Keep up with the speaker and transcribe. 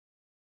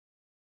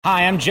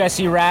Hi, I'm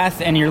Jesse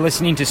Rath, and you're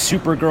listening to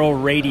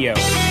Supergirl Radio.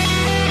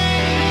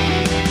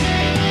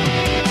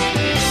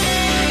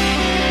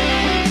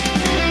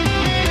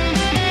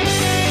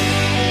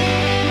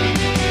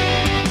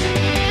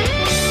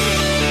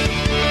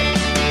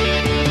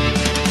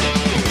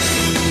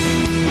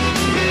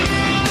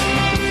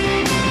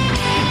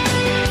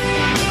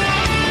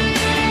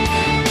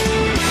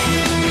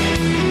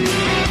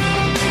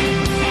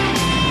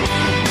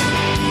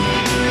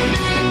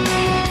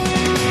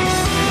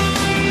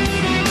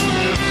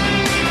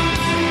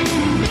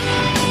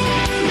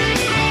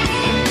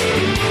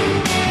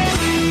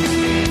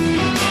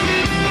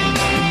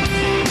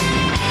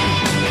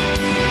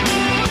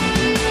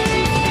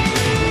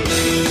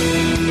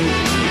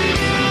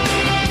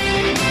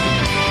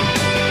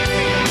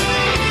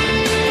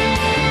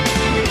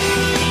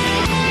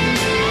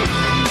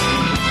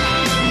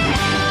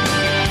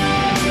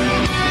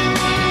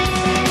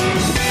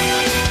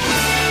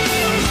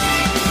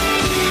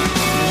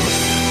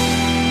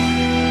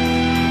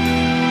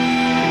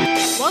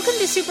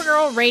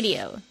 Supergirl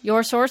Radio,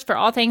 your source for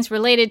all things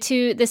related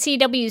to the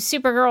CW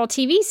Supergirl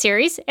TV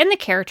series and the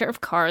character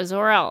of Kara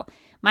Zor-El.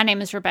 My name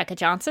is Rebecca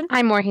Johnson.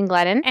 I'm Morgan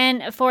Gladden.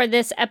 And for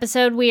this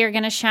episode, we are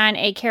going to shine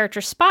a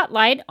character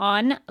spotlight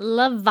on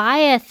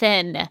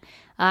Leviathan.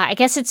 I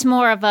guess it's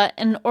more of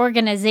an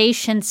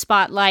organization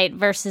spotlight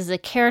versus a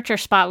character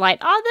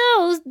spotlight,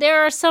 although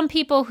there are some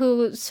people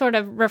who sort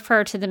of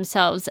refer to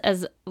themselves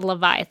as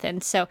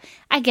Leviathan, so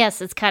I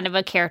guess it's kind of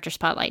a character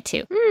spotlight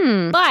too.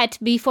 But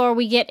before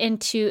we get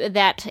into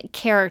that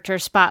character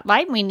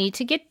spotlight, we need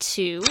to get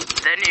to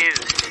the news.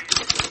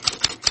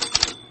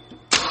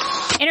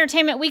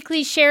 Entertainment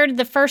Weekly shared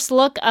the first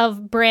look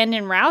of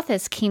Brandon Routh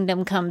as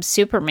Kingdom Come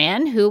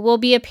Superman, who will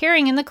be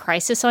appearing in the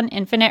Crisis on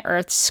Infinite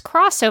Earths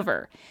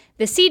crossover.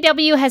 The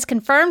CW has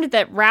confirmed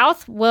that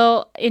Routh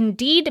will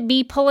indeed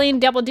be pulling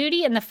double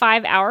duty in the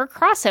 5-hour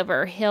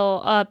crossover.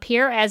 He'll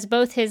appear as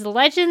both his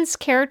Legends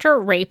character,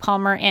 Ray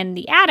Palmer, and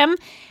the Atom,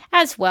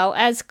 as well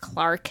as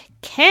Clark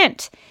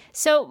Kent.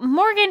 So,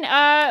 Morgan,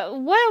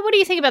 what do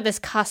you think about this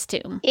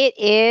costume? It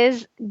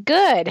is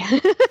good.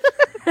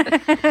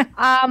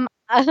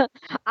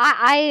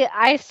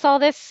 I saw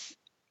this,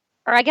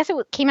 or I guess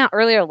it came out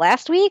earlier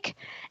last week,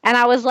 and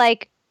I was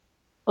like,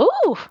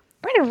 ooh,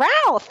 Brandon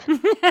Routh.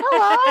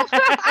 Hello.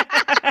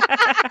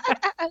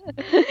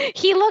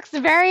 He looks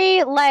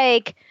very,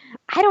 like,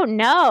 I don't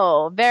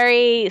know,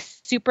 very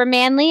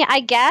Supermanly,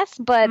 I guess.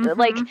 But,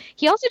 like,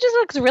 he also just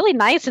looks really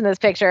nice in this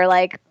picture.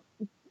 Like,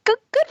 good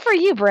for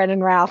you,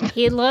 Brandon Routh.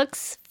 He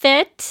looks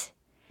fit.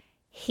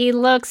 He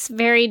looks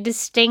very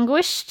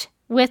distinguished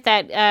with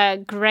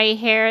that gray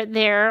hair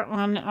there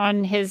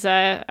on his,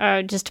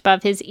 just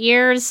above his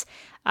ears.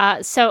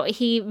 So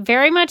he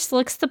very much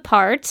looks the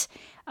part.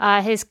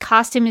 His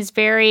costume is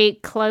very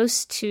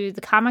close to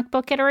the comic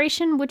book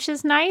iteration, which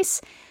is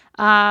nice,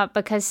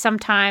 because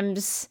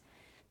sometimes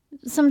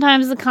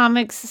the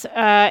comics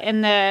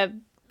and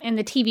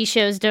the TV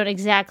shows don't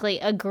exactly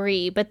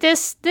agree. But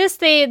this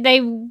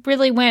they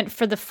really went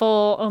for the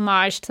full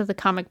homage to the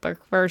comic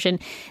book version.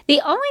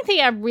 The only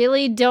thing I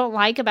really don't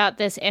like about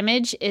this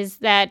image is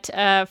that,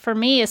 for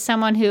me, as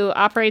someone who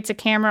operates a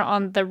camera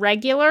on the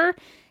regular,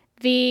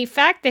 the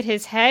fact that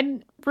his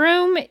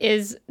headroom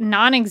is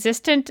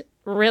non-existent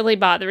really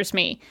bothers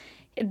me.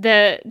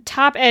 The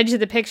top edge of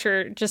the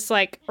picture just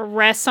like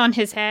rests on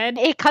his head.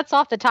 It cuts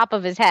off the top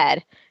of his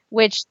head,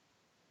 which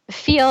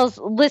feels,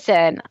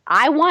 listen,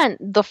 I want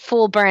the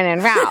full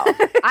Brandon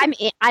Routh.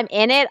 I'm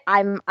in it.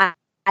 I'm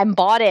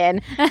bought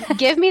in.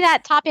 Give me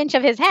that top inch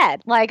of his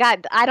head. Like,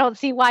 I don't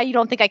see why you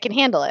don't think I can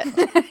handle it.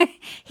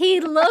 He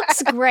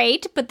looks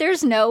great, but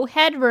there's no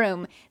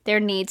headroom.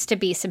 There needs to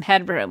be some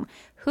headroom.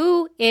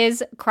 Who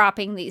is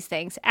cropping these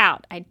things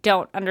out? I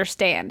don't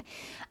understand.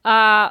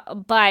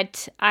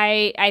 But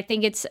I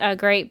think it's a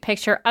great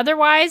picture.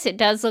 Otherwise, it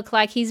does look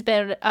like he's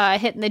been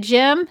hitting the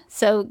gym.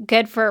 So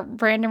good for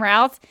Brandon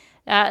Routh,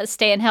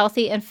 staying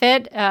healthy and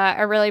fit.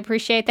 I really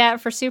appreciate that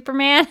for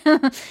Superman.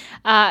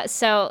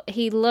 So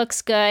he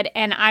looks good.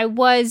 And I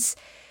was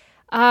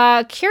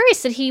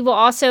curious that he will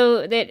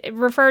also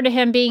refer to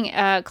him being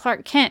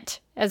Clark Kent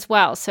as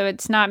well. So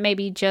it's not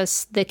maybe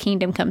just the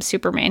Kingdom Come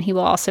Superman. He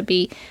will also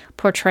be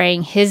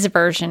portraying his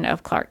version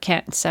of Clark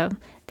Kent. So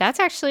that's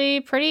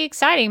actually pretty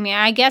exciting. I mean,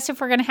 I guess if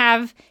we're going to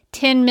have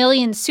 10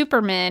 million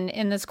Supermen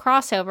in this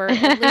crossover,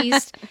 at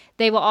least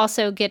they will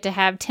also get to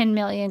have 10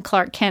 million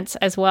Clark Kents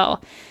as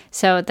well.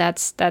 So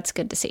that's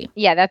good to see.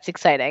 Yeah, that's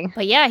exciting.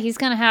 But yeah, he's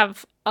going to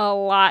have a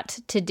lot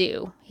to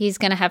do. He's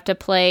going to have to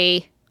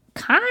play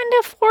kind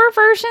of 4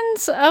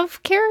 versions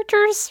of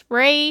characters,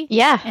 Ray,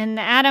 yeah, and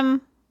the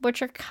Atom,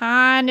 which are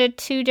kind of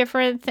two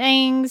different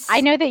things.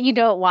 I know that you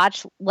don't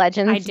watch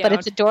Legends, but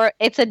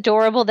it's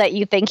adorable that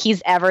you think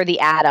he's ever the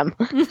Atom.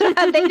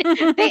 they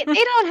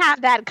don't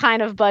have that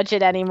kind of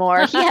budget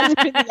anymore. He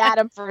hasn't been the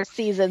Atom for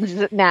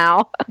seasons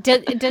now.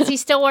 Does he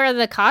still wear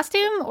the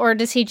costume, or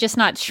does he just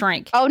not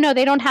shrink? Oh, no,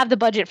 they don't have the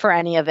budget for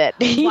any of it.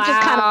 He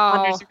just kind of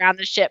wanders around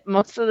the ship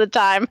most of the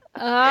time.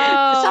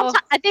 Oh.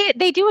 Sometimes,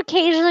 they do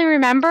occasionally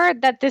remember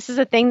that this is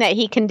a thing that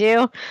he can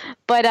do,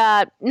 but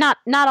not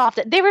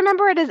often. They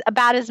remember it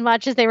about as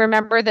much as they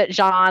remember that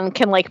Jean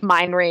can, like,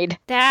 mind read.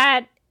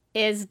 That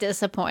is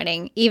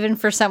disappointing, even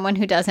for someone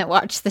who doesn't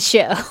watch the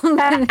show.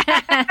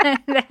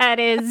 That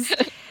is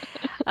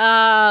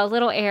a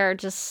little air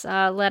just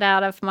let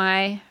out of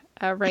my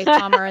Ray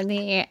Palmer and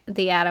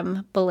the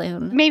Atom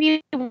balloon.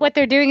 Maybe what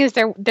they're doing is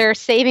they're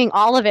saving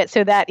all of it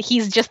so that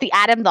he's just the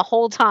Atom the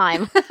whole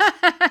time.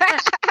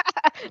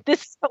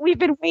 This is what we've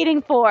been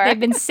waiting for. They've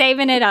been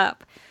saving it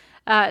up.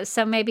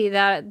 So maybe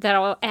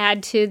that'll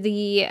add to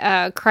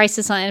the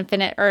Crisis on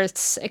Infinite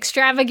Earths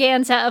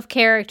extravaganza of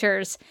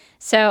characters.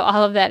 So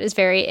all of that is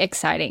very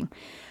exciting.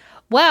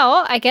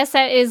 Well, I guess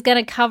that is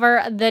going to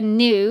cover the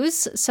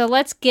news. So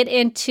let's get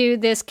into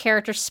this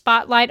character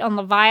spotlight on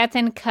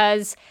Leviathan,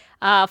 because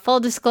full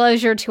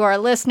disclosure to our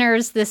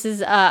listeners, this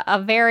is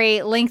a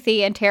very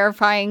lengthy and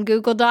terrifying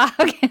Google Doc.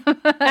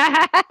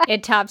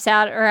 It tops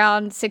out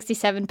around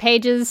 67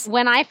 pages.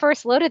 When I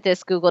first loaded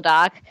this Google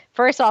Doc,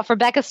 first off,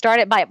 Rebecca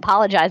started by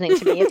apologizing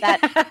to me. If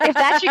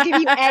that should give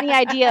you any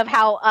idea of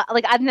how,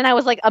 and then I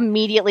was like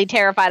immediately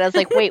terrified. I was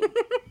like, wait,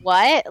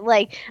 what?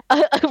 Like,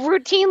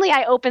 routinely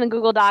I open the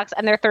Google Docs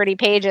and they're 30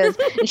 pages,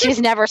 and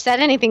she's never said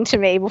anything to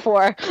me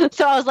before.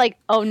 So I was like,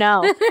 oh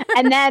no.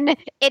 And then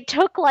it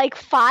took like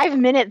 5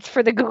 minutes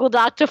for the Google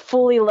Doc to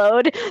fully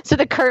load. So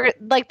the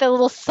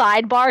little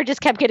sidebar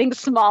just kept getting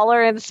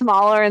smaller and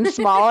smaller and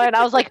smaller. And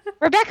I was like,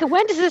 Rebecca,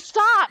 when does this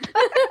stop?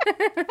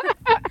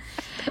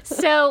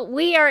 So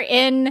we are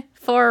in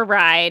for a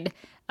ride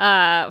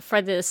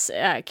for this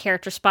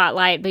character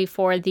spotlight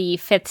before the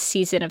 5th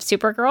season of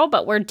Supergirl,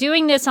 but we're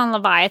doing this on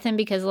Leviathan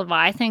because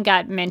Leviathan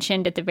got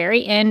mentioned at the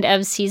very end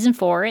of season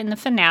 4 in the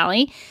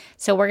finale.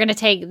 So we're going to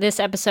take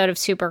this episode of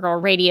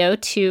Supergirl Radio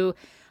to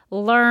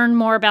learn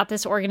more about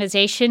this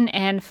organization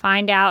and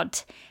find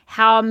out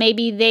how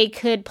maybe they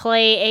could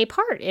play a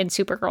part in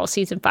Supergirl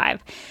Season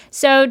 5.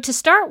 So to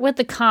start with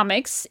the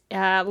comics,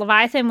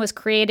 Leviathan was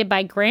created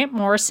by Grant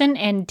Morrison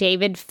and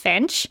David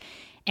Finch,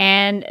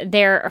 and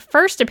their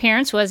first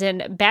appearance was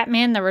in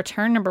Batman The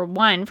Return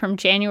 #1 from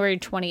January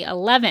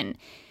 2011.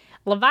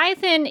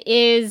 Leviathan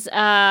is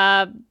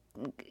part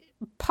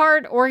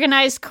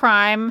organized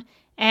crime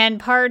and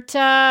part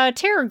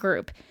terror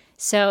group.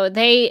 So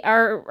they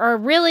are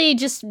really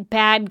just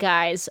bad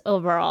guys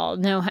overall,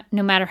 no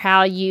matter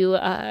how you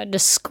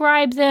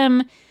describe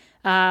them,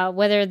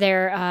 whether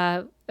they're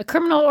a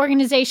criminal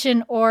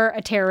organization or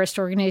a terrorist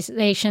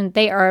organization,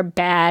 they are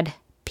bad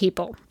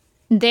people.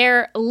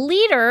 Their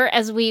leader,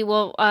 as we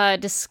will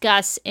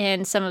discuss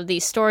in some of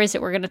these stories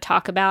that we're going to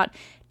talk about,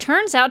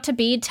 turns out to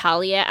be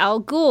Talia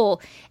al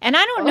Ghul. And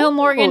I don't know,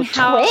 Morgan,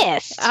 how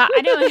twist.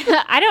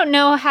 I don't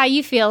know how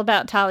you feel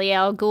about Talia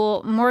al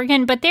Ghul,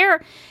 Morgan, but there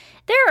are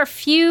a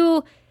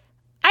few.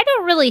 I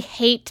don't really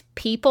hate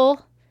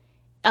people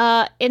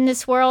in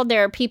this world.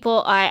 There are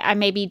people I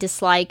maybe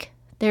dislike.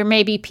 There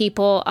may be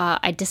people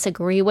I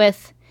disagree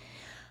with.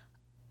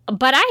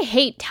 But I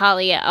hate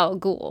Talia al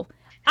Ghul.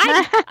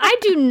 I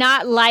do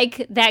not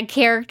like that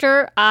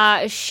character.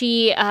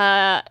 She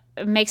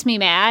makes me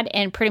mad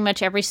in pretty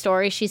much every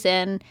story she's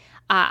in.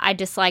 I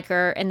dislike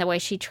her in the way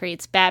she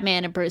treats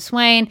Batman and Bruce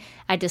Wayne.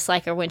 I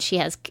dislike her when she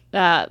has,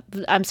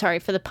 I'm sorry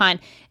for the pun,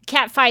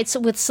 cat fights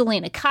with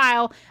Selena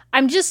Kyle.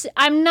 I'm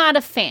not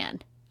a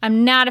fan.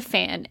 I'm not a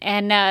fan.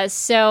 And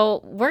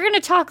so we're going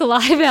to talk a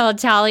lot about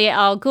Talia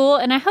al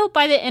Ghul, and I hope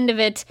by the end of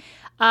it,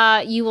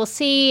 you will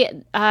see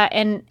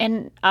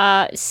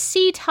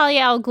see Talia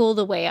al Ghul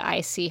the way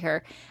I see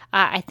her.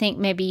 I think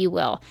maybe you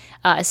will.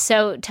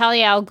 So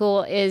Talia al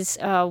Ghul is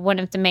one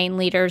of the main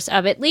leaders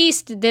of at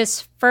least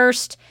this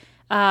first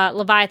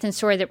Leviathan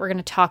story that we're going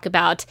to talk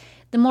about.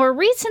 The more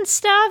recent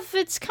stuff,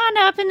 it's kind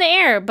of up in the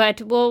air,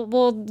 but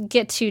we'll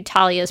get to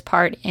Talia's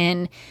part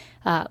in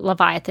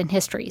Leviathan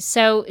history.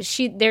 So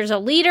there's a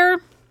leader,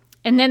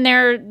 and then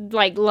there are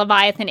like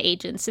Leviathan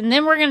agents, and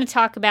then we're going to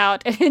talk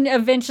about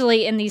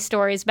eventually in these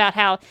stories about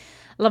how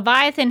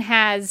Leviathan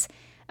has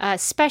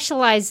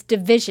specialized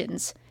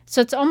divisions. So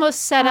it's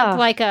almost set up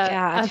like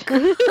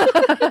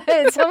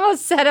it's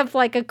almost set up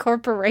like a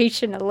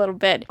corporation a little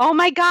bit. Oh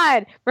my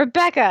God,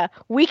 Rebecca,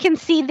 we can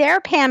see their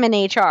Pam and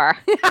HR.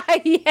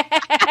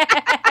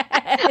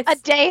 Yes. A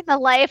day in the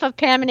life of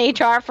Pam and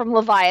HR from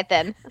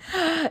Leviathan.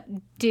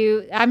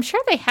 I'm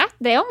sure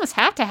they almost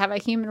have to have a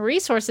human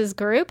resources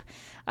group.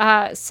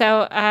 That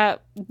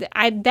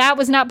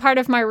was not part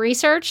of my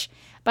research,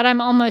 but I'm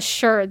almost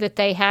sure that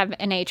they have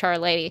an HR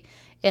lady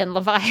in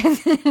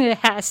Leviathan. It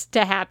has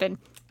to happen.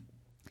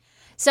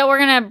 So we're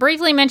going to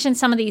briefly mention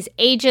some of these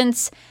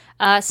agents.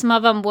 Some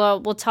of them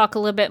we'll talk a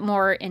little bit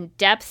more in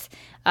depth,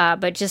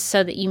 but just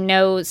so that you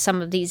know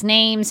some of these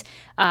names.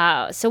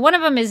 So one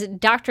of them is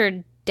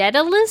Dr.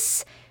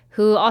 Daedalus,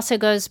 who also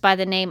goes by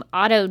the name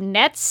Otto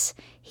Netz.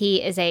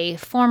 He is a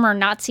former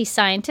Nazi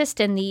scientist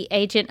and the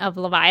agent of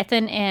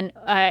Leviathan, and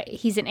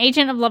he's an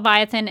agent of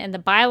Leviathan and the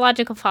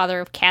biological father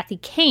of Kathy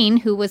Kane,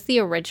 who was the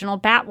original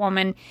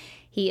Batwoman.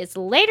 He is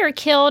later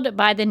killed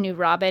by the new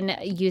Robin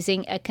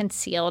using a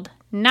concealed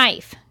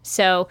knife.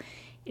 So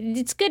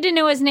it's good to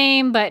know his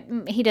name, but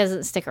he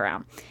doesn't stick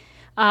around.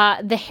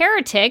 The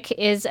Heretic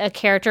is a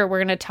character we're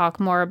going to talk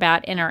more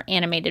about in our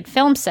animated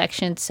film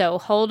section, so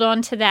hold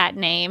on to that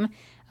name.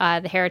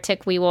 The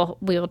Heretic, we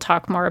will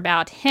talk more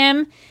about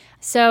him.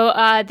 So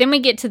then we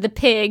get to the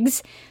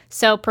pigs.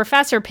 So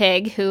Professor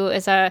Pig, who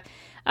is a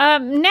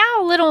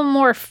now a little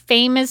more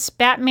famous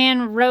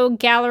Batman Rogue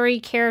Gallery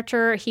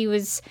character. He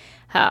was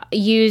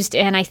used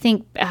in, I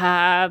think,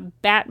 Beware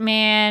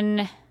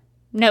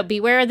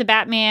of the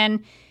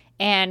Batman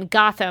and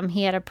Gotham.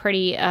 He had a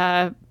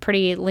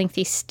pretty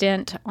lengthy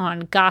stint on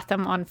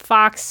Gotham on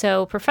Fox.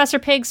 So Professor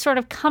Pig's sort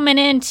of coming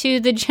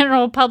into the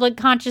general public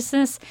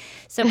consciousness.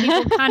 So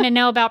people kind of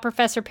know about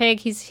Professor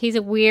Pig. He's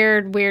a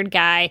weird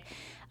guy.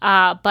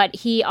 But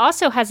he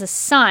also has a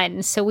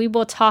son, so we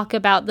will talk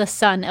about the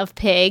son of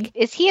Pig.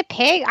 Is he a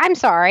pig? I'm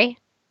sorry.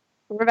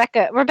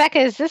 Rebecca,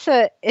 is this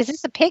a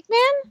pig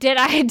man? Did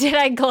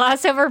I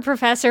gloss over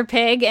Professor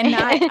Pig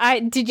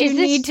and did you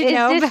need to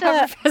know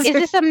about Professor? Is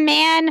this a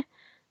man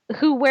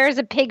who wears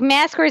a pig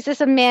mask, or is this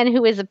a man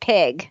who is a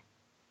pig?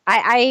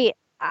 I'm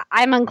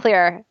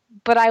unclear,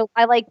 but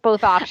I like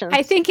both options.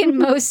 I think in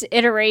most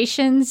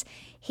iterations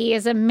he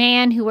is a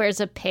man who wears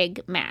a pig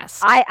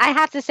mask. I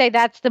have to say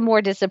that's the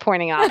more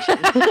disappointing option.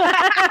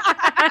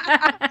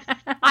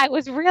 I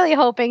was really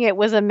hoping it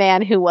was a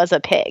man who was a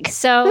pig.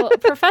 So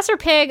Professor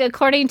Pig,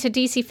 according to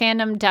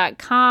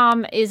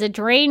DCFandom.com, is a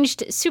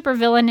deranged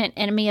supervillain and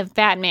enemy of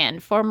Batman,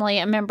 formerly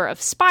a member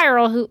of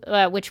Spiral,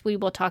 which we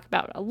will talk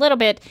about a little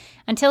bit,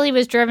 until he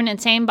was driven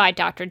insane by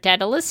Dr.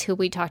 Daedalus, who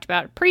we talked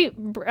about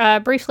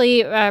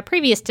briefly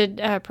previous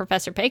to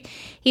Professor Pig.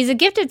 He's a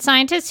gifted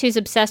scientist who's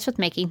obsessed with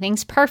making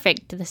things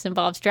perfect. This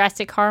involves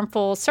drastic,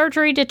 harmful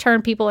surgery to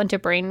turn people into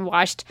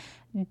brainwashed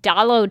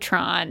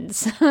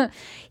Dolotrons.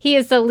 He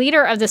is the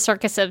leader of the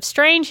Circus of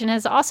Strange and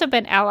has also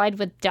been allied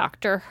with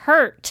Dr.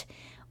 Hurt,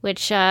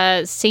 which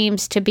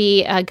seems to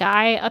be a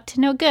guy up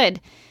to no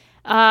good.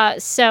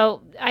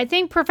 So I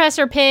think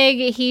Professor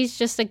Pig, he's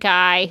just a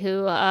guy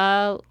who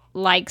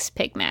likes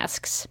pig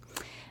masks.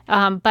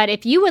 But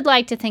if you would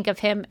like to think of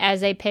him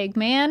as a pig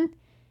man,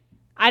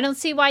 I don't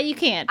see why you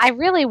can't. I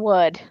really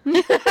would.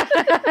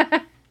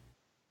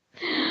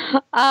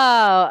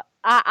 Oh,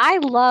 I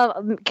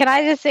love, can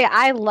I just say,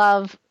 I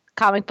love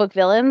comic book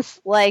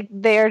villains. Like,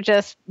 they're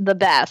just the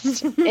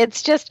best.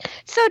 It's just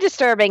so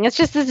disturbing. It's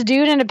just this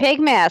dude in a pig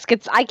mask.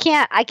 I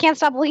can't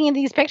stop looking at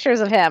these pictures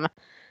of him.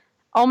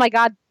 Oh my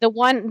God. The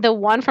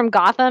one from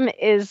Gotham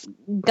is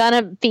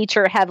gonna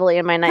feature heavily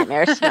in my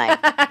nightmares tonight.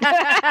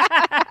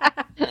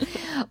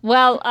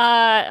 Well,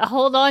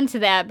 hold on to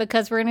that,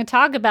 because we're going to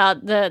talk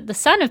about the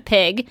son of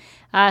Pig,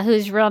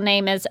 whose real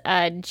name is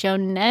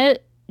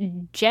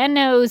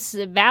Janos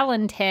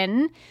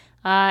Valentin,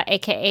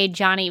 a.k.a.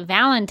 Johnny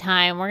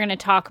Valentine. We're going to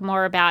talk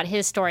more about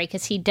his story,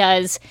 because he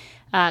does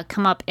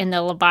come up in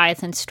the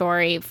Leviathan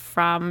story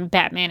from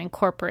Batman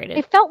Incorporated.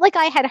 I felt like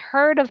I had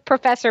heard of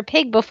Professor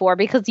Pig before,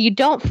 because you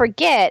don't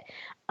forget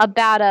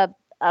about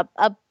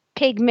a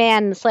pig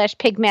man /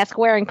 pig mask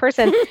wearing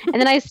person. And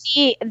then I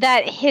see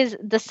that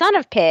the son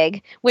of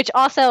Pig, which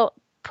also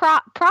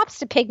props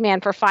to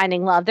Pigman for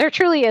finding love. There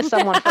truly is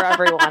someone for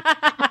everyone.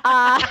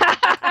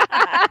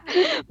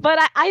 But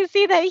I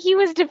see that he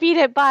was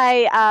defeated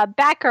by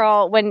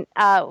Batgirl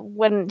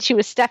when she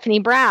was Stephanie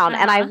Brown.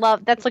 And I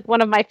love, that's like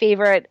one of my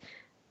favorite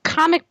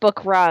comic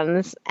book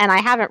runs. And I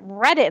haven't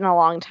read it in a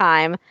long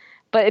time,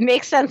 but it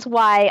makes sense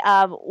why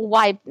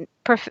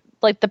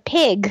the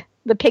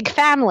pig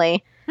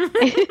family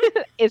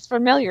is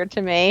familiar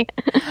to me.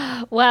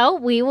 Well,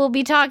 we will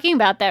be talking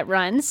about that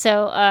run,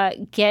 so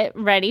get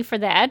ready for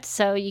that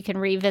so you can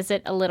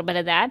revisit a little bit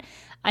of that.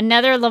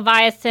 Another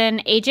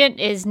Leviathan agent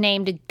is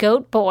named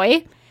Goat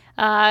Boy.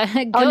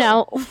 Oh,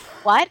 no.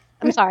 What?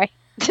 I'm sorry.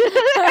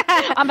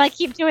 I'm going to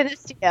keep doing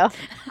this to you.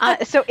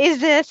 So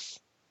is this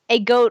a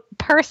goat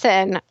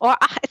person, or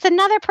it's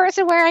another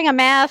person wearing a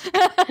mask?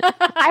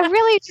 I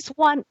really just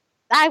want...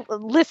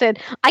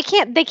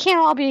 they can't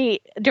all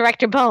be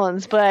Director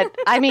Bones, but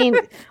I mean,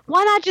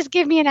 why not just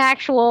give me an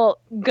actual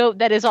goat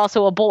that is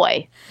also a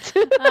boy?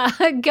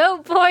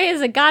 Goat Boy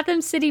is a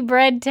Gotham City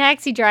bred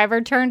taxi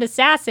driver turned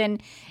assassin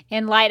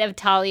in light of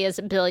Talia's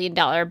 $1 billion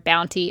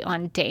bounty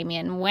on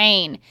Damian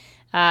Wayne.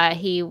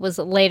 He was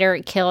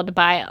later killed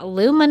by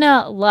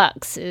Lumina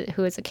Lux,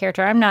 who is a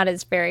character I'm not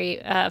as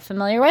very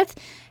familiar with.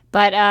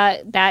 But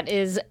that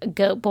is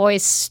Goat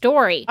Boy's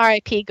story.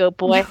 R.I.P. Goat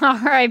Boy.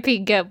 R.I.P.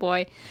 Goat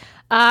Boy.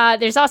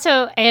 There's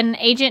also an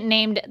agent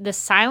named the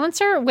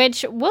Silencer,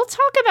 which we'll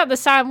talk about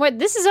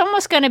this is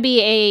almost going to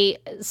be a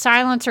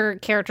Silencer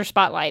character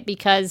spotlight,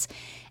 because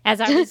As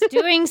I was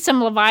doing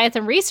some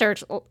Leviathan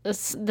research,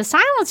 the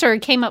silencer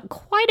came up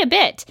quite a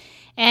bit.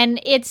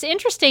 And it's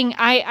interesting.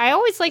 I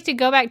always like to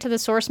go back to the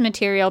source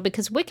material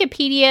because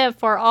Wikipedia,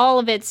 for all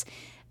of its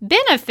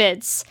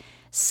benefits,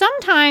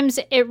 sometimes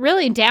it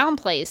really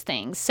downplays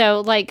things.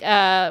 So, like,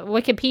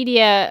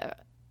 Wikipedia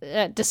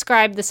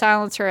described the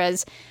silencer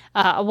as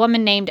a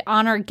woman named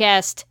Honor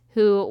Guest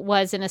who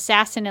was an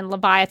assassin in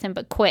Leviathan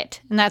but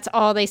quit. And that's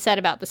all they said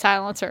about the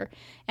silencer.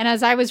 And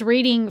as I was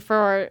reading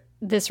for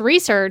this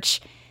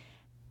research,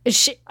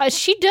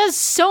 she does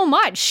so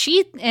much.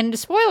 And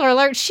spoiler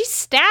alert, she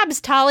stabs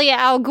Talia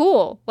al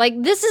Ghul.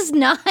 Like, this is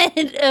not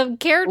a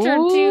character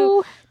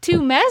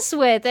to mess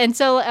with. And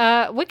so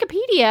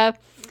Wikipedia,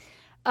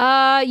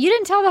 you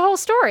didn't tell the whole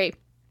story.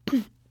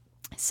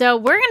 So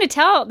we're going to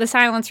tell the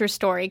silencer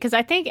story because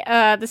I think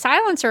the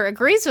silencer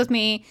agrees with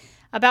me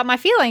about my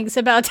feelings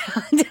about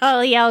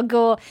Talia al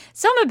Ghul.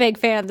 So I'm a big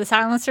fan of the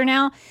silencer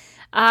now.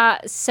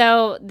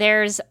 So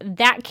there's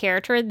that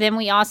character. Then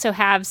we also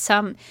have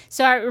some.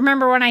 So I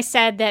remember when I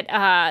said that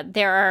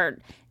there are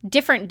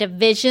different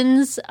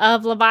divisions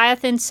of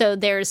Leviathan. So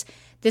there's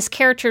this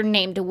character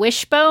named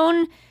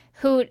Wishbone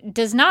who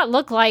does not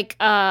look like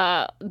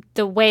the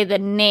way the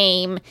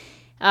name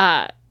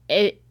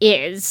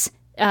is.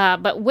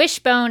 But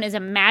Wishbone is a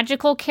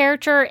magical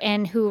character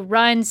and who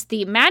runs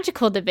the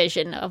magical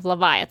division of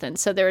Leviathan.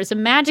 So there is a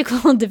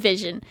magical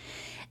division.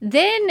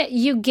 Then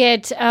you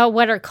get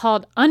what are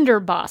called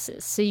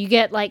underbosses. So you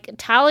get like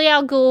Talia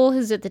al Ghul,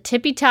 who's at the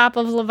tippy top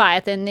of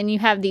Leviathan. Then you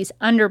have these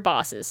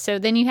underbosses. So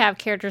then you have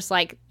characters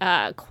like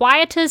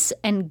Quietus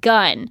and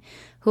Gun,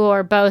 who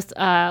are both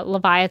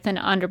Leviathan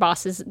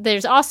underbosses.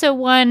 There's also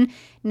one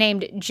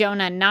named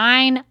Jonah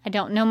 9. I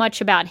don't know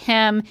much about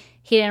him.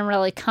 He didn't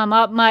really come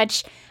up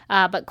much.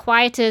 But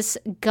Quietus,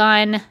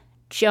 Gun,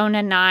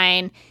 Jonah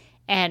 9,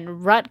 and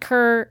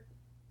Rutger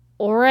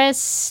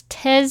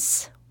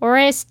Orestes.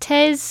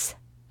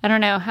 I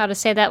don't know how to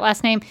say that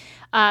last name.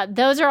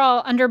 Those are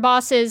all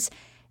underbosses.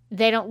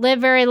 They don't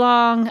live very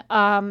long.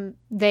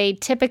 They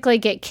typically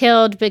get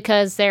killed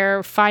because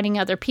they're fighting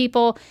other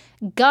people.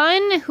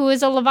 Gun, who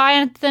is a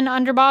Leviathan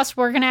underboss,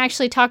 we're going to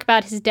actually talk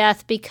about his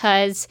death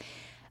because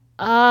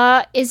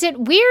is it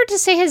weird to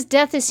say his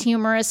death is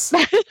humorous?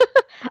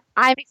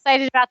 I'm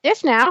excited about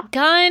this now.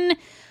 Gun,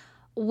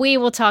 we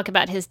will talk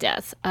about his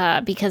death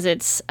because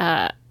it's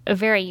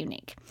very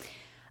unique.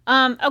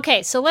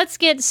 Okay, so let's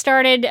get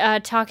started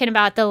talking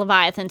about the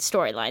Leviathan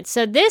storyline.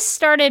 So this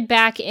started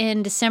back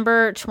in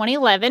December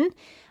 2011.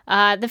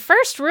 The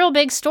first real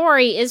big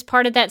story is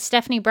part of that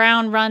Stephanie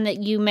Brown run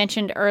that you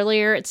mentioned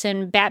earlier. It's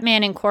in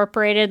Batman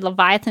Incorporated,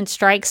 Leviathan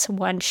Strikes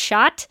One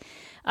Shot.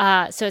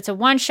 So it's a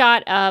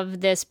one-shot of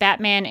this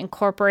Batman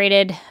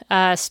Incorporated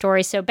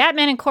story. So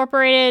Batman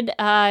Incorporated,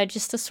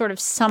 just to sort of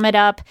sum it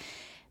up,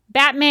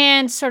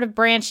 Batman sort of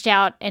branched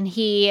out and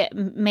he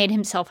made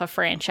himself a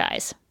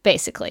franchise,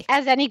 basically.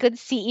 As any good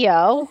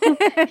CEO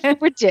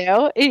would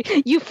do,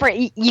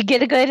 you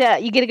get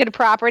a good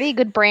property,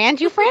 good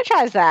brand, you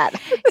franchise that.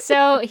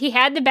 So he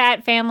had the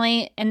Bat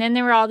family, and then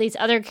there were all these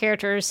other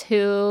characters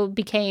who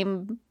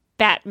became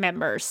Bat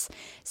members.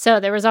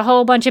 So there was a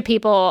whole bunch of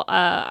people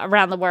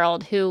around the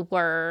world who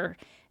were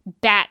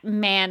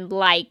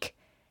Batman-like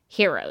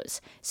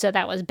heroes. So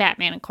that was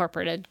Batman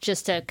Incorporated,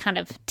 just to kind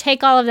of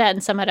take all of that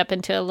and sum it up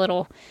into a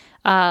little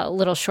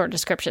short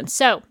description.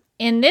 So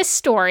in this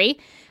story,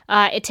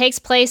 it takes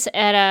place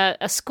at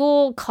a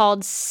school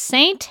called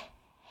St.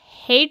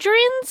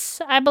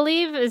 Hadrian's, I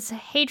believe, is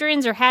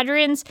Hadrian's or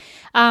Hadrian's.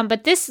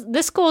 But this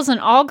school is an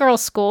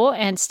all-girls school,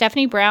 and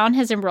Stephanie Brown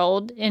has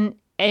enrolled in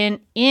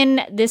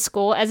this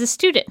school as a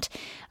student.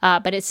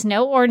 But it's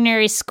no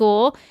ordinary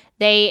school.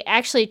 They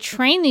actually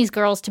train these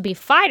girls to be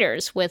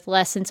fighters with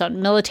lessons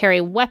on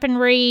military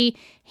weaponry,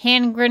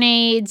 hand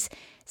grenades.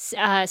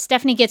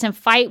 Stephanie gets in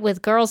fight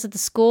with girls at the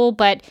school,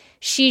 but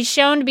she's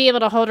shown to be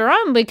able to hold her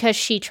own because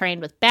she trained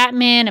with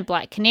Batman and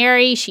Black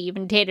Canary. She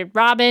even dated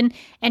Robin,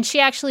 and she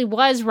actually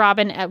was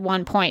Robin at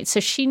one point. So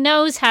she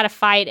knows how to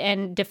fight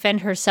and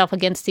defend herself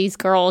against these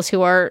girls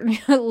who are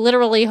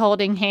literally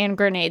holding hand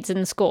grenades in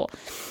the school.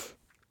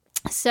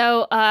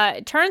 So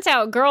it turns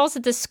out girls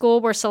at this school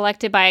were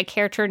selected by a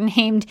character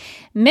named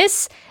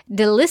Miss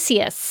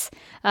Delicious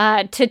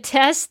to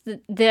test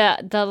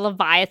the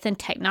Leviathan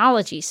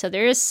technology. So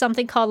there is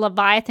something called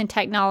Leviathan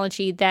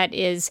technology that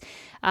is,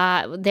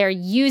 they're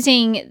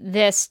using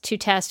this to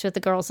test with the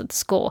girls at the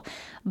school.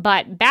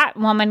 But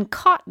Batwoman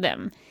caught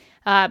them.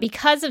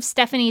 Because of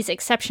Stephanie's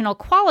exceptional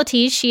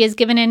qualities, she is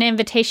given an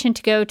invitation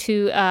to go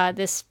to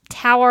this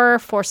tower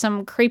for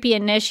some creepy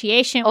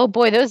initiation. Oh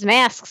boy, those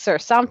masks or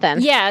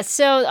something. Yeah,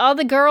 so all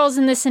the girls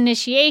in this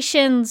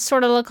initiation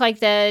sort of look like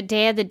the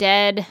Day of the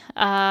Dead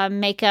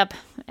makeup.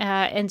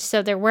 And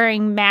so they're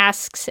wearing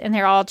masks and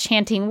they're all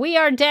chanting, "We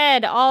are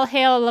dead, all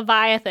hail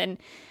Leviathan."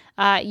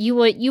 You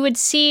would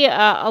see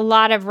a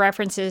lot of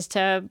references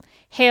to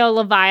Hail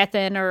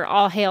Leviathan or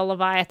All Hail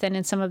Leviathan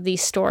in some of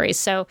these stories.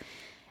 So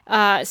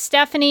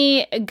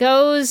Stephanie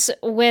goes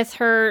with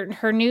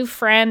her new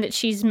friend that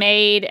she's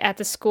made at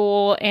the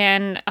school,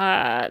 and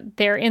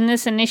they're in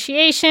this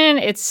initiation.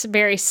 It's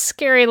very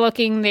scary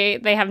looking.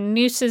 They have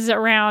nooses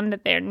around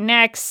their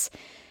necks.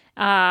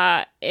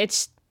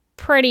 It's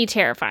pretty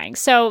terrifying.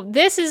 So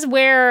this is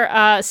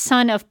where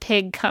Son of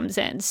Pig comes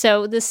in.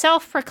 So the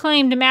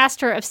self-proclaimed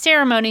master of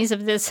ceremonies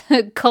of this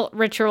cult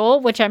ritual,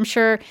 which I'm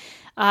sure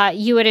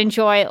you would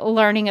enjoy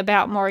learning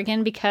about,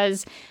 Morgan,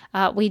 because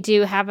we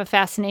do have a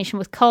fascination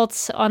with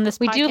cults on this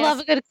podcast. We do love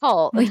a good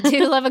cult. We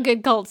do love a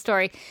good cult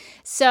story.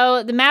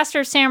 So the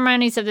master of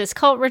ceremonies of this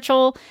cult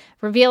ritual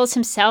reveals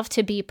himself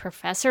to be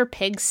Professor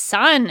Pig's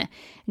son,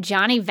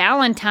 Johnny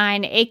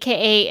Valentine,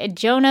 a.k.a.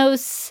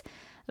 Jonas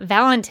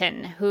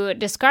Valentin, who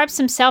describes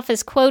himself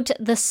as, quote,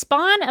 the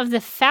spawn of the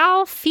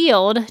foul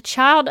field,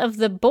 child of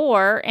the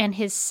boar, and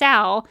his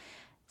sow,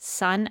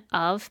 son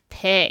of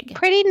pig.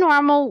 Pretty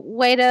normal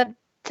way to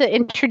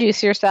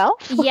introduce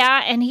yourself.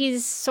 Yeah, and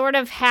he's sort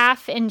of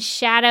half in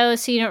shadow,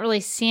 so you don't really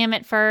see him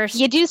at first.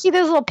 You do see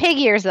those little pig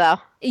ears, though.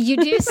 You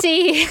do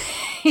see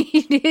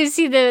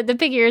the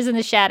pig ears in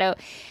the shadow.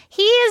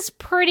 He is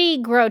pretty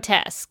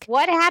grotesque.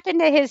 What happened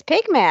to his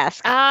pig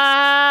mask?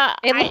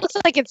 It looks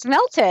like it's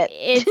melted.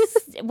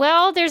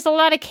 Well, there's a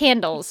lot of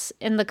candles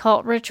in the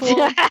cult ritual,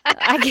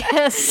 I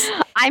guess.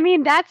 I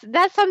mean, that's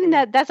something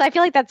I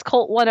feel like that's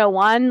cult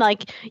 101.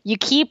 Like, you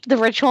keep the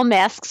ritual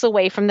masks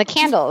away from the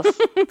candles.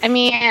 I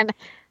mean,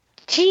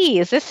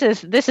 geez, this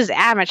is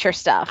amateur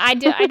stuff. I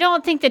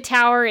don't think the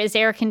tower is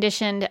air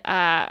conditioned.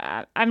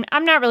 I'm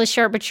not really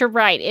sure, but you're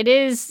right. It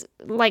is,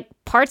 like,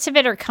 parts of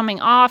it are coming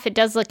off. It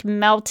does look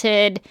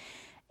melted.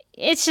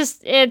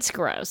 It's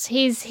gross.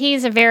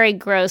 He's a very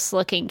gross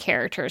looking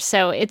character.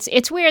 So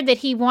it's weird that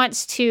he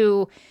wants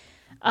to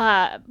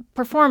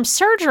perform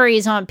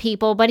surgeries on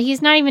people, but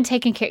he's not even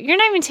taking care. You're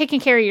not even taking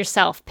care of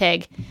yourself,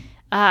 pig.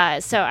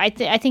 So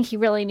I think he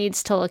really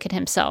needs to look at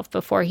himself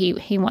before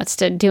he wants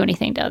to do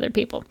anything to other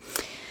people.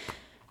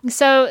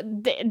 So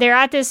they're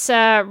at this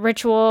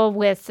ritual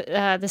with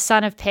the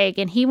son of Pig,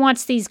 and he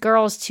wants these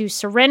girls to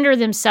surrender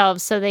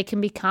themselves so they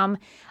can become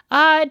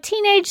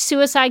teenage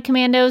suicide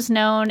commandos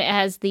known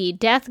as the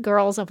Death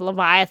Girls of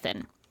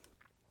Leviathan.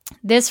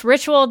 This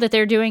ritual that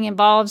they're doing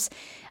involves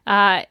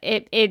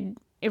it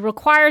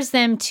requires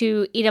them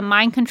to eat a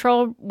mind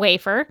control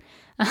wafer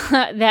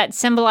that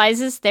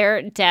symbolizes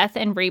their death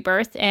and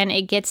rebirth, and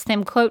it gets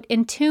them, quote,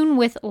 in tune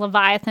with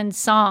Leviathan's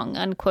song,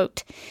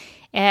 unquote.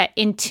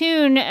 In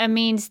tune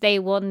means they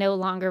will no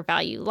longer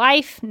value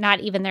life,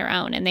 not even their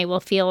own, and they will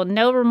feel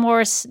no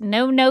remorse,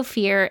 no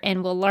fear,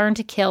 and will learn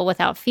to kill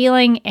without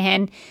feeling,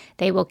 and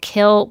they will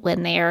kill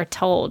when they are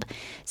told.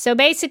 So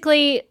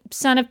basically,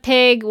 Son of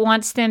Pig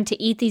wants them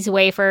to eat these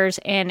wafers,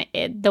 and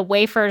the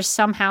wafers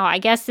somehow, I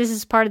guess this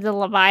is part of the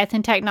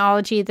Leviathan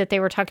technology that they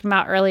were talking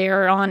about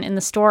earlier on in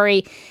the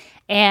story,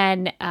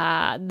 and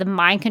the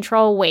mind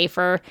control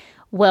wafer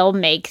will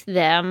make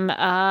them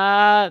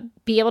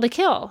be able to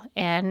kill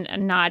and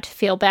not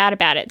feel bad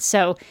about it.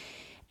 So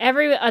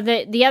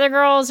the other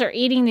girls are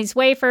eating these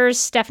wafers.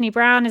 Stephanie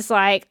Brown is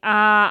like,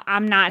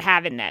 I'm not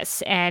having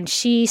this. And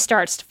she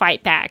starts to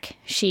fight back.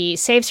 She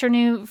saves her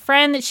new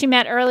friend that she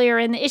met earlier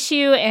in the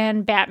issue,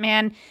 and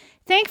Batman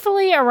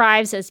thankfully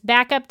arrives as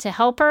backup to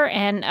help her.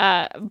 And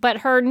but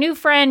her new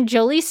friend,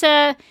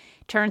 Jolisa,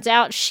 turns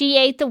out she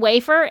ate the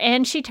wafer,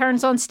 and she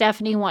turns on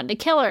Stephanie wanting to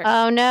kill her.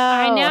 Oh, no.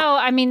 I know.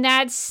 I mean,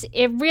 it's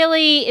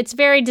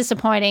very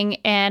disappointing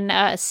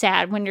and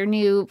sad when your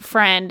new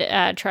friend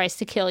tries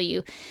to kill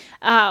you.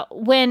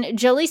 When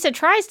Jolisa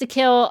tries to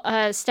kill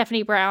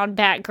Stephanie Brown,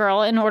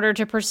 Batgirl, in order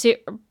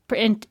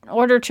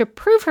to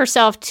prove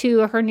herself to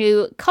her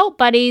new cult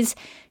buddies,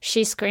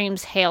 she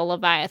screams, "Hail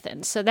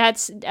Leviathan." So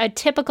that's a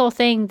typical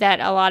thing that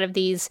a lot of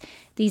these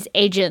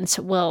agents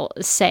will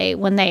say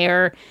when they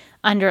are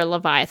under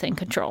Leviathan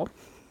control.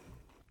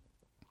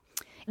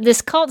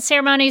 This cult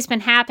ceremony has been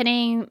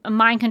happening.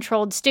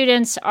 Mind-controlled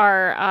students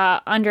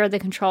are under the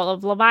control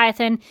of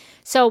Leviathan.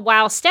 So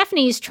while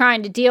Stephanie's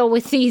trying to deal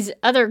with these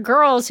other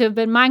girls who have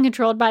been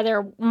mind-controlled by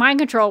their mind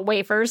control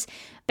wafers,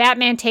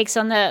 Batman takes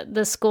on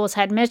the school's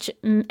head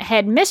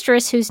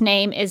mistress, whose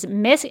name is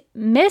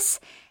Miss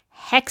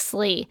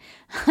Hexley.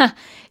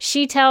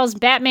 She tells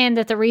Batman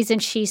that the reason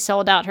she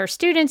sold out her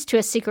students to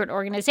a secret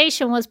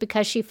organization was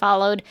because she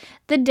followed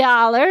the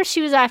dollar.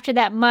 She was after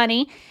that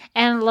money,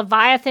 and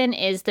Leviathan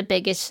is the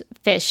biggest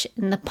fish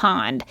in the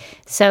pond.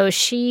 So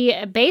she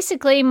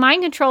basically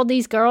mind-controlled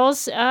these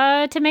girls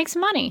to make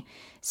some money.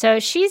 So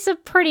she's a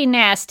pretty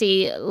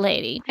nasty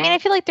lady. I mean, I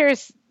feel like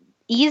there's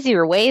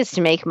easier ways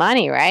to make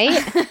money,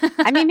 right?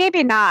 I mean,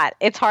 maybe not.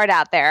 It's hard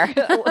out there.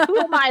 Who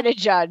am I to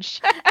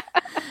judge?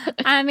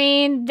 I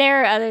mean,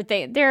 there are other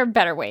things. There are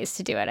better ways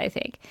to do it, I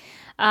think.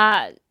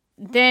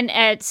 Then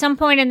at some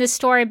point in this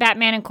story,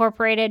 Batman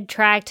Incorporated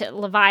tracked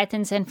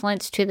Leviathan's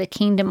influence to the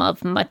kingdom of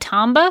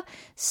Matamba.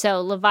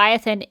 So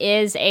Leviathan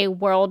is a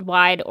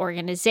worldwide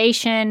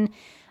organization.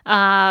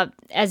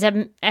 As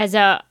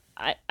a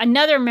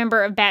another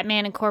member of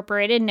Batman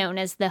Incorporated, known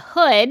as the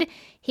Hood,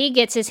 he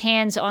gets his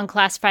hands on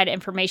classified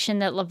information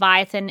that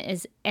Leviathan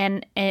is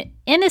an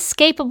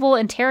inescapable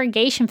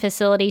interrogation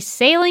facility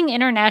sailing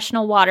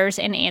international waters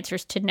and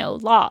answers to no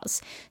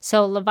laws.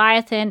 So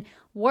Leviathan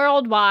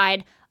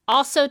worldwide,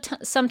 also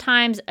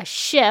sometimes a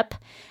ship.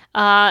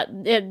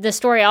 The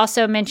story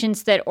also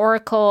mentions that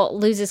Oracle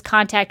loses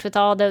contact with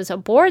all those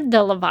aboard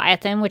the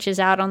Leviathan, which is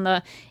out on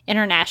the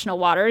international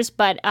waters,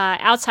 but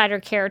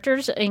outsider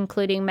characters,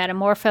 including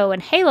Metamorpho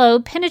and Halo,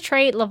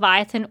 penetrate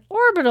Leviathan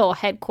orbital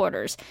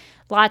headquarters.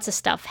 Lots of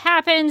stuff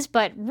happens,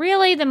 but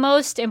really the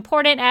most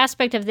important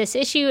aspect of this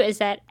issue is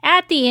that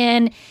at the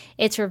end,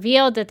 it's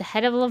revealed that the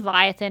head of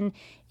Leviathan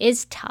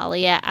is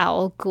Talia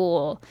al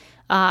Ghul.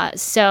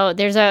 So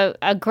there's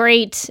a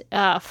great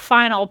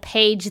final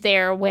page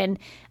there when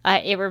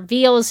it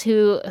reveals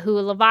who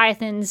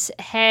Leviathan's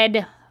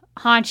head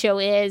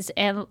honcho is,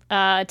 and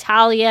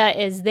Talia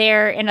is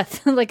there in a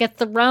like a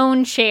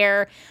throne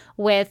chair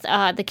with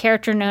the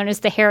character known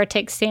as the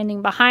Heretic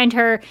standing behind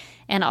her,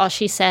 and all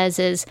she says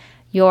is,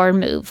 "Your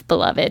move,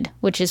 beloved,"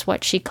 which is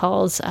what she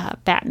calls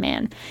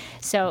Batman.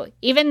 So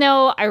even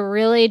though I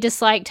really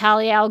dislike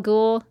Talia al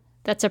Ghul,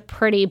 that's a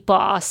pretty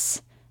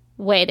boss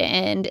way to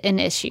end an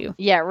issue.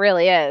 Yeah, it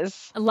really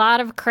is. A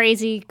lot of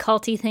crazy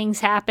culty things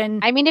happen.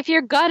 I mean, if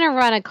you're gonna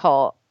run a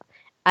cult,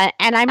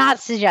 and I'm not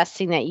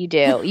suggesting that you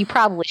do, you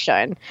probably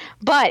shouldn't,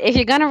 but if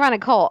you're gonna run a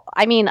cult,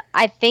 I mean,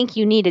 I think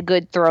you need a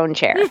good throne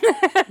chair.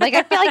 Like,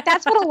 I feel like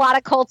that's what a lot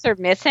of cults are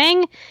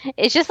missing.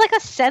 It's just like a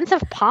sense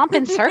of pomp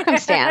and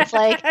circumstance.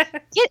 Like,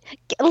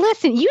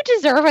 listen, you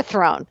deserve a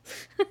throne.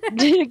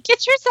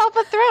 Get yourself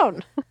a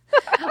throne.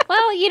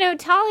 Well,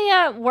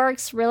 Talia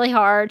works really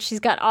hard.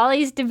 She's got all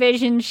these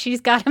divisions she's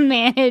got to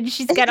manage.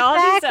 She's got all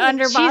these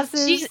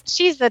underbosses.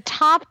 She's the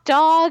top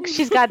dog.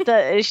 She's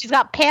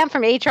got Pam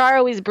from HR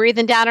always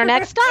breathing down her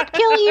neck. Stop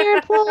killing your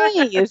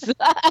employees.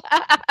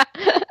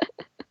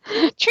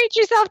 Treat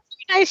yourself to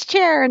a nice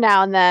chair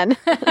now and then.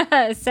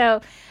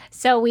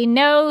 So we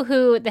know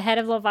who the head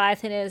of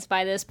Leviathan is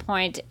by this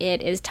point.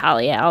 It is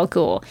Talia al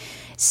Ghul.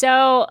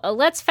 So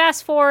let's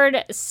fast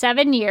forward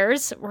 7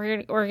 years.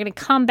 We're going to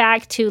come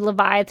back to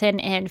Leviathan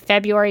in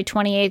February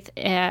 28th,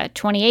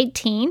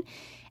 2018.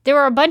 There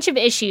were a bunch of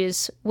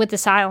issues with the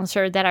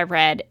Silencer that I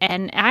read,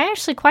 and I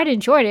actually quite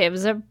enjoyed it. It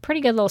was a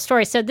pretty good little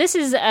story. So this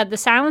is the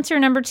Silencer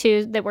number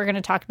 2 that we're going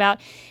to talk about.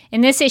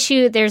 In this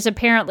issue, there's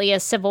apparently a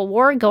civil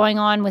war going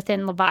on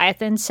within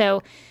Leviathan.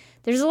 So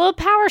there's a little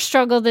power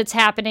struggle that's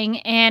happening,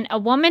 and a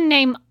woman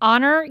named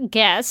Honor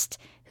Guest,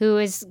 who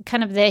is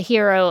kind of the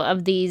hero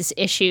of these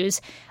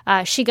issues,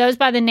 she goes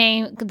by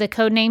the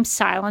code name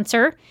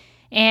Silencer,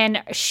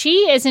 and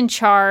she is in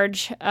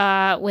charge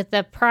with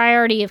the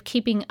priority of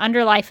keeping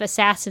Underlife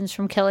assassins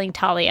from killing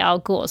Talia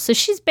al Ghul. So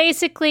she's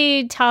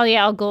basically Talia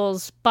al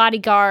Ghul's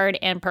bodyguard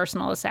and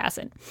personal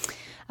assassin,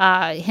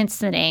 hence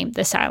the name,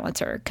 the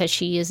Silencer, because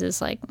she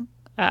uses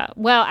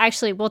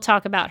actually, we'll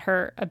talk about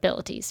her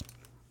abilities,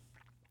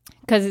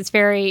 because it's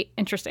very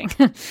interesting.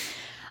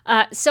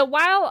 So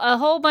while a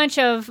whole bunch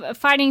of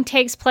fighting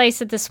takes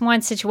place at this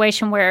one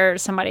situation where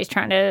somebody's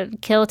trying to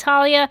kill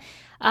Talia,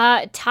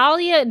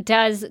 Talia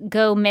does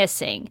go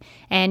missing.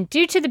 And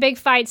due to the big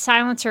fight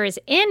Silencer is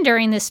in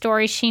during this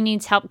story, she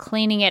needs help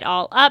cleaning it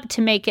all up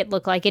to make it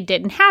look like it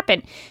didn't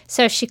happen.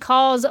 So she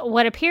calls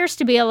what appears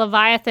to be a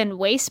Leviathan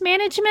waste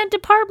management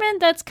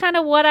department. That's kind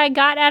of what I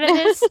got out of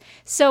this.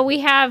 So we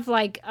have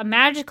like a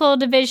magical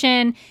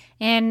division,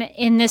 and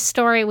in this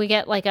story, we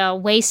get like a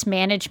waste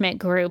management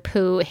group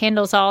who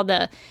handles all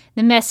the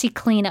messy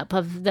cleanup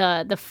of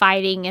the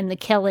fighting and the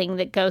killing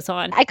that goes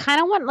on. I kind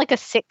of want like a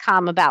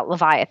sitcom about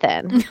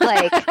Leviathan.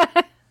 Like,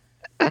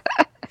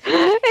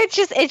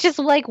 it's just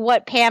like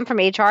what Pam from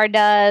HR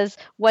does,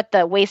 what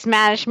the waste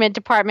management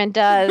department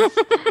does.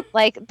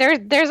 Like,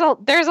 there's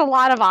a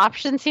lot of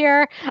options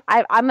here.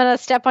 I'm gonna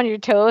step on your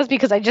toes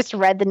because I just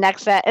read the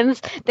next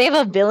sentence. They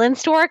have a villain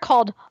store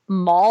called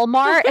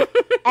Maul-Mart,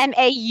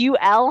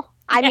 Maul.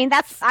 I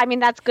mean,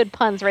 that's good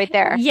puns right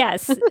there.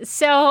 Yes.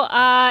 So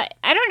I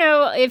don't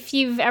know if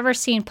you've ever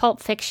seen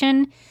Pulp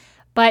Fiction,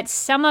 but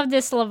some of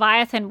this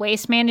Leviathan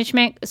waste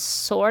management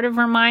sort of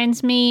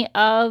reminds me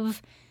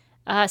of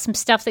some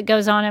stuff that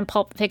goes on in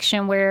Pulp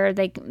Fiction where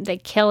they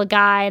kill a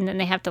guy and then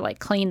they have to like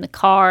clean the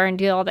car and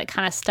do all that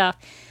kind of stuff.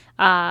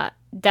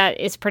 That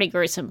is pretty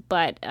gruesome,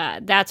 but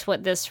that's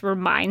what this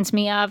reminds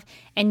me of.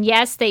 And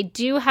yes, they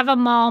do have a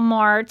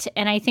Maul-Mart,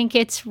 and I think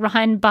it's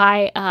run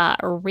by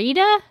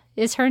Rita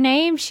is her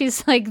name.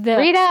 She's like the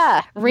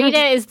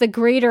Rita is the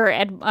greeter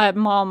at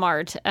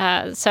Maul-Mart.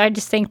 So I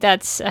just think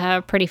that's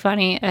pretty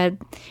funny.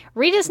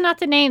 Rita's not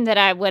the name that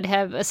I would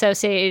have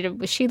associated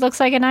with. She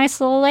looks like a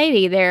nice little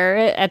lady there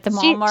at the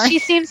Maul-Mart. She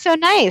seems so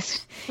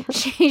nice.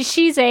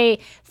 She's a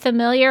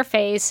familiar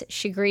face.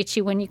 She greets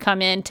you when you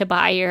come in to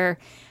buy your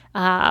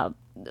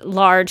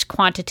large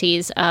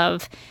quantities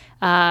of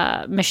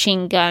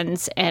machine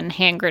guns and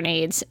hand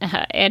grenades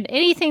and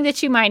anything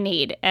that you might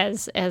need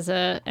as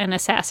an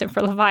assassin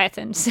for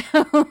Leviathan.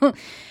 So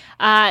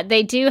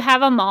they do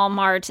have a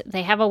Maul-Mart.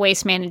 They have a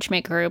waste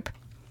management group.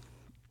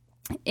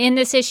 In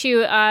this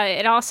issue,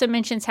 it also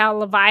mentions how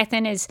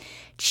Leviathan is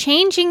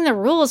changing the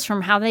rules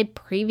from how they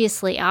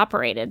previously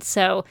operated.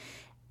 So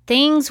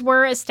things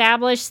were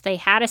established, they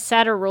had a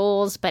set of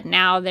rules, but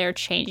now they're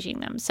changing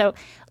them. So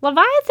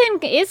Leviathan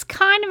is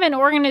kind of an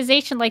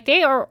organization, like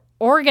they are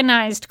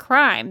organized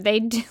crime.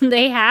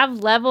 They have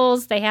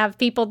levels, they have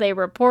people they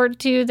report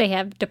to, they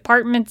have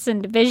departments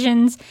and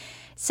divisions.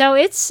 So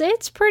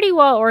it's pretty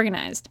well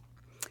organized.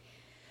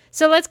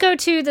 So let's go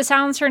to the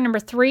Silencer number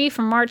 3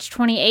 from March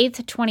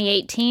 28th,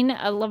 2018.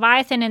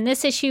 Leviathan in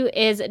this issue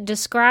is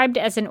described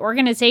as an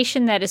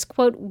organization that is,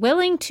 quote,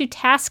 willing to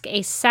task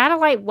a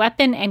satellite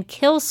weapon and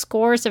kill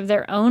scores of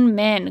their own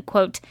men,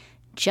 quote,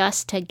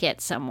 just to get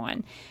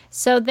someone.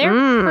 So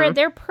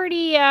they're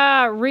pretty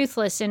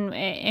ruthless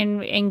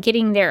in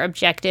getting their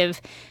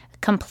objective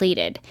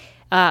completed.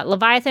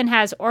 Leviathan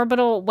has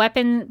orbital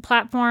weapon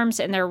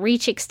platforms, and their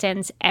reach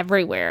extends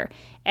everywhere.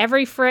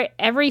 Every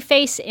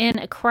face in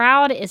a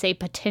crowd is a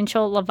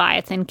potential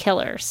Leviathan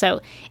killer.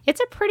 So it's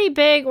a pretty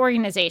big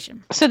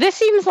organization. So this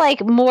seems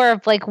like more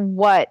of like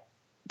what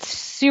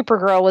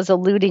Supergirl was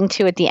alluding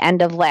to at the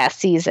end of last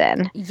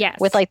season. Yes.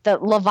 With like the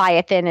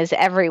Leviathan is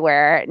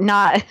everywhere.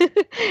 Not,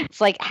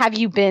 it's like, have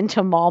you been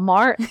to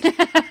Walmart?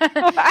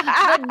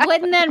 But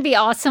wouldn't that be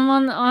awesome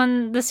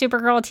on the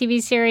Supergirl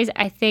TV series?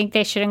 I think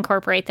they should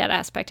incorporate that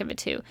aspect of it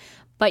too.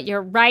 But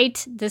you're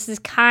right. This is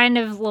kind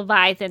of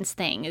Leviathan's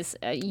thing. Is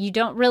you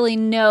don't really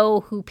know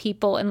who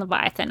people in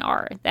Leviathan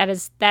are. That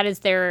is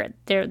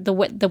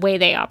the way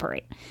they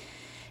operate.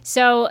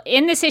 So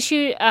in this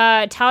issue,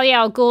 Talia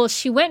al Ghul,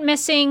 she went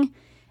missing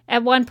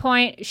at one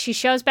point. She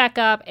shows back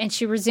up and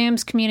she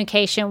resumes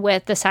communication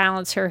with the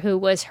Silencer, who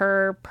was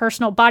her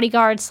personal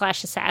bodyguard /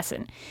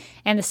 assassin.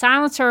 And the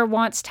Silencer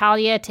wants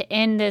Talia to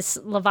end this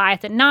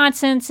Leviathan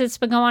nonsense that's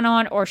been going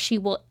on, or she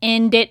will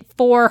end it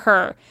for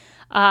her.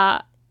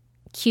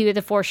 Cue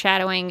the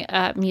foreshadowing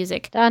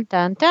music. Dun,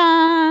 dun,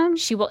 dun.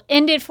 She will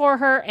end it for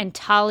her, and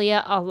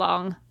Talia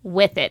along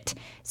with it.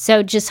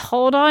 So just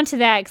hold on to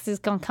that, because it's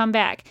going to come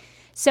back.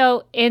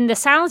 So in the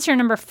Silencer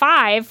number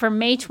 5 from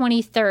May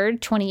 23rd,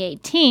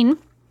 2018,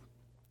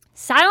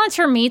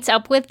 Silencer meets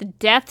up with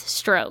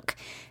Deathstroke,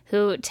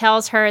 who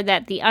tells her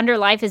that the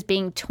Underlife is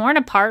being torn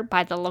apart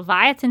by the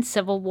Leviathan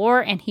Civil War,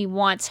 and he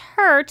wants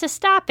her to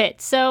stop it.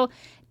 So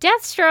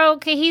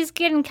Deathstroke, he's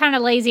getting kind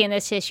of lazy in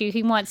this issue.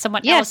 He wants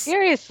someone else. Yeah,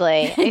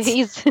 seriously.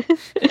 He's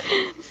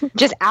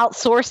just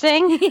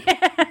outsourcing.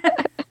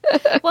 Yeah.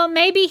 Well,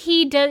 maybe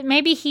he does.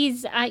 Maybe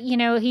he's,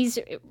 he's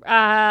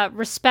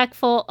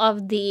respectful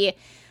of the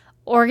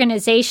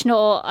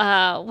organizational,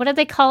 what do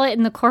they call it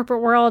in the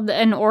corporate world?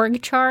 An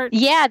org chart?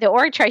 Yeah, the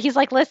org chart. He's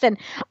like, listen,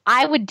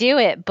 I would do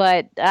it,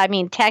 but I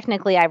mean,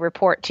 technically I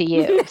report to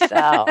you,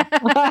 so.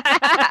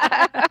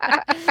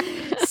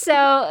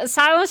 So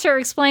Silencer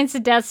explains to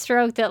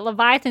Deathstroke that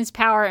Leviathan's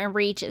power and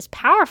reach is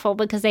powerful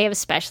because they have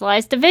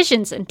specialized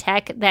divisions and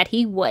tech that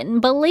he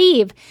wouldn't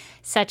believe,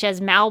 such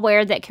as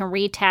malware that can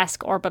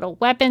retask orbital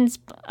weapons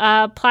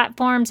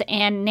platforms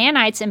and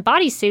nanites and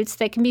bodysuits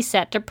that can be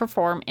set to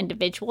perform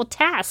individual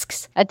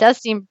tasks. It does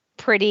seem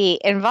pretty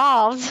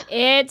involved.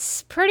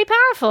 It's pretty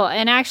powerful.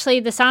 And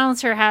actually the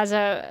Silencer has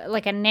a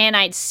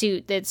nanite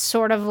suit that's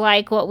sort of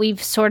like what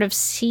we've sort of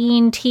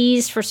seen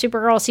teased for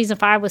Supergirl season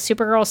 5 with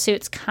Supergirl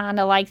suits,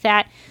 kind of like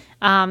that.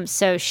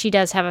 So she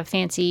does have a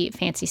fancy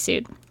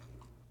suit.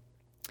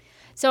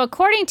 So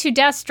according to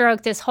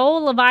Deathstroke, this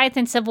whole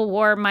Leviathan Civil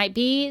War might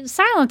be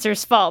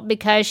Silencer's fault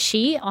because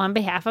she, on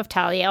behalf of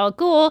Talia al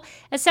Ghul,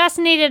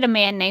 assassinated a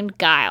man named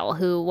Guile,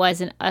 who was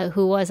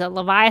a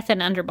Leviathan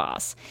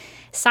underboss.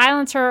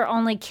 Silencer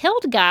only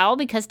killed Guile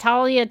because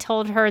Talia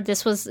told her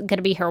this was going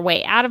to be her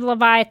way out of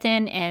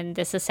Leviathan and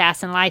this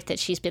assassin life that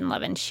she's been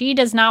living. She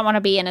does not want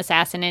to be an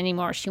assassin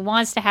anymore. She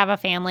wants to have a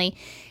family,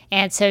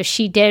 and so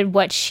she did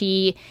what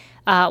she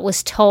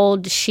was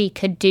told she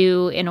could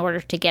do in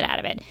order to get out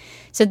of it.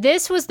 So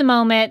this was the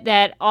moment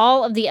that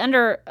all of the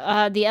other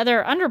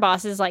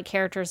underbosses, like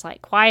characters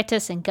like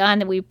Quietus and Gunn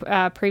that we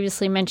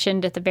previously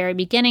mentioned at the very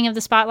beginning of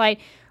the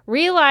Spotlight,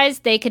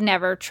 realized they could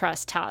never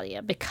trust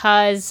Talia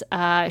because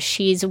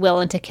she's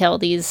willing to kill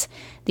these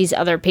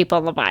other people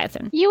in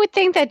Leviathan. You would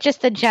think that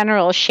just the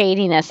general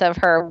shadiness of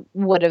her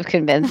would have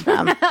convinced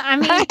them. I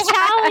mean,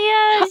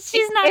 Talia,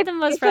 she's not the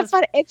most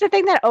trustworthy. It's the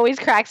thing that always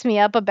cracks me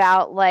up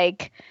about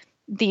like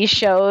these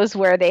shows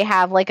where they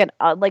have like an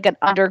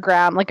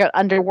underground, like an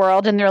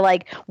underworld, and they're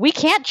like, we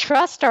can't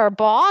trust our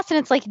boss, and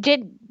it's like,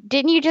 didn't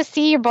you just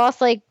see your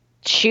boss like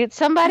shoot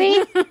somebody?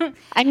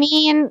 I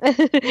mean,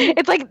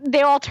 it's like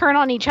they all turn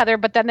on each other,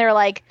 but then they're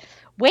like,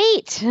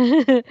 wait,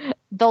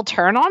 they'll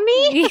turn on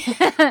me?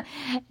 Yeah.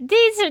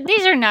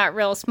 These are not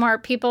real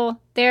smart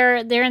people. They're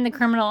in the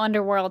criminal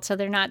underworld, so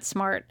they're not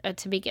smart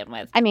to begin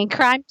with. I mean,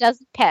 crime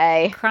doesn't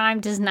pay.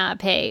 Crime does not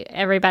pay.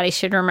 Everybody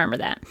should remember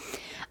that.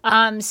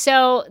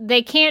 So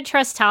they can't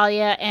trust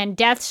Talia, and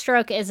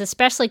Deathstroke is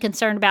especially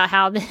concerned about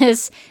how this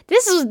is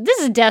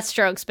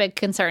Deathstroke's big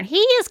concern. He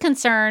is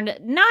concerned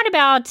not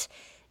about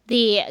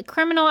the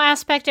criminal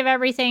aspect of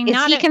everything.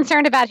 Is he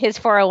concerned about his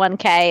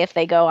 401k if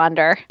they go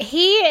under?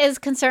 He is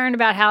concerned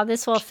about how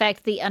this will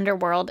affect the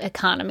underworld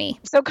economy.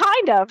 So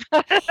kind of.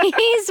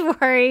 He's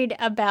worried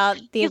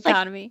about the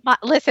economy. Like,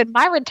 listen,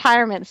 my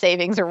retirement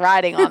savings are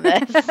riding on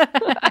this.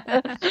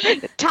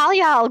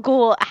 Talia al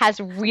Ghul has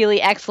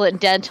really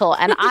excellent dental,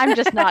 and I'm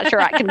just not sure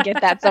I can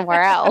get that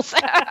somewhere else.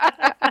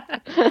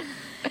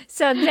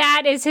 So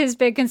that is his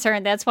big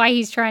concern. That's why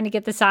he's trying to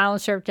get the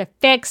Silencer to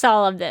fix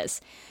all of this.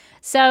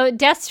 So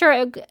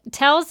Deathstroke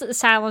tells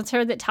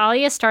Silencer that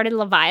Talia started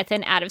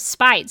Leviathan out of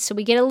spite. So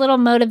we get a little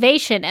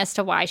motivation as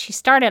to why she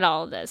started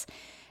all of this.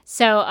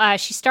 So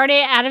she started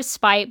it out of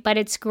spite, but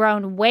it's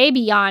grown way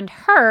beyond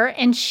her,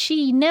 and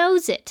she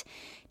knows it.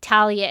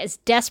 Talia is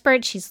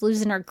desperate. She's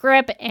losing her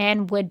grip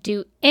and would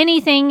do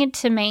anything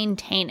to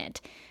maintain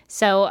it.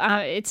 So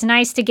it's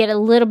nice to get a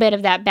little bit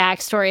of that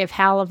backstory of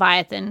how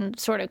Leviathan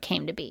sort of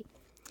came to be.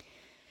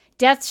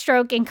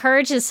 Deathstroke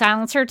encourages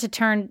Silencer to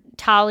turn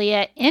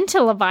Talia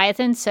into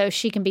Leviathan so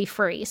she can be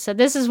free. So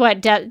this is what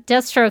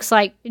Deathstroke's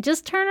like,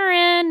 just turn her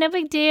in, no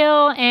big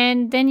deal,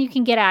 and then you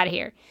can get out of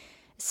here.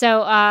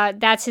 So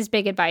that's his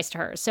big advice to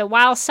her. So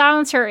while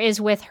Silencer is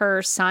with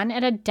her son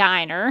at a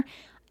diner,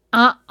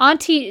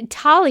 Auntie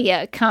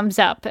Talia comes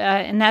up,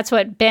 and that's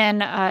what Ben,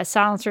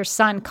 Silencer's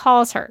son,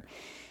 calls her.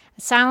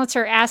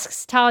 Silencer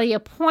asks Talia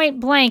point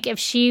blank if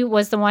she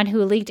was the one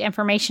who leaked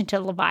information to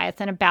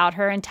Leviathan about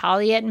her, and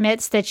Talia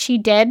admits that she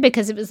did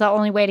because it was the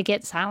only way to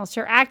get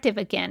Silencer active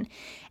again.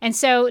 And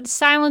so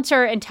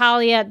Silencer and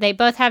Talia, they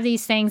both have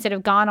these things that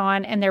have gone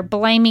on, and they're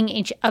blaming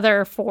each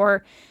other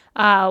for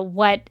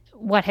what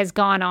has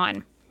gone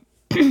on.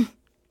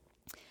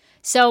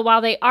 So while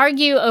they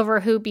argue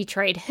over who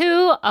betrayed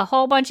who, a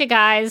whole bunch of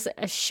guys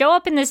show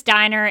up in this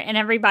diner and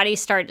everybody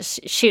starts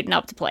shooting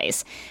up the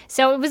place.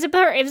 So it was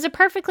a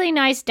perfectly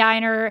nice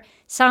diner.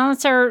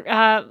 Silencer,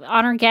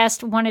 honor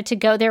guest, wanted to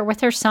go there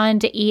with her son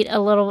to eat a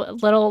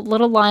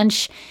little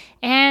lunch.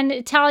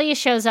 And Talia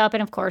shows up,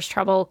 and of course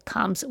trouble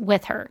comes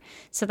with her.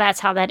 So that's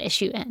how that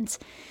issue ends.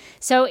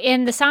 So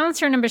in the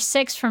Silencer number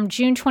 6 from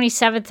June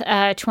 27th,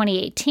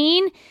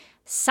 2018,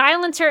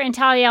 Silencer and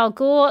Talia al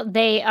Ghul,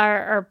 they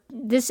are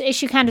this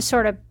issue kind of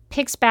sort of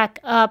picks back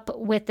up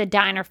with the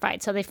diner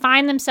fight. So they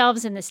find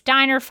themselves in this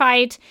diner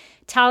fight.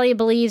 Talia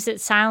believes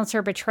that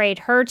Silencer betrayed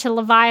her to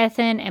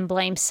Leviathan and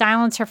blames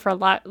Silencer for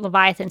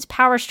Leviathan's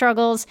power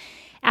struggles.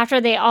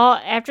 After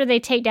they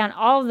take down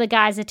all of the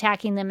guys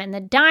attacking them in the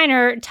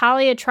diner,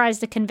 Talia tries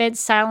to convince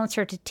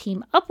Silencer to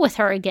team up with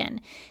her again.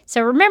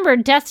 So remember,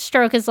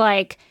 Deathstroke is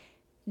like,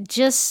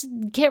 just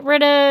get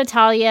rid of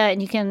Talia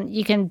and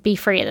you can be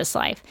free of this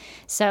life.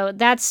 So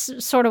that's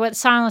sort of what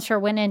Silencer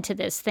went into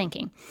this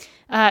thinking.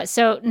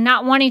 So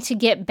not wanting to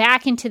get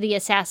back into the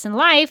assassin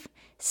life,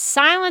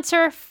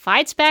 Silencer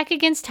fights back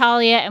against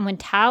Talia, and when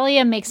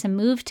Talia makes a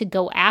move to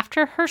go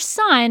after her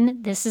son,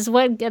 this is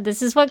what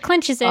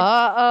clinches it.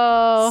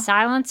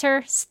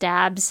 Silencer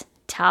stabs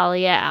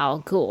Talia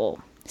al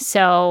Ghul.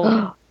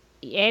 So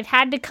it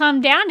had to come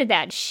down to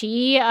that.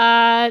 She,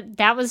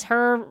 that was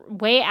her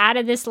way out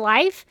of this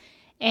life,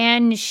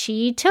 and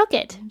she took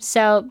it.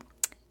 So,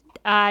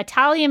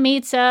 Talia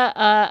meets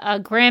a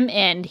grim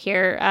end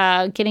here,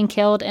 getting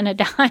killed in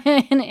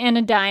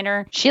a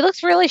diner. She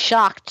looks really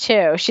shocked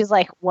too. She's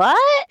like, "What?"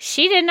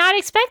 She did not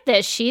expect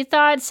this. She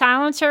thought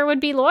Silencer would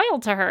be loyal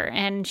to her,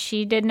 and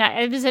she did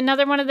not. It was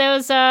another one of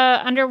those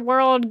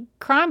underworld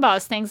crime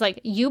boss things.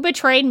 Like, you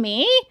betrayed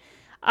me.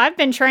 I've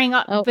been betraying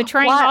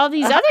all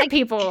these other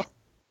people.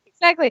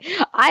 Exactly.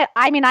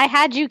 I mean, I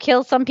had you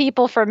kill some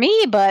people for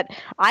me, but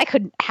I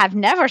could have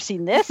never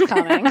seen this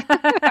coming.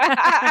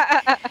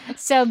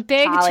 So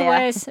big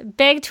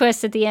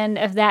twist at the end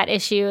of that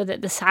issue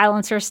that the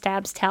Silencer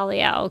stabs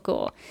Talia al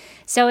Ghul.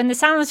 So in the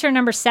Silencer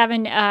number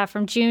 7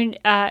 from July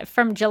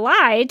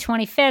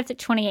 25th,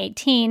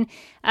 2018,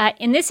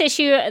 in this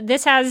issue,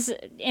 this has,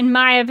 in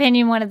my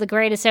opinion, one of the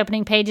greatest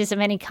opening pages of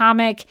any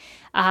comic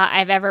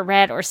I've ever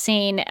read or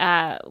seen.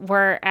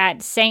 We're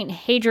at St.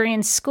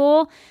 Hadrian's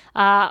School.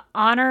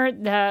 Honor,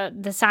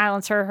 the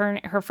Silencer,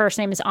 her first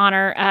name is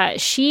Honor.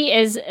 She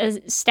is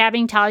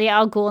stabbing Talia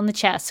al Ghul in the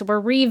chest. So we're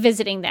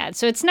revisiting that.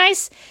 So it's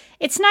nice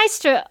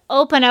to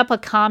open up a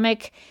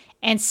comic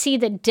and see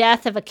the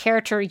death of a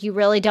character you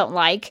really don't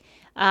like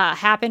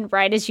happen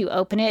right as you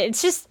open it.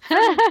 It's just,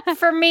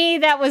 for me,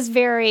 it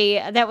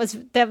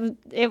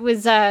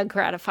was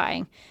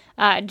gratifying.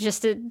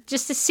 Just to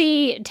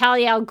see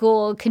Talia al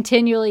Ghul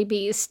continually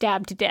be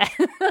stabbed to death.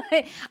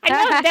 I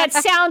know that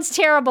sounds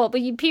terrible,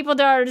 but people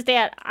don't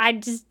understand. I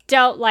just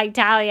don't like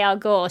Talia al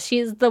Ghul.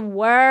 She's the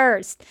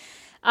worst.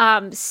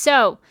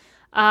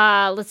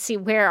 Let's see,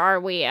 where are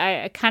we?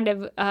 I kind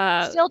of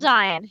still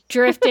dying.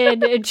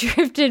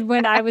 drifted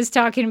when I was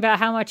talking about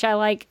how much I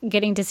like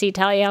getting to see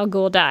Talia al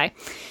Ghul die.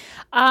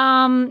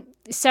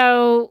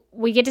 So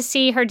we get to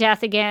see her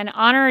death again.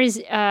 Honor is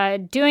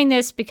doing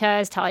this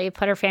because Talia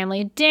put her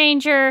family in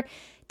danger.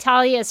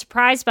 Talia is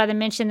surprised by the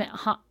mention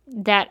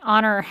that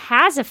Honor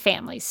has a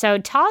family. So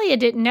Talia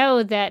didn't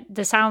know that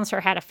the Silencer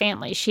had a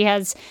family. She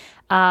has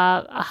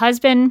a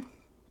husband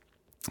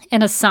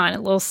and a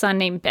little son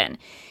named Ben.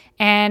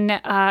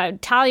 And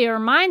Talia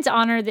reminds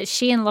Honor that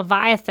she and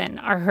Leviathan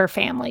are her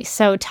family.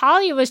 So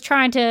Talia was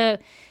trying to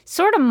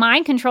sort of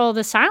mind control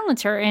the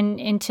Silencer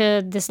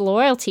into this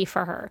loyalty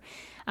for her.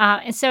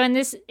 And so in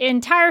this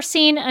entire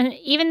scene,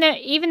 even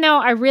though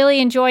I really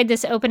enjoyed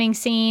this opening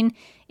scene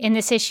in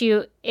this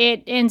issue,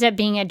 it ends up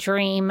being a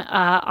dream.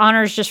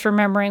 Honor's just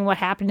remembering what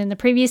happened in the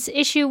previous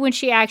issue when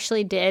she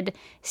actually did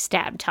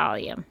stab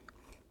Talia.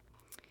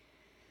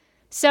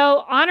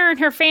 So Honor and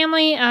her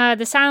family,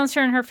 the Silencer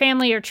and her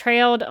family are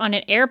trailed on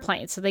an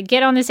airplane. So they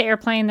get on this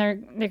airplane. They're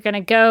going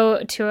to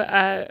go to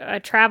a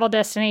travel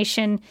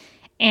destination,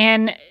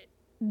 and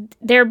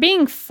they're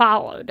being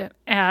followed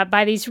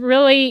by these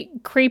really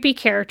creepy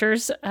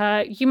characters.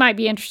 You might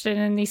be interested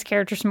in these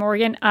characters,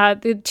 Morgan.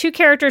 The two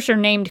characters are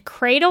named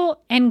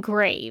Cradle and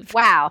Grave.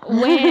 Wow.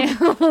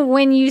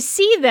 When you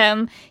see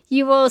them,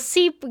 you will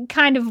see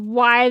kind of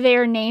why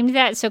they're named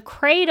that. So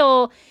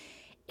Cradle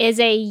is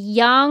a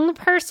young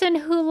person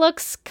who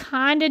looks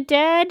kind of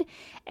dead.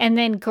 And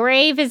then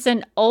Grave is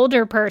an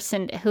older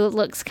person who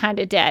looks kind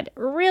of dead.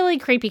 Really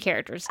creepy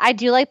characters. I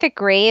do like that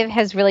Grave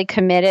has really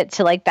committed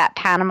to like that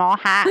Panama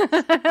hat.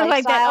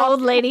 Like that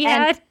old lady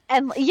hat.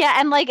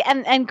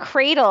 And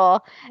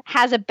Cradle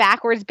has a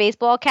backwards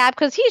baseball cap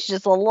because he's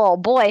just a little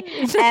boy,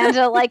 and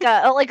like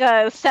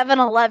a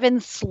 7-Eleven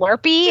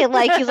Slurpee.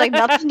 Like he's like,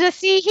 nothing to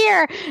see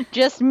here,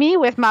 just me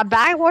with my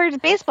backwards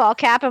baseball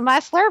cap and my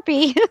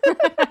Slurpee.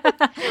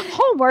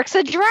 Homework's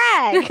a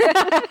drag.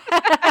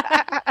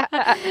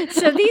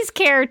 So these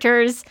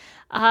characters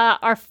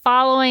are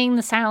following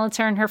the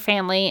Silencer and her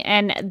family,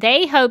 and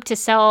they hope to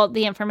sell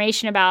the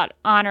information about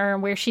Honor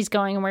and where she's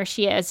going and where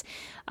she is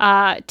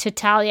to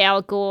Talia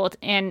al Ghul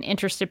and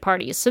interested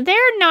parties. So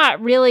they're not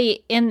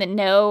really in the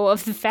know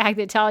of the fact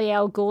that Talia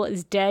al Ghul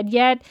is dead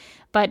yet,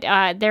 but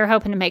they're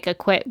hoping to make a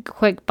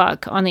quick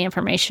buck on the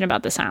information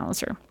about the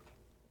Silencer.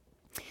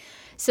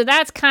 So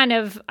that's kind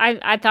of,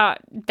 I thought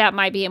that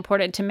might be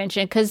important to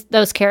mention because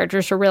those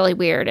characters are really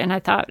weird, and I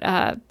thought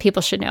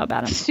people should know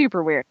about them.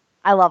 Super weird.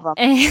 I love them.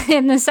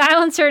 And the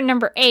Silencer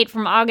number 8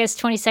 from August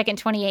 22nd,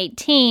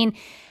 2018,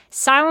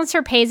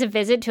 Silencer pays a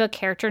visit to a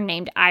character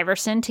named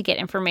Iverson to get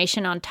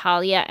information on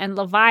Talia and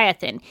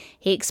Leviathan.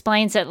 He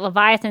explains that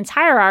Leviathan's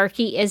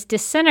hierarchy is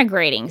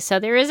disintegrating. So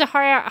there is a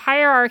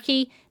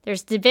hierarchy.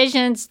 There's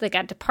divisions. They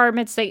got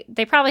departments.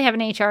 They probably have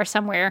an HR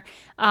somewhere.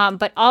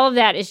 But all of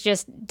that is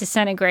just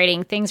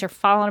disintegrating. Things are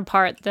falling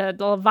apart. The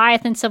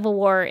Leviathan Civil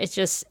War is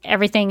just,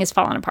 everything is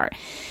falling apart.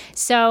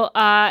 So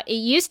it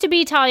used to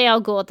be Talia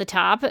al Ghul at the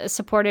top,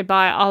 supported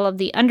by all of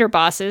the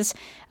underbosses.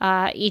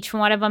 Each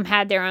one of them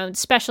had their own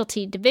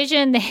specialty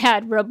division. They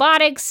had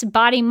robotics,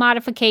 body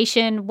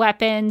modification,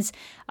 weapons,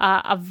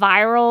 a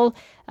viral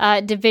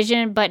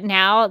division, but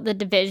now the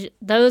division,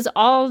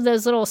 all of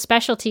those little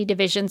specialty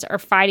divisions are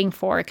fighting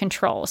for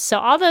control. So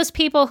all those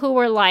people who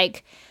were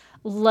like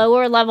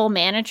lower level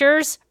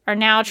managers are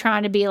now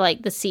trying to be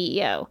like the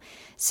CEO.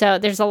 So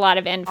there's a lot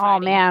of infighting. Oh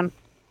man,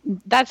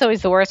 that's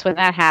always the worst when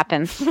that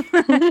happens.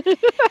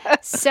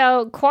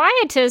 So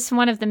Quietus,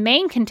 one of the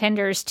main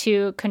contenders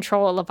to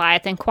control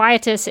Leviathan,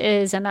 Quietus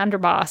is an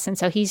underboss, and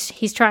so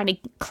he's trying to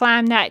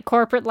climb that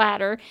corporate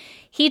ladder.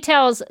 He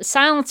tells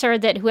Silencer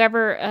that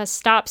whoever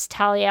stops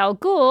Talia al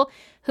Ghul,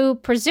 who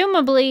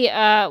presumably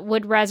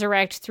would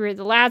resurrect through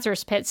the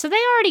Lazarus pit. So they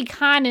already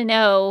kind of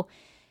know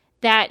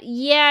that,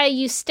 yeah,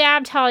 you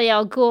stabbed Talia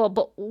al Ghul,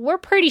 but we're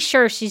pretty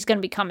sure she's going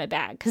to be coming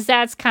back because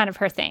that's kind of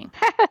her thing.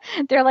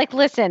 They're like,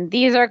 listen,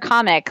 these are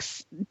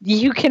comics.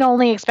 You can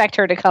only expect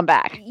her to come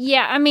back.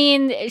 Yeah, I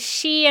mean,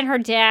 she and her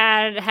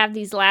dad have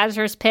these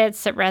Lazarus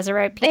pits that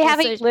resurrect people. They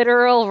have a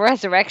literal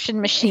resurrection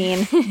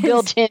machine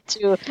built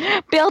into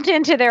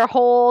their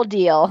whole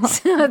deal.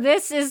 So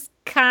this is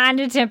kind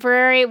of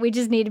temporary. We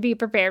just need to be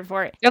prepared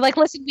for it. They're like,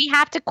 listen, we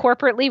have to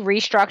corporately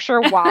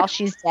restructure while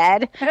she's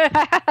dead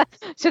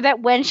so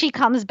that when she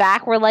comes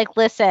back, we're like,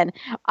 listen,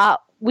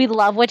 we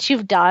love what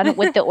you've done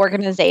with the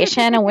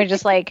organization. And we're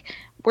just like,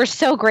 we're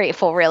so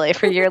grateful really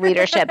for your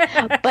leadership.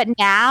 But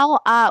now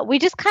we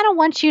just kind of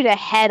want you to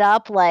head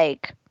up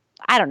like,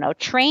 I don't know,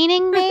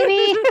 training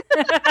maybe?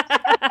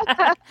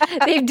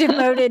 They've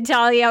demoted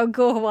Talia al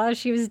Ghul while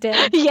she was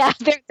dead. Yeah,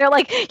 they're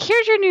like,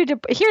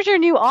 here's your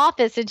new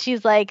office, and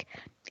she's like,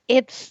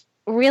 it's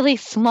really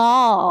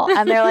small,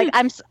 and they're like,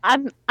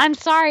 I'm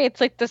sorry, it's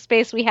like the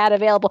space we had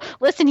available.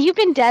 Listen, you've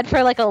been dead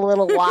for like a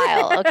little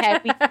while, okay?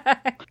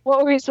 What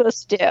were we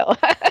supposed to do?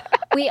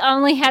 We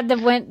only had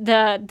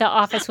the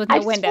office with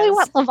no windows. I really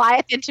want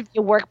Leviathan to be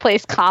a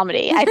workplace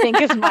comedy, I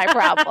think is my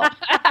problem.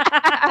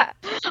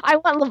 I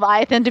want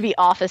Leviathan to be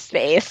Office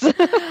Space.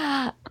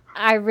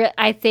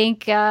 I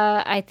think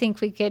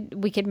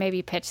we could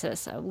maybe pitch this.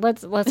 So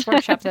let's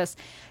workshop this.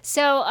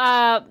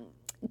 So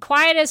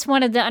Quietus,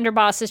 one of the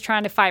underbosses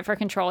trying to fight for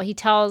control, he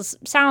tells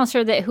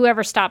Silencer that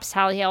whoever stops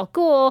Talia al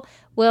Ghul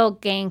will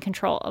gain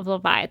control of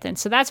Leviathan.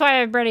 So that's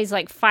why everybody's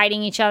like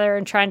fighting each other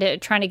and trying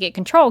to get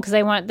control because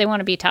they want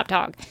to be top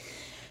dog.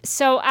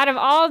 So out of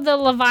all the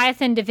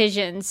Leviathan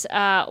divisions,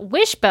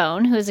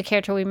 Wishbone, who is a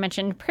character we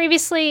mentioned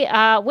previously,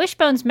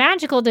 Wishbone's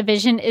magical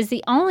division is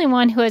the only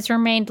one who has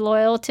remained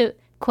loyal to,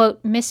 quote,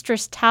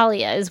 Mistress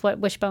Talia, is what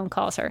Wishbone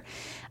calls her.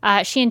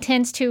 She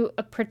intends to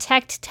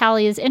protect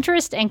Talia's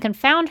interest and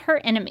confound her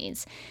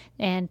enemies.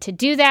 And to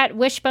do that,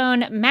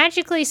 Wishbone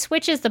magically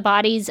switches the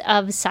bodies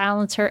of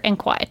Silencer and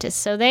Quietus.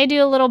 So they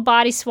do a little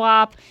body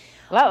swap.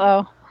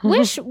 Uh-oh.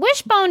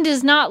 Wishbone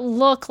does not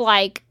look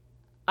like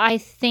I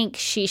think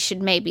she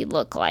should maybe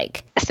look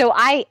like. So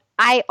I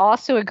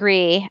also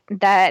agree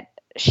that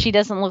she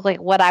doesn't look like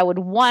what I would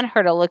want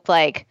her to look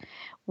like,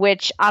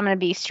 which I'm going to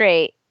be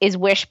straight, is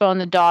Wishbone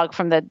the dog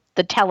from the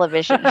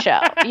television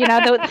show. You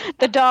know,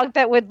 the dog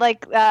that would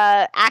like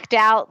act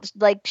out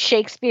like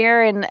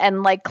Shakespeare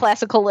and like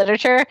classical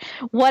literature.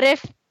 What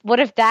if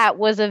that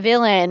was a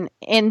villain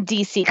in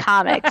DC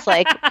Comics?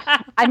 Like,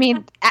 I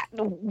mean,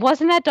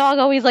 wasn't that dog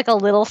always like a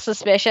little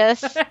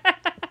suspicious?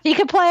 He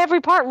could play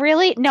every part.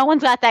 Really? No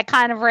one's got that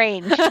kind of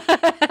range.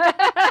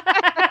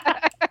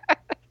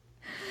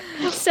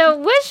 So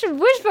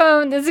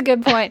Wishbone is a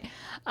good point.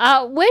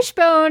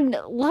 Wishbone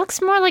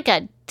looks more like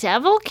a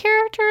devil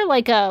character,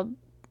 I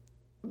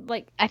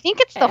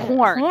think it's the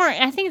horns.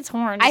 I think it's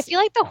horns. I feel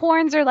like the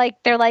horns are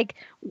they're like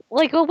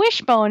a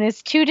wishbone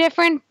is two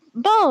different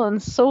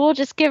bones, so we'll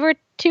just give her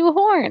two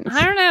horns.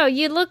 I don't know.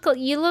 You look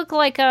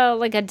like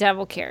a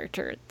devil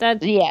character.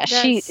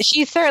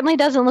 She certainly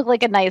doesn't look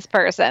like a nice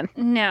person.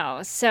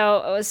 No.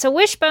 So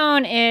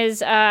Wishbone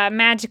is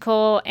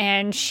magical,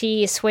 and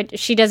she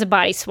does a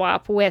body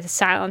swap with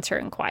Silencer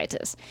and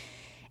Quietus.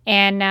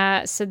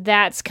 And so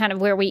that's kind of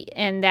where we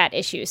end that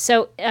issue.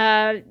 So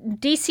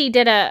DC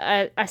did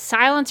a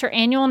Silencer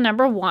annual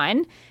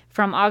 #1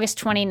 from August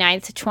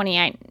 29th,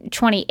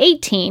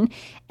 2018.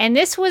 And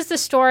this was the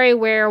story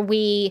where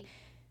we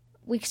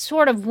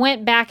sort of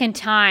went back in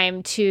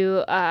time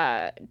to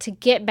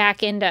get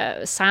back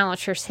into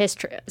Silencer's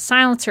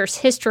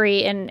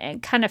history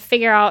and kind of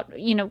figure out,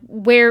 you know,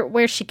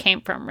 where she came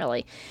from,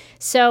 really.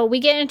 So we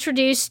get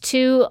introduced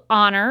to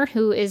Honor,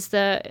 who is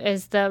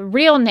the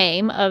real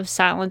name of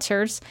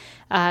Silencer's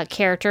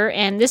character,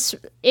 and this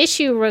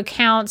issue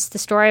recounts the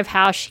story of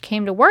how she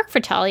came to work for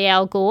Talia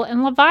al Ghul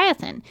and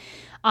Leviathan.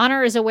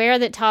 Honor is aware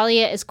that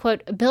Talia is,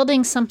 quote,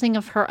 building something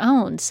of her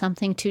own,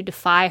 something to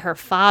defy her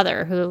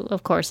father, who,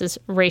 of course, is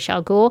Ra's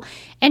al Ghul,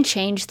 and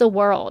change the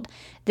world.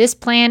 This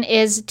plan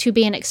is to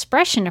be an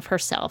expression of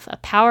herself, a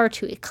power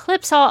to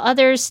eclipse all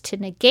others, to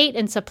negate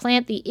and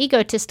supplant the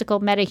egotistical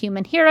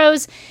metahuman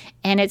heroes,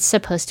 and it's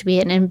supposed to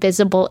be an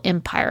invisible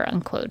empire,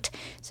 unquote.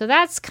 So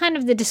that's kind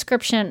of the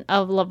description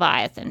of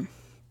Leviathan.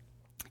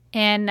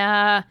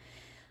 And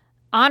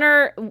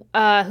Honor,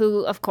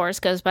 who, of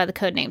course, goes by the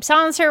codename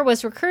Silencer,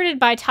 was recruited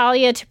by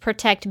Talia to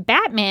protect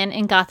Batman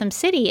in Gotham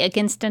City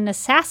against an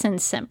assassin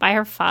sent by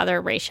her father,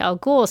 Ra's al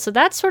Ghul. So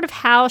that's sort of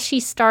how she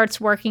starts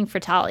working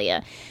for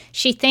Talia.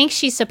 She thinks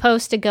she's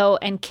supposed to go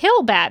and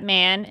kill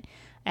Batman,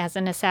 as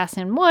an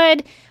assassin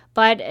would,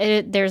 but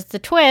there's the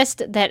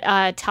twist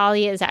that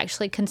Talia is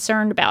actually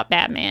concerned about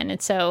Batman,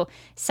 and so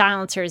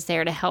Silencer is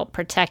there to help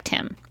protect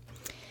him.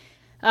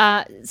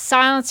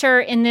 Silencer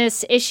in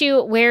this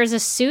issue wears a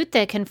suit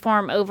that can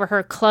form over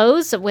her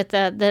clothes with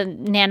the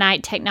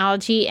nanite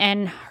technology,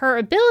 and her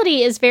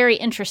ability is very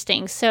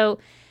interesting. So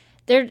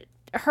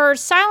her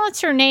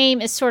Silencer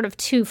name is sort of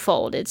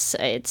twofold.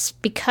 It's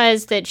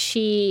because that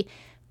she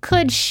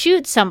could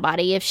shoot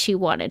somebody if she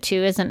wanted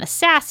to as an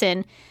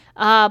assassin,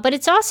 but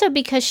it's also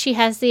because she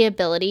has the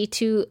ability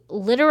to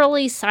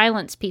literally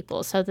silence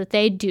people so that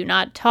they do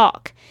not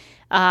talk.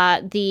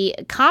 The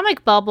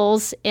comic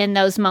bubbles in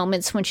those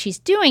moments when she's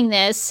doing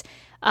this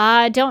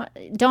don't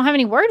have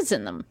any words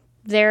in them.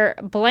 They're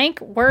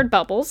blank word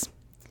bubbles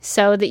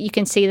so that you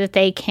can see that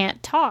they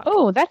can't talk.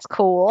 Oh, that's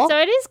cool. So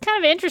it is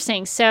kind of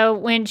interesting. So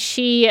when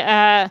she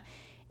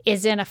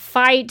is in a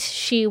fight,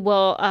 she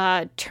will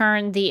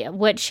turn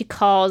what she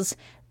calls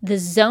the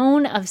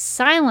zone of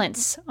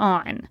silence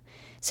on.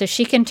 So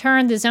she can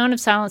turn the zone of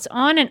silence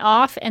on and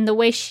off, and the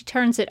way she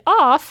turns it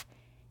off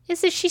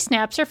is that she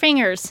snaps her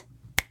fingers.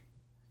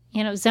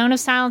 You know, zone of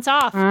silence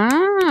off.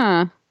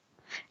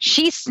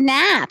 She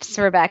snaps,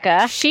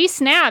 Rebecca. She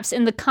snaps.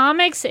 In the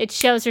comics, it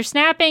shows her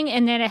snapping,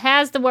 and then it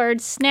has the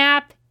word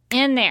snap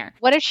in there.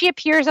 What if she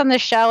appears on the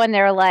show and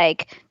they're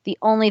like, the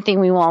only thing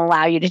we won't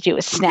allow you to do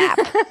is snap?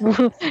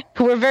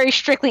 We're very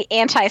strictly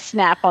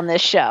anti-snap on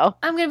this show.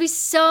 I'm going to be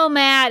so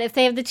mad if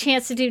they have the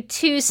chance to do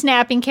two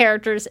snapping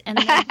characters and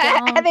they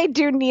don't. And they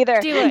do neither.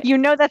 You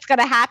know that's going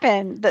to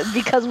happen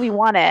because we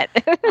want it.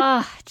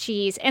 Oh,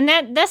 geez. And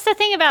that's the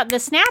thing about the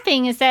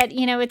snapping is that,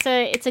 you know, it's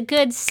a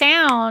good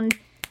sound.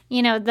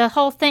 You know,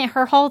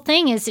 her whole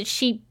thing is that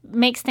she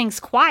makes things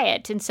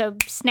quiet. And so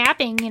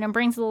snapping, you know,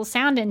 brings a little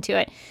sound into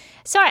it.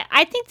 So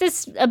I think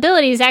this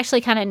ability is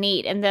actually kind of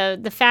neat, and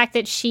the fact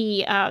that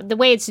she, the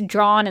way it's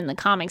drawn in the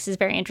comics is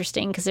very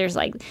interesting because there's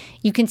like,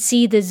 you can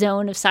see the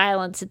zone of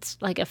silence. It's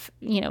like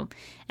an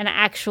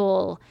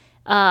actual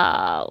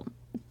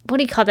what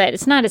do you call that?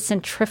 It's not a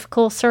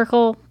centrifugal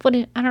circle.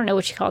 I don't know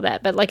what you call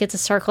that, but like it's a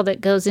circle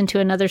that goes into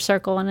another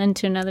circle and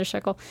into another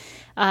circle.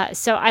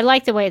 So I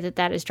like the way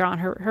that is drawn.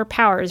 Her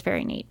power is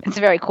very neat. It's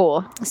very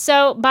cool.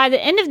 So by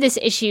the end of this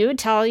issue,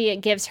 Talia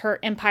gives her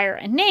empire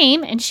a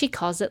name, and she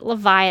calls it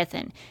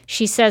Leviathan.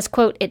 She says,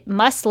 quote, "It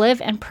must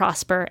live and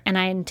prosper, and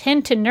I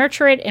intend to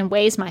nurture it in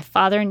ways my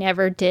father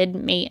never did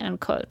me,"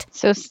 unquote.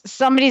 So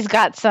somebody's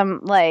got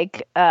some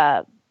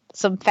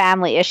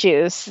family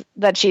issues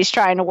that she's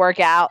trying to work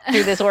out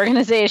through this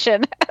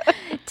organization.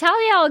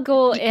 Talia al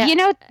Ghul,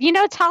 you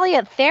know,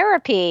 Talia,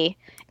 therapy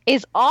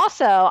is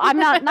also, I'm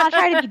not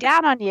trying to be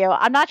down on you.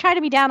 I'm not trying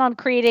to be down on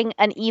creating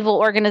an evil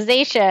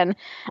organization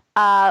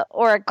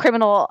or a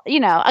criminal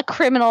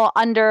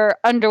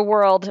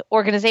underworld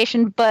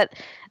organization, but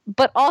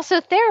also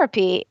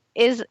therapy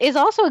is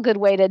also a good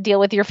way to deal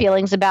with your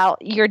feelings about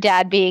your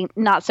dad being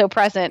not so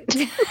present.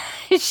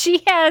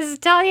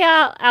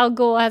 Talia al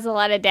Ghul has a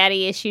lot of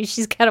daddy issues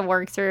she's got to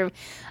work through.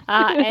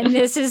 And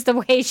this is the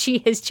way she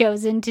has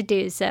chosen to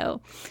do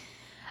so.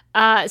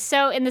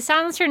 So in the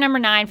Silencer number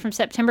 9 from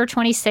September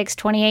 26,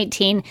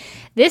 2018,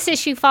 this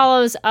issue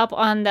follows up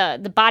on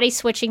the body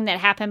switching that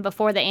happened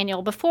before the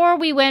annual. Before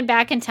we went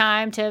back in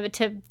time to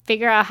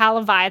figure out how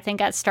Leviathan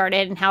got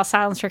started and how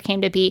Silencer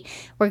came to be,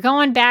 we're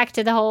going back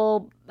to the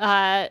whole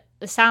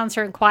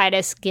Silencer and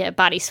Quietus get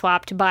body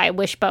swapped by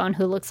Wishbone,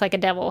 who looks like a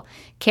devil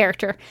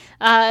character.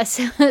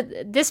 So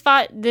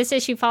this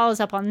issue follows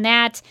up on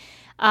that.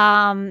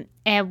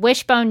 And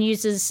Wishbone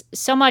uses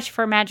so much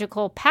for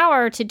magical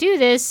power to do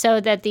this so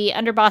that the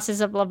underbosses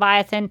of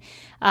Leviathan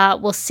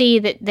will see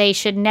that they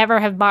should never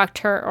have mocked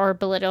her or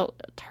belittled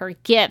her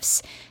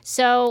gifts.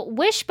 So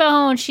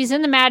Wishbone, she's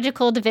in the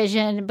magical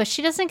division, but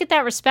she doesn't get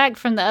that respect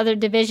from the other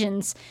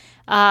divisions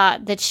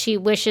that she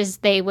wishes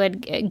they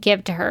would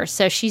give to her.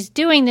 So she's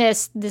doing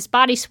this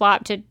body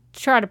swap to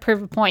try to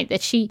prove a point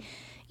that she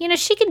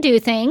can do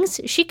things.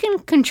 She can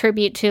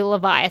contribute to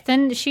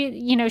Leviathan.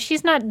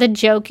 She's not the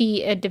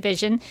jokey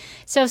division.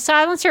 So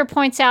Silencer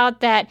points out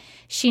that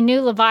she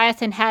knew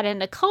Leviathan had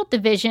an occult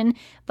division,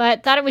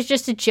 but thought it was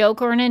just a joke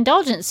or an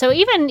indulgence. So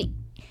even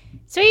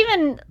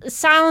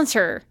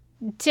Silencer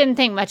didn't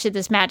think much of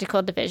this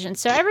magical division.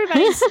 So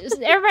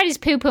everybody's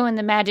poo-pooing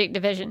the magic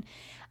division.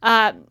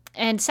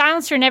 And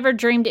Silencer never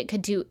dreamed it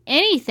could do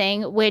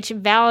anything, which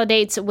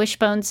validates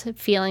Wishbone's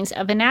feelings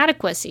of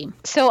inadequacy.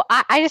 So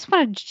I just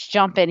want to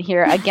jump in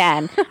here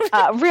again,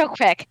 real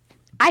quick.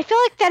 I feel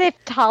like that if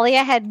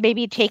Talia had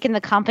maybe taken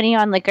the company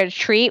on like a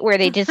retreat where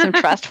they did some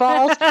trust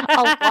falls,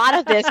 a lot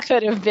of this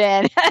could have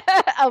been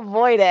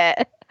avoided.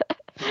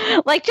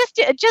 Like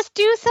just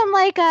do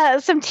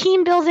some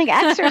team building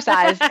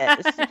exercises.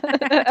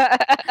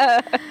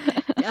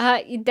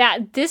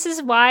 This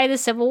is why the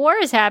Civil War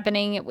is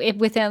happening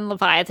within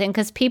Leviathan,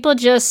 because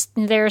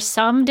there's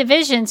some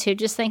divisions who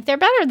just think they're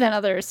better than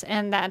others,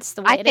 and that's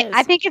the way it is.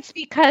 I think it's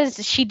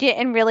because she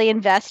didn't really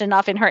invest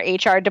enough in her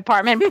HR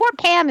department. Poor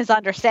Pam is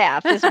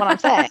understaffed, is what I'm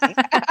saying.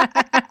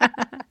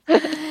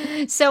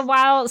 So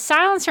while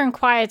Silencer and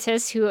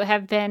Quietus, who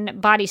have been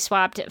body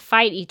swapped,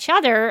 fight each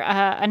other,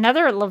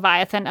 another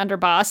Leviathan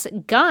underboss,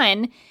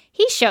 Gunn,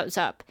 he shows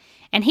up.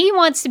 And he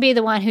wants to be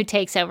the one who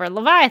takes over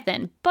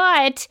Leviathan.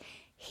 But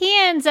he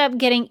ends up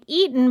getting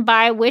eaten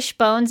by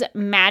Wishbone's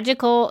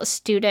magical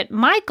student,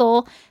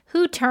 Michael,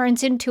 who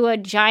turns into a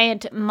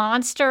giant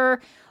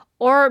monster,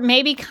 or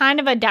maybe kind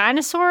of a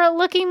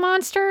dinosaur-looking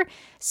monster.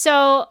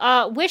 So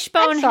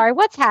Wishbone... I'm sorry,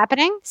 what's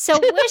happening? So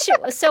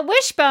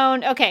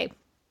Wishbone... Okay.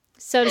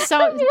 So let's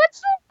sum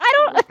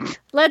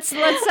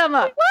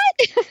up. What?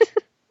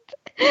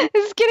 This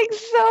is getting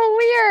so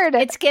weird.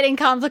 It's getting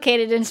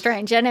complicated and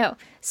strange, I know.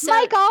 So,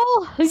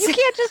 Michael, you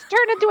can't just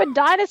turn into a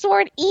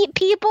dinosaur and eat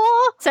people.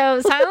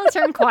 So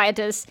Silencer and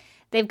Quietus,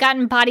 they've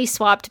gotten body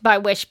swapped by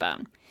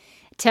Wishbone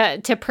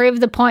to prove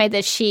the point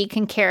that she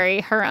can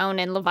carry her own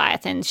in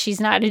Leviathan. She's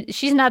not the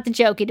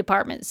jokey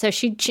department. So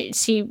she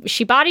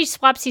body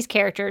swaps these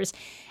characters.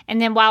 And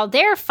then while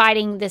they're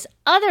fighting this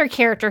other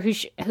character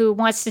who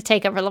wants to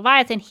take over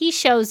Leviathan, he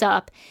shows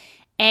up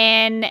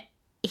and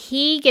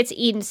he gets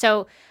eaten.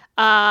 So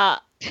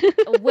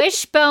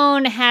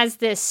Wishbone has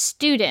this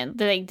student,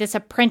 this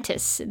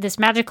apprentice, this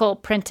magical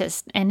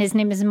apprentice, and his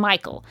name is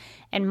Michael.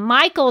 And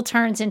Michael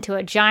turns into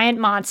a giant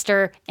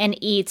monster and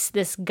eats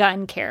this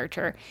Gunn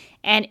character.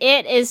 And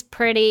it is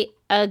pretty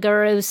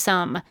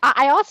gruesome.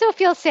 I also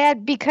feel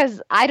sad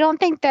because I don't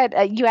think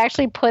that you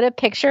actually put a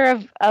picture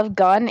of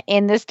Gunn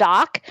in this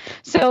doc.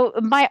 So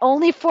my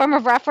only form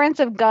of reference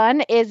of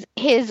Gunn is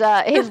his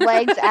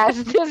legs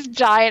as this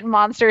giant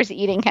monster is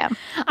eating him.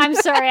 I'm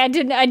sorry, I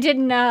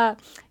didn't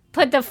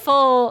put the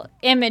full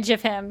image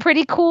of him.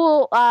 Pretty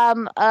cool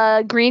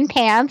green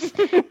pants.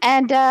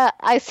 And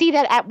I see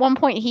that at one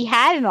point he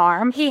had an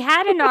arm. He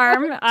had an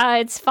arm.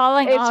 It's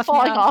falling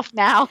off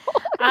now.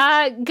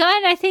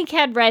 Gunn, I think,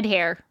 had red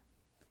hair.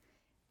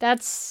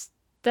 That's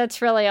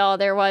really all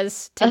there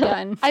was to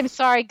Gunn. I'm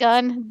sorry,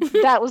 Gunn.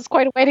 That was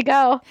quite a way to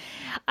go.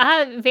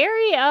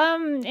 Very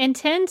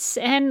intense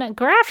and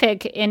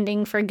graphic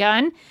ending for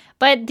Gunn.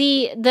 But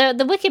the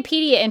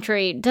Wikipedia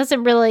entry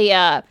doesn't really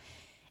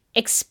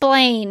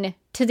explain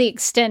to the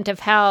extent of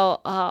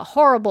how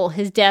horrible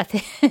his death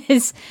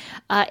is.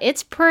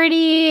 It's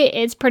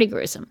pretty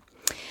gruesome.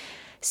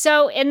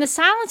 So in The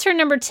Silencer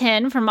number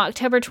 10 from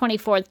October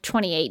 24th,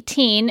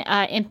 2018,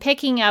 in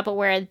picking up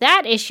where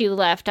that issue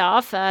left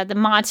off, the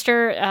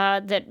monster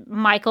that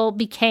Michael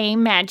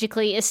became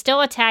magically is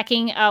still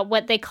attacking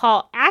what they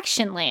call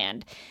Action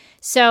Land.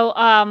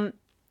 So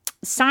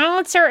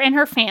Silencer and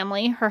her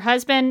family, her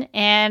husband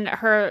and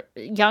her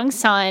young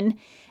son,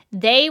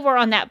 they were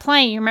on that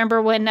plane. You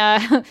remember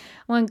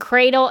when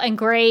Cradle and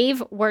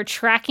Grave were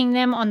tracking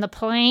them on the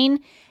plane?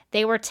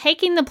 They were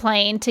taking the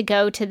plane to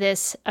go to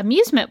this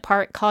amusement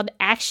park called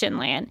Action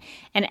Land.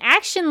 And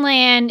Action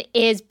Land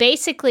is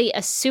basically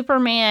a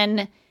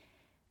Superman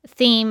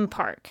theme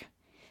park.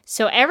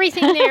 So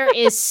everything there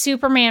is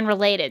Superman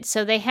related.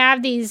 So they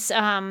have these,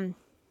 I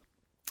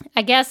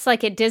guess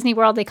like at Disney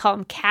World, they call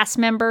them cast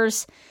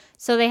members.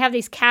 So they have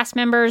these cast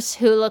members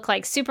who look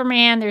like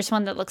Superman. There's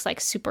one that looks like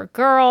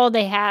Supergirl.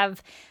 They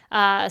have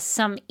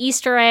some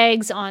Easter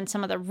eggs on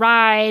some of the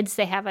rides.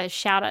 They have a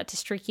shout out to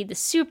Streaky the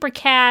Super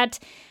Cat.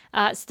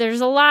 So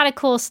there's a lot of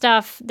cool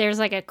stuff. There's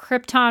like a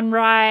Krypton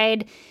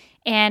ride.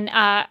 And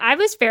I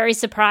was very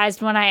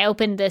surprised when I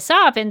opened this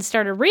up and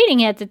started reading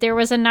it that there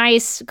was a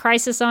nice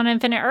Crisis on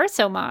Infinite Earths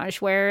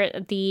homage where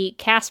the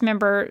cast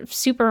member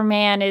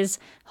Superman is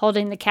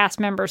holding the cast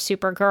member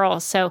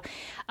Supergirl. So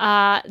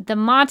the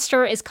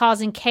monster is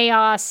causing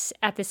chaos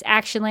at this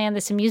Action Land,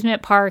 this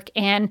amusement park,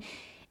 and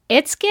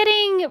it's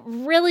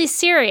getting really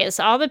serious.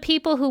 All the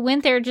people who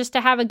went there just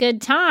to have a good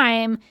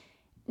time,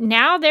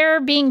 now they're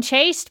being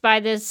chased by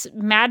this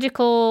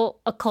magical,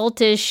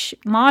 occultish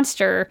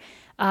monster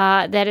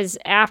that is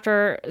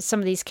after some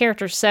of these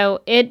characters.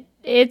 So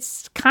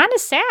it's kind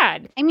of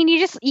sad. I mean,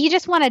 you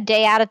just want a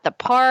day out at the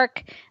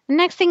park. The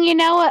next thing you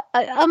know,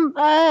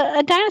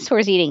 a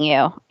dinosaur's eating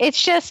you.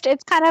 It's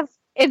kind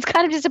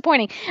of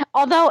disappointing.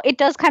 Although it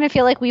does kind of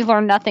feel like we've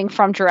learned nothing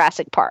from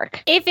Jurassic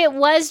Park. If it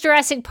was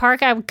Jurassic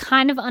Park, I would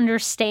kind of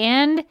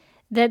understand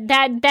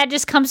that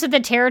just comes with the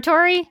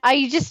territory.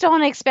 You just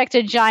don't expect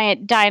a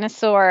giant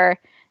dinosaur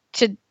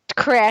to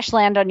crash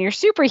land on your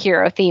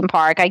superhero theme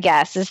park, I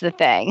guess, is the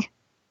thing.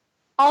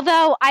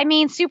 Although, I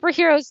mean,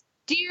 superheroes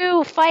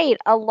do fight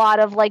a lot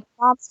of like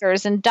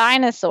monsters and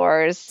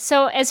dinosaurs.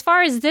 So as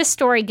far as this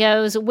story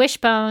goes,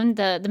 Wishbone,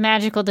 the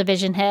magical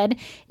division head,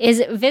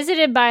 is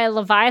visited by a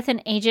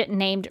Leviathan agent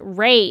named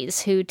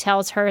Raze, who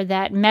tells her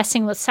that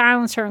messing with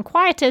Silencer and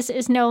Quietus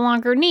is no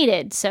longer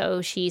needed,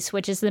 so she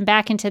switches them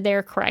back into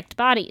their correct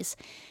bodies.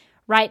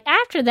 Right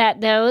after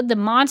that, though, the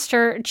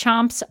monster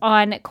chomps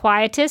on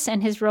Quietus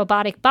and his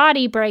robotic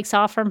body breaks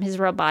off from his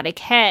robotic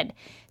head.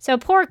 So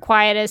poor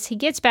Quietus, he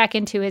gets back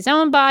into his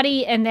own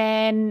body and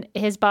then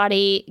his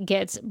body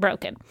gets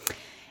broken.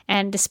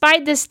 And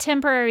despite this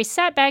temporary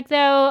setback,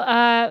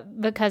 though,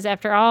 because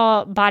after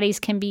all,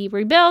 bodies can be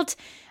rebuilt,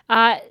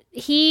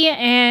 he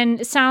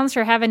and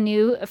Silencer have a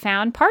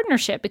newfound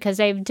partnership because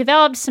they've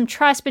developed some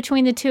trust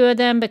between the two of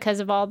them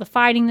because of all the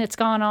fighting that's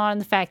gone on,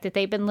 the fact that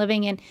they've been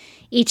living in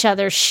each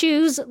other's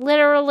shoes,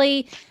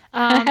 literally.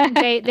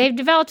 They've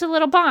developed a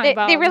little bond.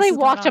 They really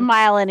walked a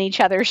mile in each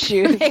other's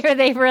shoes.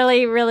 They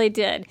really, really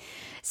did.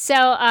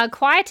 So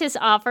Quietus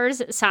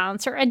offers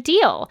Silencer a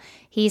deal.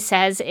 He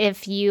says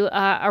if you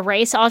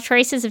erase all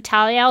traces of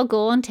Talia al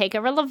Ghul and take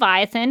over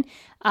Leviathan,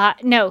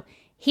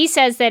 he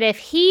says that if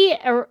he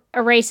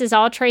erases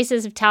all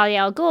traces of Talia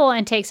al Ghul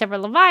and takes over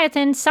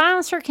Leviathan,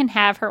 Silencer can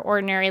have her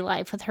ordinary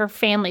life with her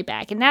family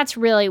back. And that's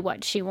really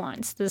what she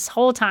wants. This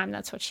whole time,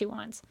 that's what she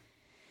wants.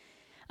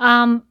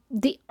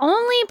 The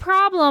only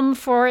problem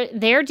for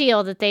their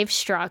deal that they've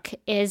struck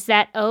is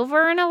that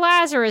over in a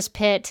Lazarus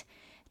pit,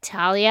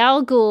 Talia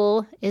al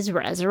Ghul is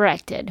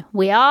resurrected.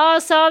 We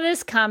all saw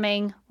this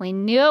coming. We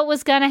knew it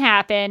was going to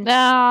happen.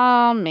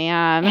 Oh,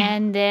 man.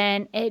 And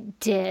then it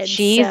did.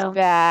 She's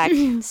back.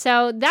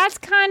 So that's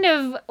kind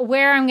of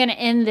where I'm going to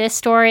end this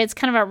story. It's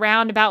kind of a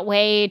roundabout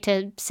way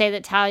to say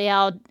that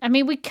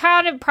we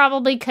kind of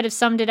probably could have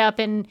summed it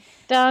up in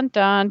dun,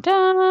 dun,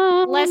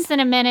 dun. less than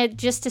a minute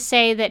just to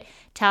say that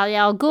Talia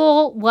al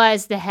Ghul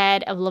was the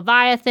head of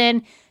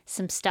Leviathan.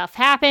 Some stuff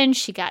happened.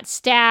 She got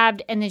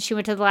stabbed, and then she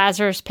went to the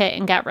Lazarus pit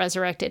and got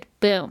resurrected.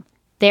 Boom.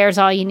 There's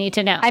all you need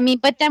to know. I mean,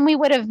 but then we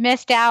would have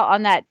missed out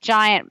on that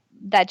giant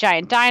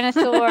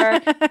dinosaur.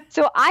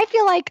 So I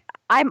feel like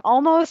I'm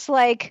almost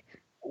like,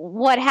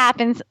 what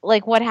happens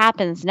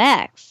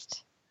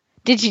next?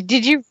 Did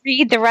you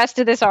read the rest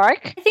of this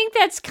arc? I think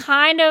that's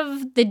kind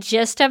of the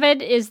gist of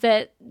it, is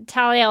that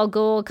Talia al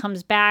Ghul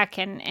comes back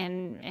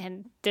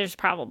and there's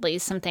probably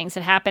some things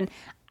that happen.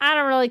 I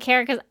don't really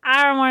care because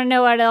I don't want to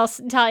know what else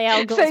Talia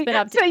al Ghul's been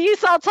up to. So you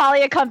saw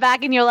Talia come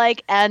back and you're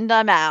like, and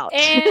I'm out.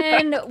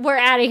 And we're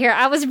out of here.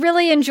 I was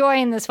really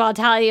enjoying this while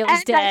Talia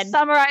was dead. I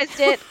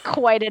summarized it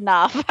quite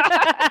enough.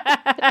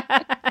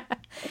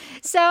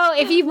 So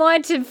if you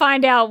want to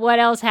find out what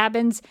else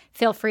happens,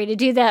 feel free to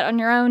do that on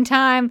your own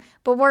time.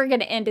 But we're going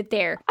to end it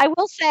there. I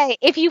will say,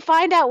 if you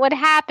find out what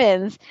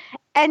happens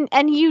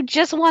and you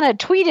just want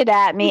to tweet it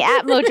at me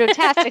at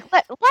Mojotastic.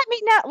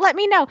 Let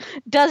me know.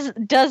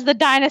 Does the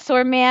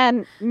dinosaur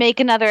man make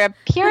another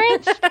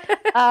appearance?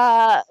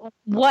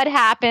 What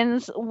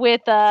happens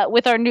with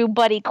our new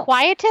buddy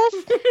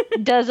Quietus?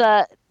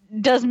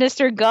 Does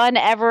Mr. Gunn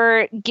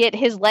ever get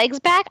his legs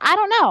back? I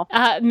don't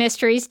know.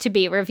 Mysteries to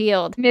be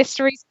revealed.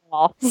 Mysteries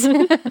all.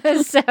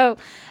 So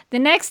the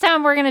next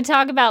time we're going to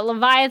talk about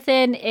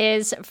Leviathan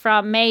is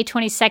from May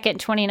 22nd,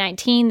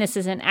 2019. This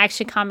is in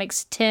Action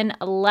Comics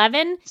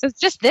 1011. So it's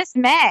just this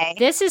May.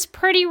 This is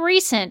pretty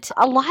recent.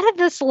 A lot of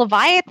this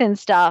Leviathan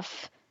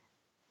stuff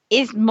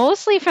is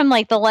mostly from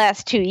like the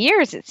last 2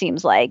 years, it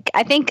seems like.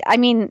 I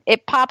mean,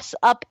 it pops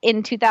up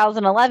in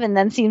 2011,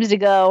 then seems to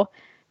go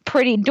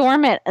pretty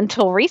dormant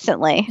until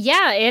recently.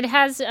 Yeah, it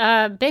has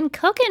been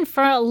cooking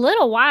for a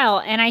little while,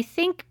 and I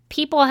think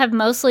people have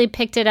mostly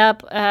picked it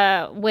up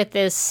with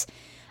this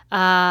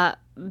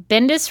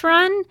Bendis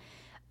run,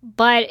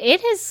 but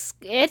it's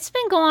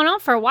been going on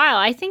for a while.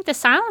 I think the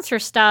Silencer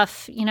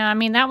stuff, I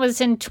mean, that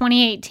was in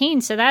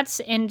 2018, so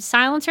that's in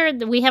Silencer.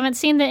 We haven't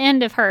seen the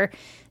end of her.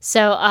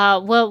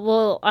 So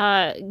we'll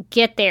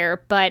get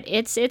there, but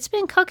it's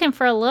been cooking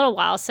for a little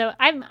while. So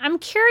I'm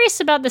curious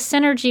about the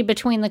synergy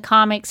between the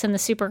comics and the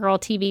Supergirl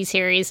TV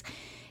series.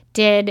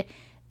 Did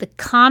the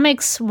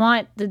comics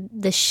want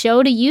the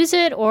show to use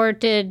it, or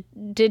did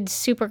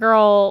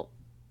Supergirl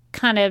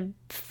kind of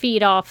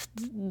feed off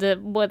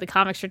what the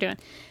comics are doing?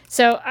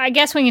 So I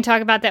guess we can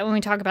talk about that when we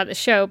talk about the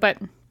show, but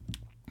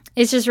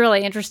it's just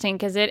really interesting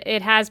because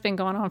it has been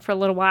going on for a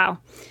little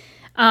while.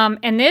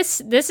 And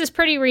this is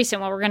pretty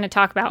recent, what we're going to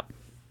talk about.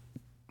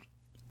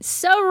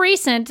 So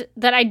recent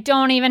that I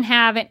don't even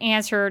have an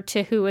answer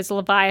to who is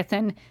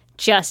Leviathan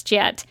just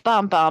yet.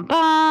 Bum, bum, bum.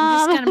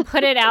 I'm just going to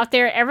put it out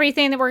there.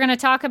 Everything that we're going to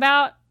talk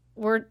about,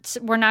 we're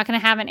not going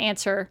to have an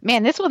answer.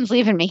 Man, this one's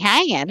leaving me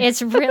hanging.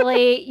 It's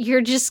really,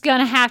 you're just going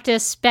to have to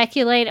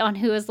speculate on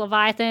who is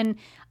Leviathan.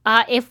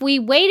 If we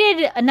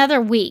waited another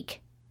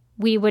week,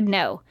 we would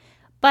know.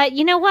 But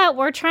you know what?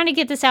 We're trying to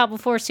get this out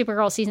before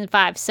Supergirl Season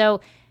 5, so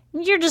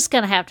you're just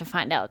going to have to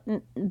find out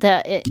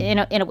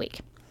in a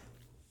week.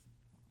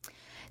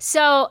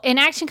 So in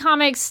Action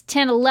Comics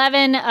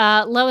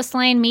 1011, Lois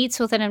Lane meets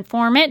with an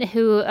informant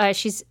who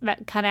she's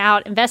kind of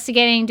out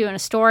investigating, doing a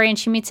story, and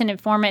she meets an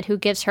informant who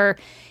gives her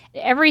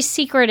every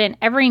secret and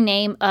every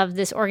name of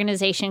this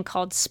organization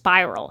called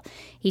Spiral.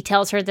 He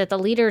tells her that the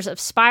leaders of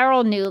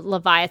Spiral knew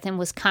Leviathan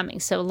was coming.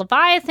 So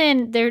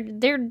Leviathan,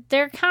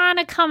 they're kind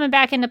of coming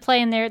back into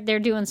play, and they're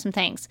doing some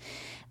things.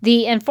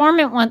 The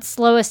informant wants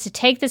Lois to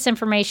take this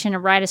information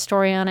and write a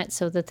story on it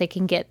so that they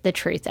can get the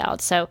truth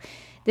out. So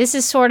this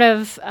is sort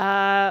of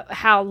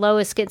how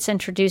Lois gets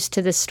introduced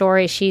to this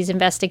story. She's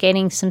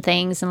investigating some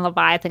things, and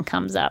Leviathan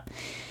comes up.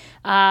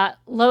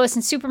 Lois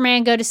and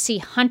Superman go to see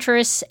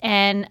Huntress,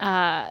 and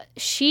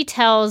she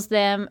tells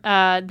them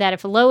that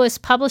if Lois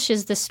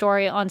publishes the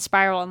story on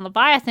Spiral and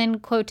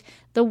Leviathan, quote,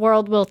 the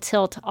world will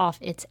tilt off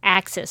its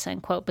axis,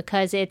 unquote,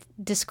 because it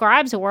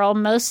describes a world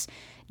most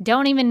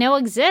don't even know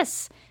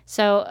exists.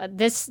 So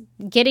this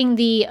getting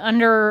the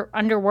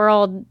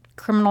underworld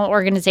criminal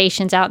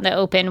organizations out in the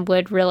open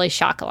would really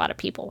shock a lot of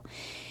people.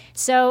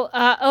 So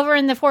over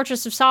in the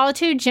Fortress of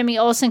Solitude, Jimmy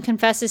Olsen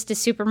confesses to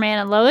Superman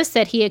and Lois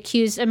that he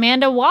accused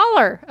Amanda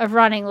Waller of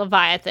running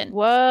Leviathan.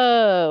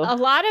 Whoa. A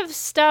lot of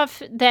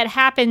stuff that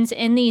happens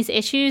in these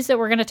issues that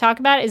we're going to talk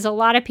about is a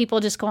lot of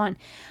people just going,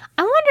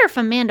 I wonder if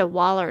Amanda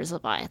Waller is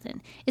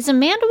Leviathan. Is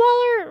Amanda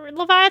Waller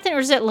Leviathan, or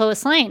is it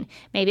Lois Lane?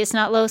 Maybe it's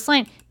not Lois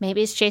Lane.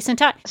 Maybe it's Jason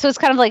Todd. So it's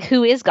kind of like,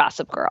 who is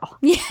Gossip Girl?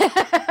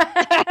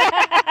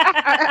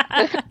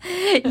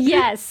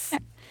 Yes.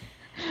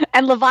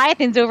 And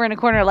Leviathan's over in a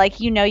corner like,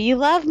 you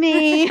love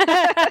me.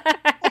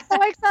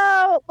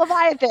 XOXO,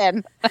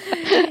 Leviathan.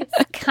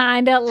 It's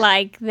kind of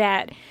like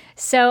that.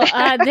 So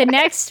the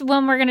next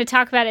one we're going to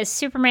talk about is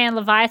Superman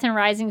Leviathan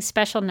Rising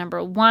Special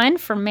Number 1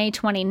 from May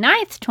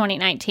 29th,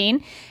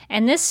 2019.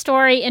 And this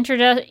story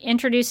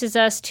introduces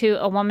us to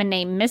a woman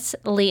named Miss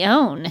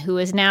Leone, who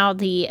is now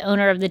the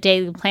owner of the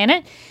Daily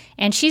Planet.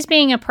 And she's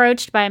being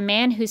approached by a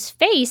man whose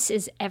face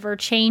is ever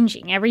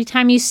changing. Every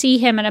time you see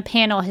him in a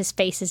panel, his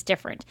face is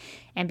different.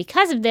 And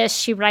because of this,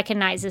 she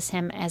recognizes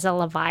him as a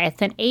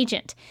Leviathan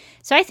agent.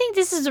 So I think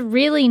this is a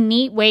really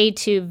neat way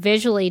to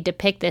visually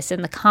depict this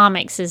in the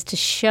comics, is to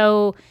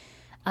show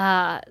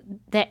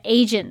the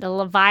agent, the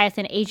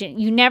Leviathan agent.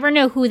 You never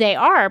know who they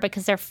are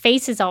because their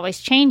face is always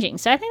changing.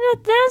 So I think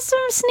that's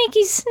some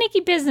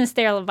sneaky business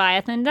there,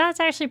 Leviathan. That's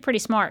actually pretty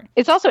smart.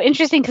 It's also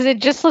interesting because it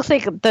just looks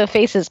like the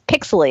face is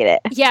pixelated.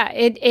 Yeah,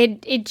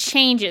 it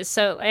changes.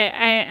 So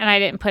I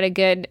didn't put a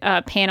good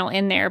panel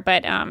in there,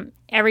 but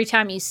every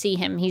time you see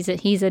him, he's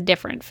a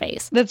different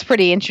face. That's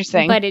pretty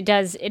interesting. But it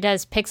does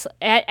pixel.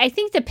 I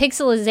think the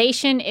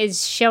pixelization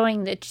is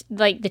showing that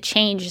the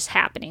change is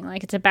happening.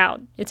 Like it's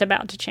about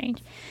to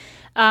change.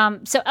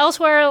 So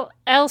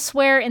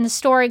elsewhere in the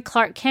story,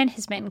 Clark Kent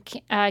has been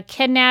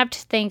kidnapped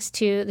thanks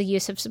to the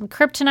use of some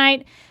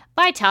kryptonite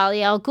by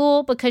Talia al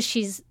Ghul, because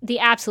she's the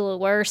absolute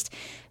worst.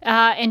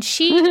 And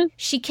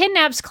she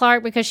kidnaps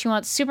Clark because she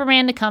wants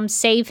Superman to come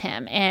save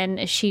him.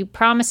 And she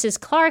promises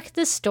Clark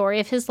the story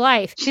of his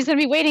life. She's going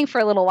to be waiting for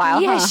a little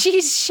while. Yeah, huh?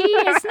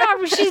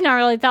 she's not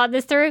really thought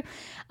this through.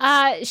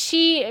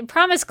 She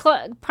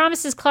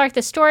promises Clark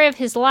the story of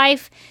his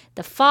life,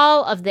 the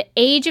fall of the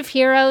Age of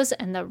Heroes,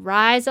 and the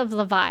rise of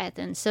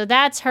Leviathan. So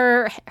that's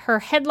her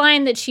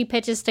headline that she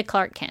pitches to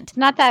Clark Kent.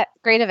 Not that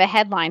great of a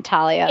headline,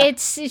 Talia.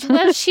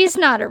 She's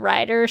not a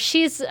writer.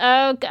 She's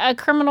a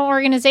criminal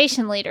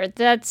organization leader.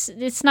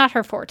 It's not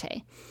her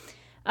forte.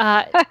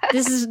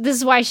 This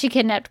is why she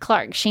kidnapped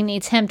Clark. She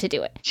needs him to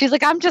do it. She's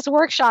like, I'm just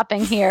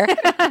workshopping here.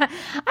 I'm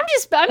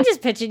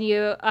just pitching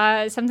you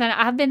something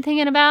I've been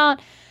thinking about.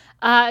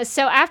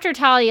 So after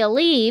Talia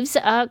leaves,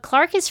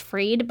 Clark is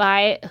freed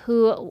by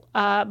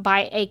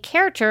a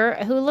character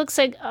who looks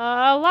like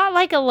a lot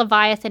like a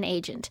Leviathan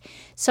agent.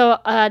 So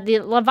the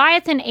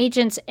Leviathan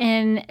agents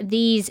in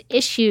these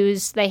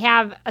issues, they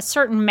have a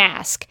certain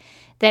mask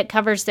that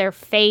covers their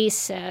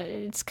face.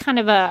 It's kind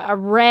of a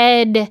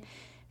red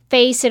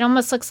face. It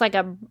almost looks like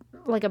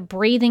a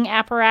breathing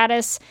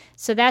apparatus.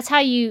 So that's how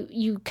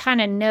you kind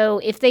of know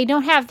if they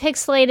don't have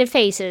pixelated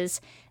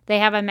faces. They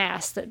have a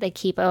mask that they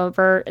keep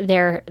over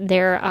their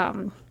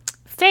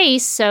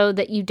face so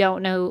that you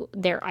don't know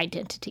their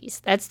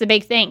identities. That's the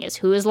big thing, is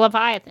who is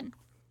Leviathan.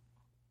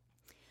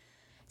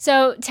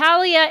 So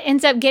Talia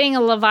ends up getting a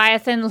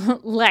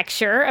Leviathan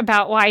lecture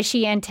about why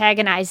she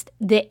antagonized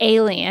the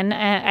alien.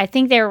 I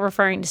think they were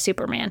referring to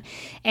Superman,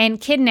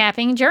 and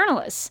kidnapping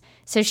journalists.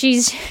 So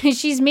she's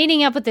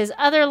meeting up with this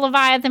other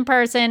Leviathan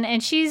person,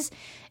 and she's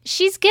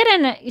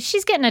getting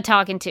a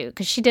talking to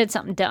because she did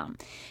something dumb.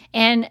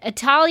 And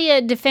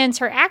Talia defends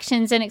her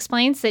actions and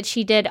explains that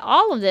she did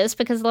all of this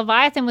because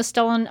Leviathan was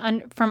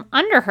stolen from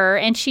under her,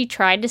 and she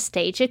tried to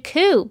stage a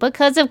coup.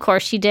 Because, of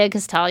course, she did,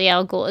 because Talia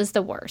al Ghul is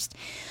the worst.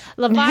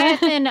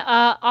 Leviathan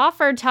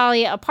offered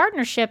Talia a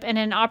partnership and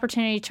an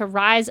opportunity to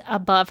rise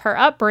above her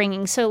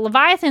upbringing. So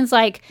Leviathan's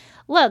like,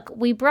 look,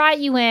 we brought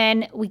you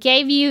in, we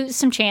gave you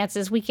some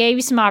chances, we gave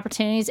you some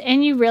opportunities,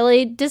 and you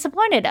really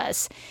disappointed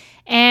us.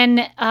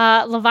 And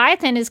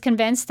Leviathan is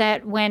convinced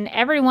that when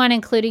everyone,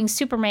 including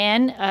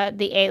Superman,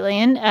 the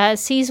alien,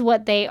 sees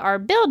what they are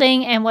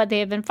building and what they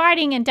have been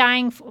fighting and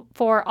dying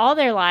for all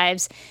their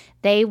lives,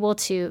 they will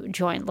too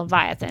join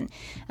Leviathan.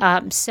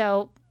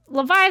 So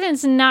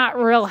Leviathan's not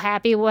real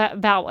happy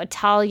about what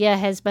Talia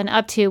has been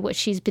up to, what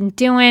she's been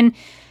doing.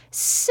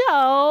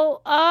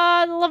 So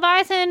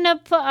Leviathan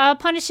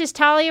punishes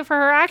Talia for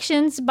her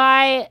actions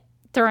by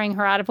throwing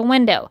her out of a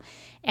window.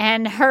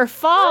 And her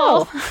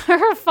fall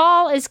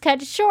is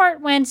cut short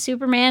when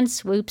Superman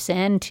swoops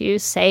in to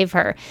save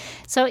her.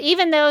 So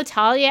even though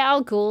Talia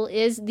al Ghul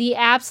is the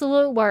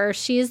absolute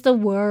worst, she is the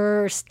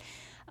worst,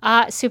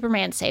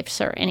 Superman saves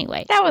her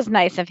anyway. That was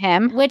nice of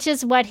him. Which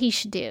is what he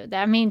should do.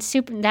 I mean,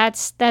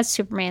 that's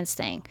Superman's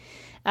thing.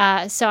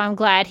 So I'm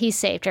glad he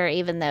saved her,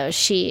 even though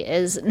she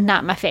is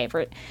not my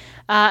favorite.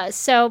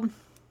 So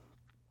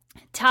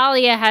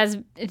Talia has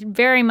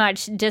very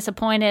much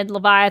disappointed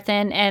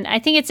Leviathan, and I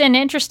think it's an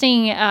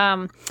interesting,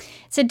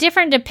 it's a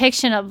different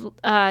depiction of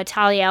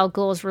Talia al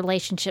Ghul's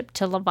relationship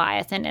to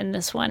Leviathan in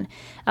this one,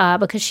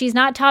 because she's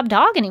not top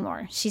dog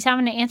anymore. She's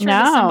having to answer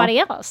to somebody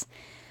else.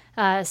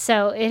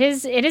 So it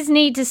is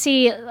neat to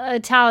see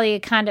Talia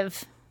kind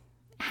of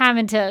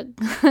having to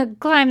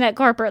climb that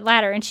corporate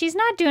ladder, and she's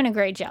not doing a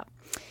great job.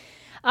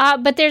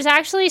 But there's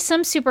actually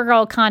some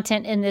Supergirl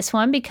content in this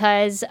one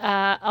because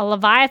a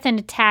Leviathan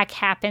attack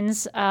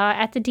happens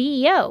at the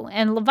DEO.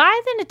 And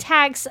Leviathan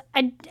attacks,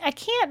 I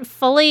can't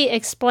fully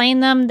explain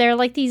them. They're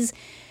like these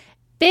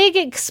big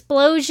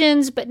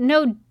explosions, but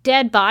no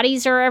dead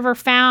bodies are ever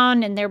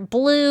found. And they're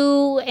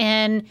blue.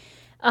 And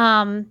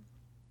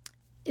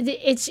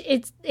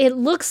it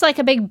looks like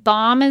a big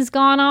bomb has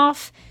gone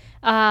off.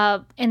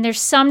 And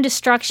there's some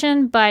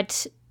destruction,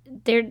 but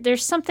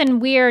there's something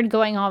weird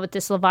going on with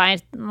this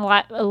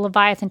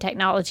Leviathan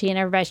technology, and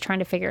everybody's trying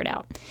to figure it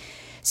out.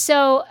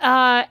 So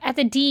at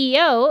the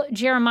DEO,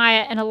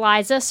 Jeremiah and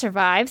Eliza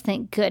survive,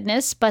 thank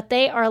goodness, but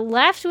they are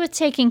left with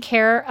taking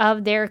care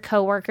of their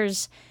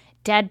co-workers'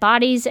 dead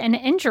bodies and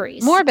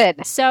injuries.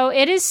 Morbid. So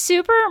it is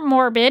super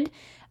morbid.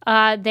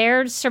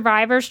 They're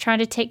survivors trying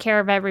to take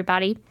care of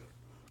everybody.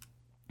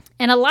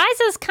 And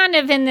Eliza's kind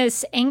of in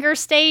this anger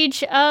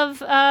stage of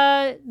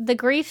the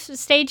grief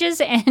stages,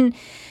 and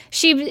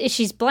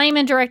she's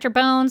blaming Director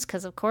Bones,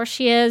 because of course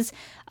she is,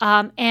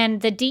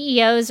 and the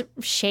DEO's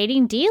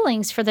shading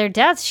dealings for their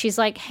deaths. She's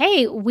like,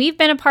 hey, we've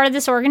been a part of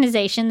this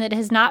organization that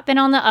has not been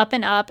on the up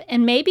and up,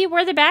 and maybe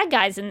we're the bad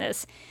guys in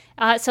this.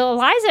 So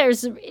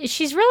Eliza,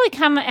 she's really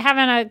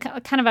having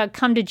a kind of a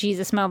come to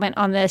Jesus moment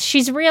on this.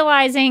 She's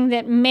realizing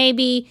that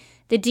maybe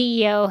the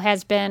DEO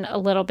has been a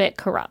little bit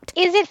corrupt.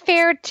 Is it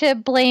fair to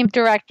blame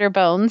Director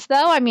Bones,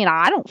 though? I mean,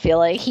 I don't feel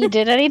like he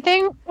did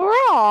anything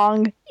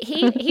wrong.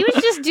 He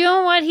was just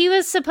doing what he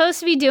was supposed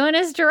to be doing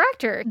as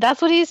director.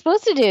 That's what he's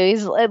supposed to do.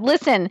 He's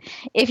listen,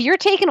 if you're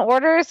taking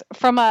orders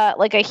from a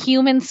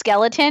human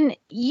skeleton,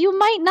 you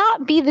might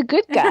not be the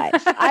good guys.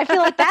 I feel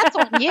like that's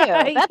on you.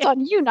 That's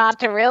on you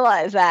not to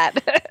realize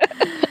that.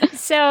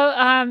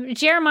 So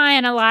Jeremiah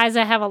and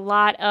Eliza have a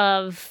lot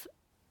of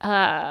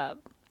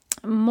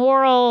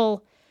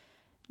moral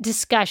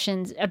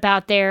discussions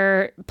about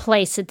their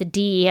place at the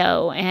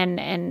DEO,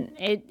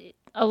 and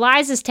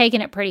Eliza's taking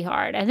it pretty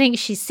hard. I think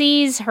she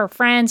sees her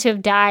friends who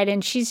have died,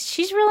 and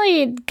she's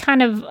really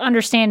kind of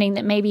understanding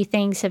that maybe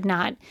things have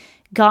not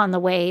gone the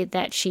way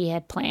that she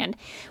had planned.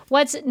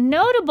 What's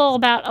notable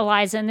about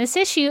Eliza in this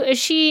issue is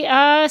she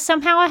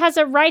somehow has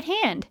a right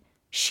hand.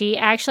 She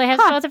actually has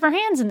both of her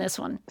hands in this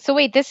one. So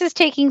wait, this is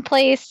taking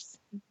place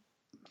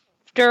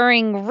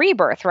during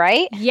Rebirth,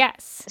 right?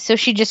 Yes. So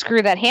she just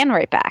grew that hand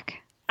right back.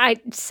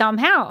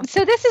 Somehow.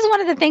 So this is one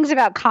of the things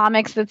about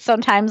comics that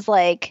sometimes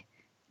like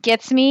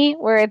gets me,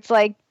 where it's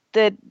like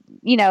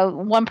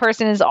one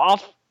person is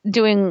off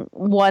doing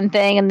one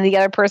thing and the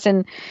other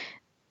person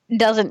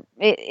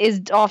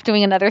is off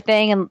doing another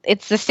thing, and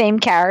it's the same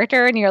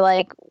character, and you're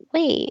like,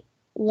 wait,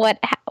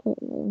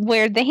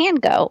 where'd the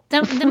hand go?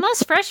 The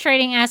most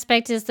frustrating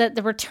aspect is that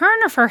the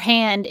return of her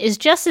hand is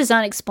just as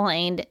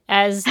unexplained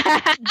as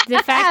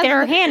the fact that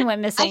her hand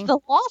went missing. As the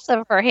loss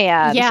of her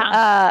hand.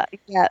 Yeah.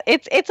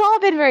 It's all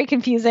been very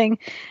confusing.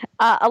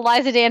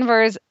 Eliza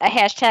Danvers,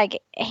 hashtag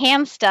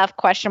hand stuff, ?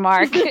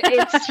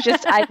 It's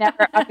just,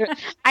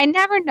 I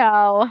never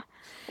know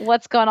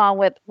what's going on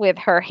with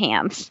her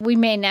hands. We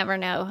may never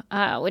know,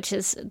 which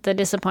is the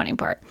disappointing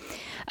part.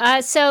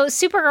 So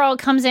Supergirl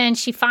comes in,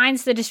 she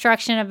finds the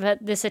destruction of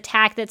this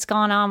attack that's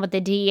gone on with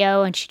the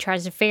DEO, and she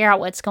tries to figure out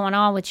what's going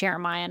on with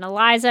Jeremiah and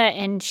Eliza,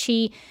 and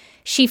she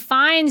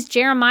finds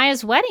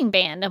Jeremiah's wedding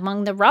band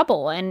among the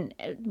rubble, and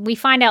we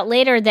find out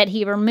later that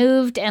he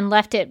removed it and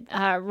left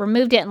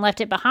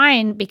it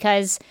behind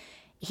because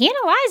he and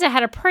Eliza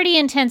had a pretty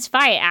intense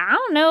fight. I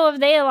don't know if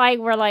they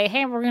were like,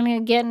 hey, we're going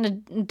to get in a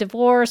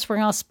divorce, we're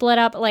going to split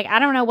up. I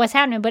don't know what's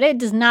happening, but it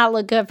does not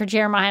look good for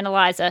Jeremiah and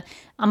Eliza.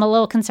 I'm a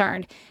little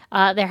concerned.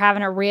 They're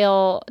having a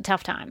real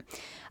tough time.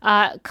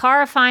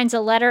 Kara finds a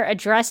letter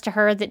addressed to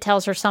her that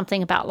tells her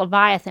something about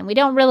Leviathan. We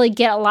don't really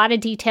get a lot of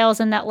details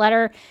in that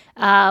letter,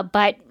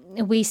 but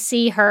we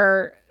see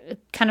her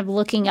kind of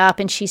looking up,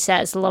 and she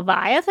says,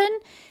 Leviathan?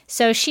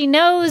 So she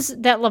knows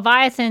that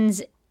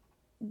Leviathan's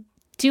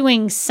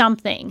doing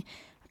something.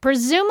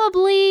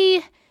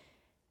 Presumably,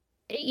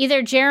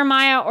 either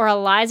Jeremiah or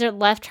Eliza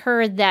left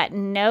her that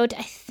note.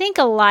 I think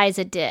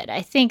Eliza did.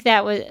 I think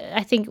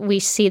we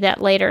see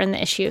that later in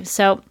the issue.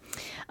 So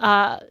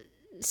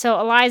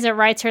Eliza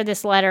writes her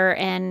this letter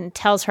and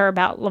tells her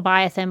about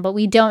Leviathan, but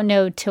we don't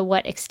know to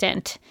what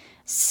extent.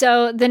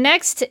 So the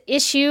next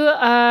issue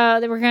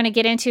that we're going to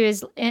get into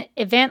is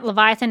Event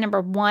Leviathan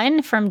number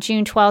 1 from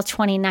June 12th,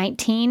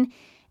 2019.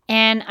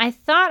 And I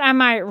thought I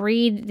might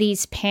read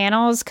these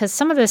panels because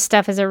some of this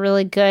stuff is a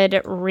really good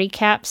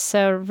recap.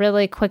 So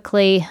really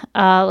quickly,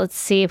 let's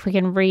see if we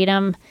can read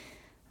them.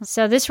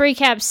 So this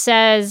recap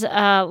says,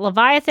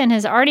 Leviathan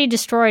has already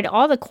destroyed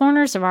all the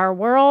corners of our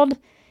world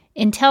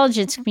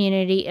intelligence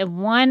community in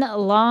one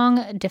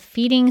long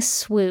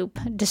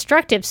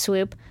destructive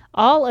swoop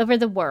all over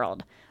the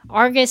world.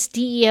 Argus,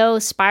 DEO,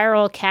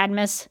 Spiral,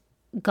 Cadmus,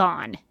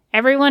 gone.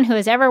 Everyone who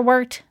has ever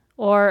worked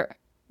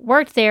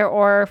there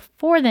or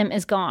for them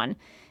is gone.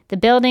 The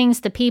buildings,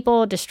 the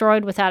people,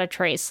 destroyed without a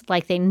trace,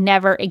 like they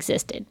never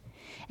existed.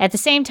 At the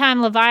same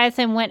time,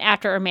 Leviathan went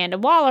after Amanda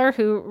Waller,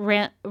 who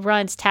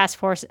runs Task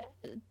Force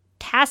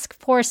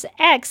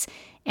X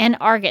and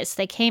Argus.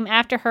 They came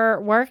after her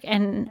work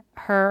and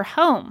her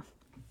home.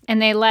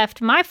 And they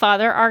left my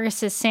father,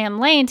 Argus's Sam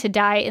Lane, to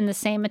die in the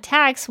same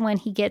attacks. When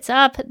he gets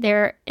up,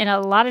 they're in a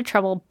lot of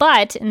trouble.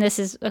 But, and this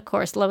is, of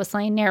course, Lois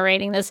Lane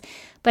narrating this,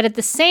 but at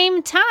the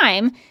same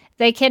time,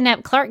 they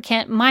kidnapped Clark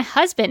Kent, my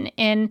husband,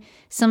 in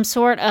some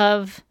sort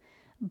of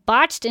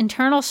botched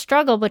internal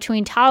struggle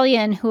between Talia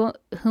and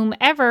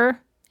whomever.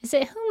 Is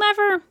it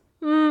whomever?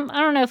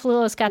 I don't know if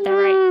Lois got that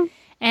right.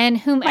 And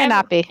whomever, might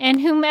not be. And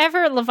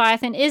whomever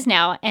Leviathan is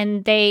now,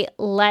 and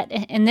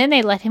then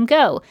they let him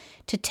go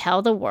to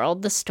tell the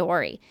world the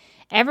story.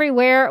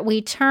 Everywhere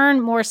we turn,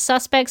 more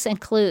suspects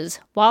and clues.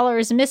 Waller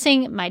is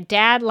missing. My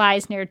dad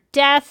lies near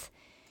death.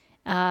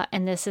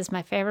 And this is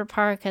my favorite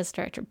part because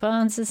Director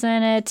Bones is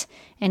in it,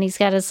 and he's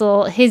got his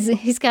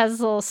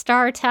little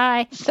star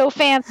tie, so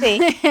fancy.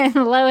 And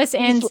Lois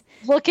ends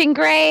looking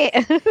great,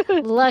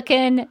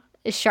 looking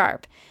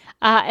sharp.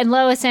 And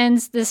Lois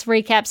ends this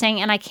recap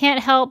saying, "And I can't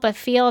help but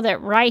feel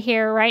that right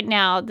here, right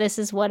now, this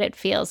is what it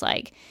feels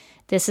like.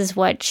 This is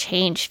what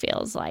change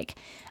feels like."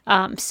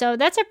 So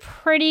that's a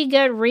pretty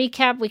good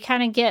recap. We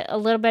kind of get a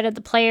little bit of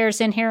the players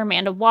in here.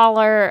 Amanda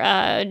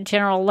Waller,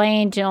 General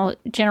Lane,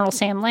 General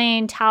Sam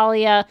Lane,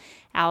 Talia,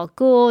 Al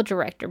Ghul,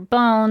 Director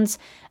Bones.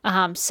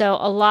 So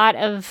a lot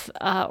of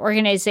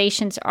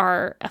organizations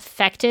are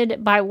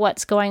affected by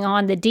what's going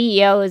on. The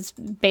DEO is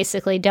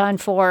basically done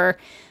for.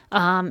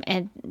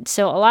 And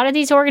so a lot of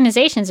these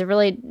organizations have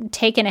really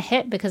taken a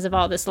hit because of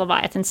all this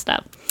Leviathan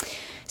stuff.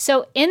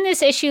 So in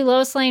this issue,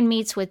 Lois Lane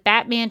meets with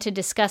Batman to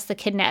discuss the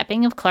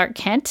kidnapping of Clark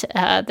Kent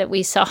that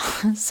we saw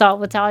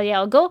with Talia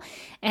al Ghul,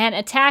 and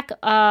attack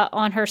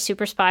on her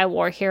super spy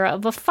war hero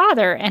of a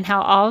father, and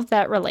how all of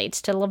that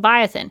relates to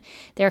Leviathan.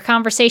 Their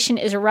conversation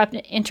is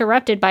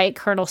interrupted by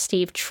Colonel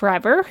Steve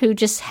Trevor, who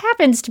just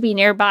happens to be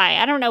nearby.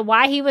 I don't know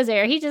why he was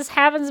there. He just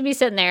happens to be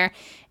sitting there,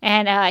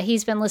 and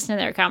he's been listening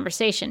to their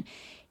conversation.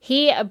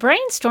 He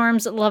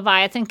brainstorms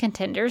Leviathan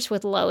contenders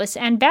with Lois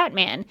and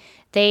Batman.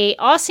 They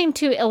all seem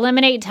to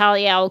eliminate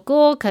Talia al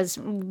Ghul, because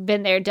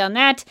been there, done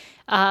that,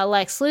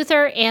 Lex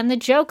Luthor, and the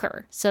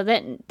Joker. So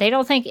that they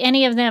don't think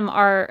any of them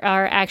are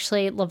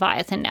actually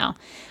Leviathan now.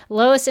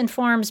 Lois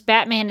informs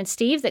Batman and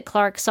Steve that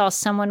Clark saw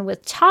someone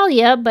with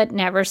Talia, but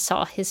never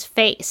saw his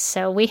face.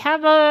 So we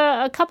have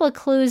a couple of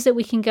clues that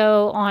we can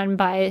go on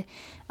by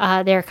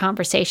their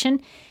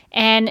conversation.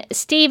 And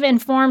Steve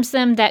informs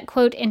them that,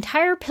 quote,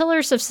 entire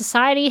pillars of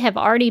society have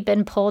already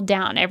been pulled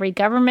down. Every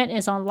government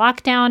is on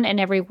lockdown and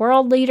every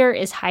world leader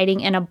is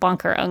hiding in a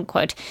bunker,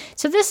 unquote.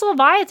 So this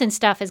Leviathan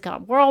stuff has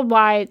gone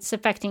worldwide. It's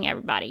affecting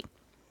everybody.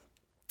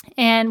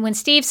 And when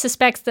Steve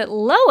suspects that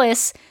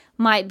Lois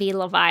might be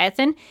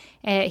Leviathan,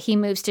 he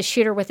moves to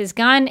shoot her with his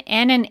gun,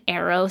 and an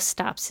arrow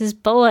stops his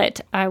bullet.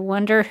 I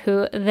wonder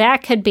who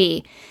that could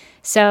be.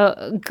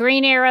 So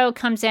Green Arrow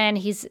comes in.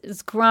 He's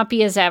as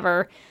grumpy as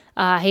ever.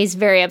 He's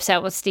very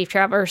upset with Steve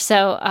Trevor.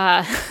 So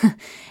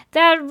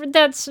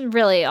that's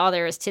really all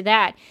there is to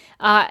that.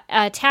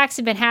 Attacks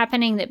have been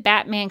happening that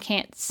Batman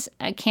can't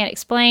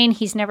explain.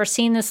 He's never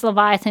seen this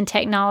Leviathan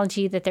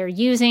technology that they're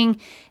using.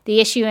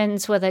 The issue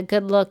ends with a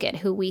good look at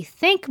who we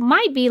think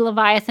might be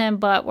Leviathan,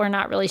 but we're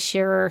not really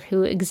sure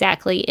who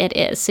exactly it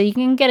is. So you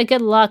can get a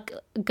good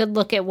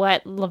look at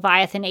what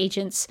Leviathan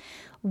agents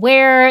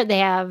wear. They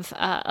have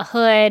a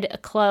hood, a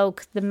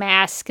cloak, the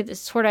mask.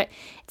 It's sort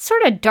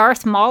of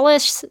Darth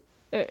Maulish.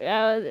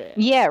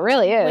 Yeah, it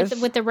really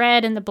is. With the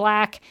red and the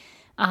black.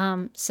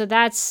 So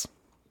that's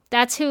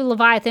who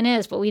Leviathan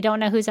is, but we don't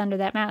know who's under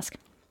that mask.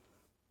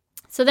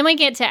 So then we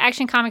get to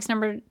Action Comics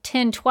number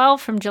 1012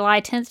 from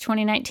July 10th,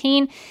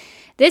 2019.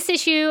 This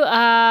issue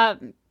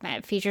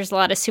features a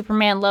lot of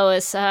Superman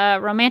Lois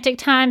romantic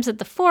times at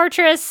the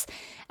Fortress.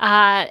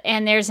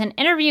 And there's an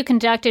interview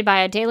conducted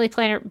by a Daily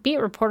Planet beat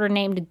reporter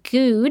named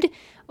Good,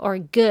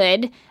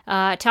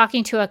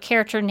 talking to a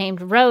character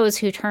named Rose,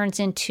 who turns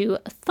into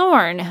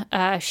Thorn.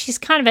 She's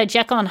kind of a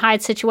Jekyll and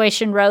Hyde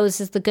situation. Rose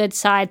is the good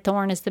side,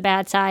 Thorn is the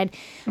bad side.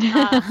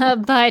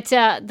 But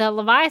the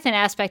Leviathan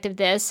aspect of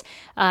this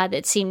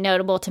that seemed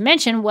notable to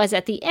mention was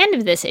at the end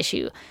of this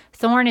issue.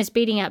 Thorn is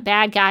beating up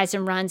bad guys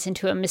and runs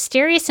into a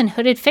mysterious and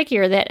hooded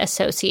figure that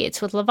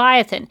associates with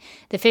Leviathan.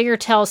 The figure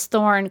tells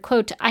Thorn,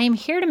 quote, I am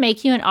here to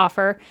make you an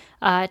offer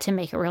to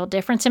make a real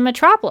difference in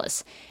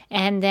Metropolis.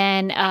 And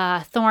then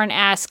Thorn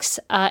asks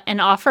an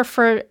offer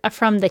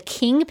from the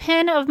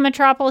kingpin of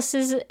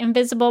Metropolis's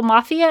invisible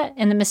mafia,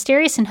 and the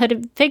mysterious and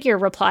hooded figure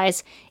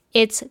replies,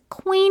 it's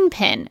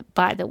Queenpin,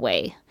 by the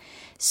way.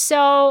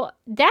 So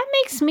that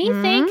makes me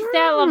think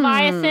that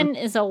Leviathan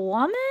is a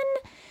woman.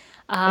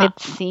 It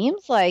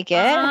seems like it.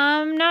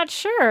 I'm not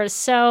sure.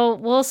 So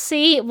we'll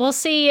see. We'll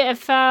see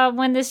if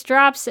when this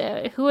drops,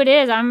 who it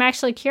is. I'm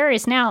actually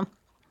curious now.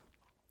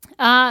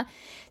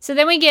 So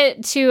then we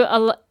get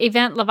to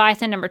event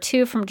Leviathan number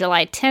 2 from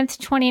July 10th,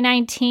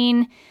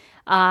 2019.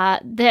 A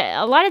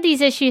lot of these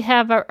issues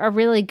have a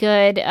really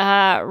good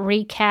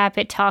recap.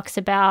 It talks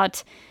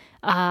about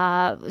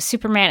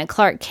Superman and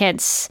Clark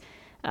Kent's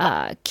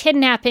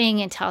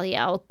kidnapping and Talia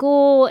al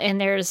Ghul,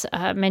 and there's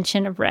a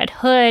mention of Red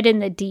Hood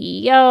and the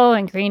DEO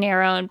and Green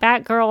Arrow and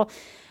Batgirl.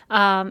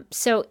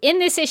 So in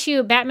this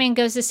issue, Batman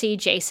goes to see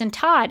Jason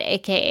Todd,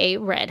 aka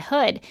Red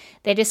Hood.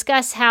 They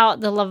discuss how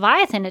the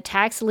Leviathan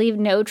attacks leave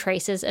no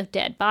traces of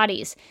dead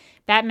bodies.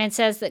 Batman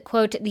says that,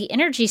 quote, the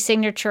energy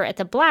signature at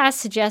the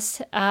blast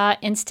suggests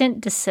instant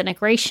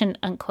disintegration,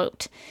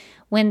 unquote.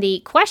 When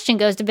the Question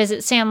goes to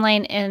visit Sam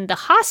Lane in the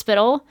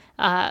hospital,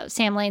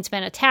 Sam Lane's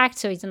been attacked,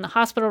 so he's in the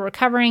hospital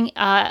recovering.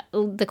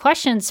 The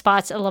Question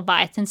spots a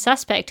Leviathan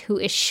suspect who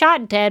is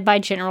shot dead by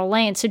General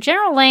Lane. So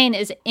General Lane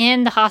is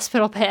in the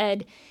hospital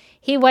bed.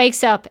 He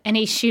wakes up and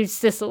he shoots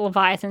this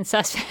Leviathan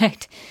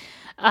suspect.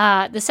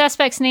 The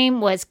suspect's name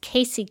was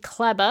Casey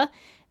Kleba.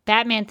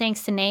 Batman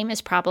thinks the name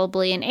is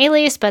probably an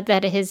alias, but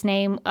that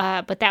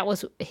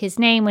was his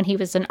name when he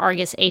was an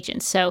Argus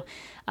agent. So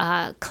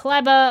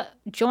Kleba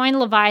joined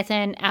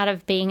Leviathan out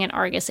of being an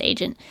Argus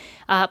agent.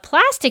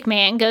 Plastic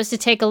Man goes to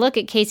take a look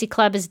at Casey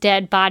Kleba's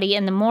dead body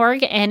in the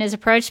morgue and is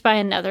approached by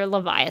another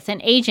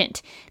Leviathan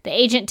agent. The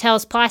agent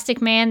tells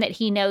Plastic Man that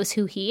he knows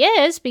who he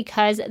is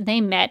because they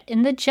met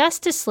in the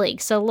Justice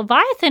League. So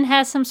Leviathan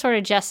has some sort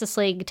of Justice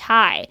League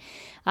tie.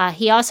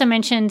 He also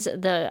mentions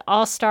the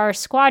All-Star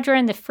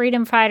Squadron, the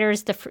Freedom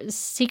Fighters, the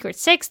Secret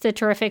Six, the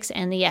Terrifics,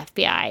 and the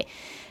FBI.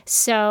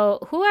 So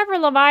whoever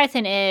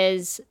Leviathan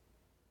is,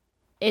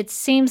 it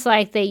seems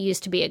like they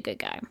used to be a good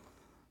guy.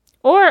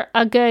 Or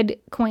a good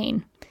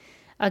queen.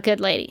 A good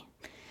lady.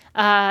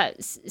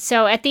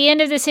 So at the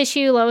end of this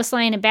issue, Lois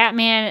Lane and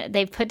Batman,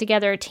 they've put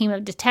together a team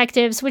of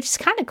detectives, which is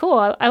kind of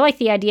cool. I like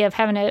the idea of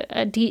having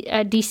a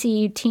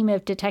DCU team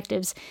of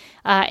detectives.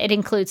 It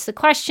includes The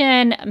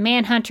Question,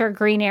 Manhunter,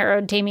 Green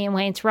Arrow, Damian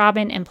Wayne's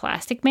Robin, and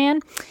Plastic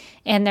Man.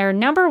 And their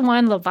number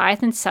one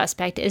Leviathan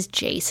suspect is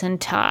Jason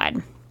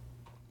Todd.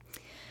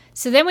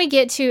 So then we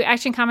get to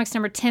Action Comics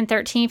number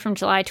 1013 from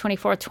July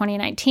 24th,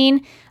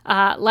 2019.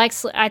 I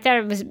thought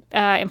it was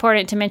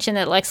important to mention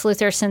that Lex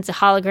Luthor sends a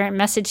hologram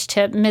message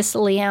to Miss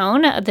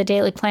Leone, the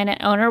Daily Planet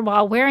owner,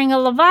 while wearing a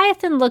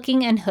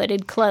Leviathan-looking and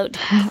hooded cloak.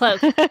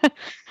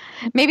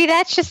 Maybe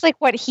that's just like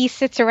what he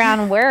sits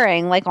around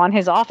wearing, like on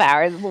his off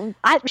hours.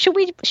 Should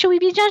we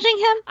be judging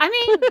him? I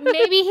mean,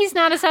 maybe he's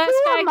not a suspect,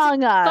 Who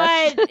among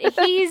us?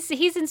 but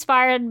he's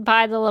inspired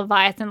by the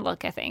Leviathan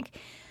look, I think.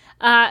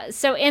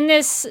 So in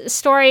this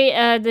story,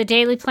 the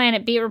Daily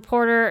Planet beat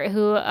reporter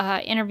who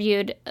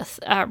interviewed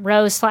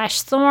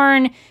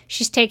Rose/Thorn,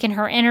 she's taken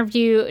her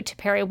interview to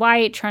Perry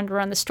White, trying to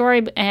run the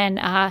story, and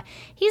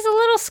he's a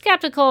little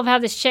skeptical of how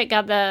this chick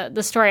got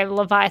the story of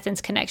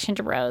Leviathan's connection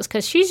to Rose,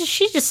 because she's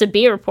just a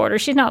beat reporter.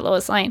 She's not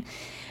Lois Lane.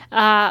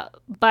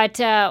 But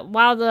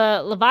while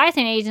the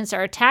Leviathan agents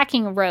are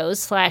attacking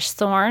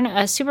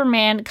Rose/Thorn,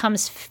 Superman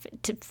comes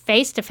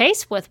face to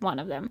face with one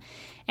of them.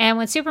 And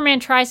when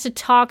Superman tries to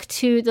talk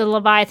to the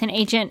Leviathan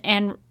agent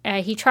and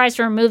he tries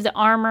to remove the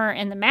armor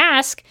and the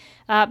mask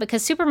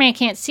because Superman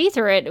can't see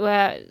through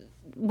it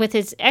with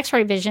his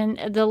X-ray vision,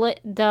 the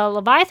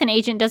Leviathan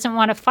agent doesn't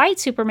want to fight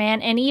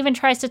Superman and even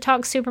tries to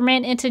talk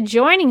Superman into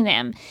joining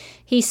them.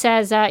 He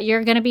says,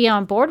 you're going to be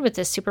on board with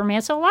this,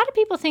 Superman. So a lot of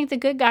people think the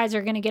good guys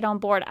are going to get on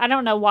board. I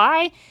don't know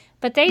why,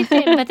 but they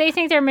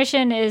think their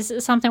mission is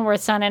something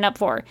worth signing up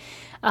for.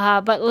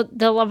 But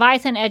the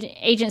Leviathan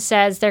agent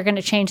says they're going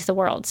to change the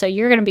world. So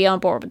you're going to be on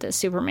board with this,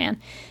 Superman.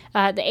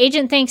 The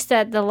agent thinks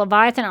that the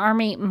Leviathan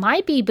army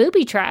might be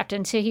booby-trapped.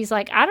 And so he's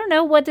like, I don't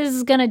know what this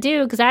is going to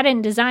do because I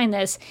didn't design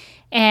this.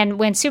 And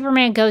when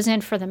Superman goes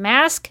in for the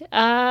mask,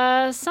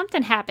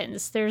 something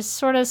happens. There's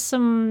sort of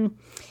some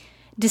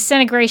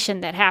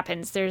disintegration that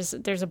happens. There's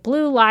a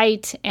blue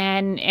light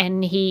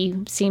and he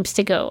seems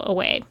to go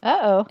away.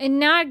 Uh-oh. And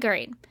not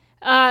great.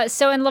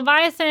 So in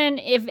Leviathan,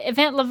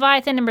 event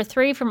Leviathan number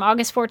 3 from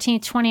August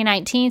 14th,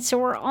 2019. So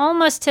we're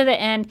almost to the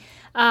end.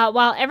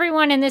 While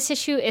everyone in this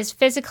issue is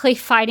physically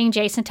fighting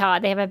Jason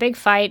Todd, they have a big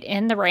fight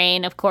in the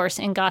rain, of course,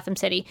 in Gotham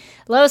City.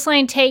 Lois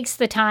Lane takes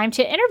the time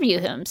to interview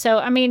him. So,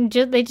 I mean,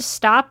 they just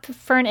stop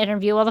for an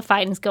interview while the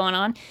fighting's going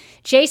on.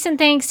 Jason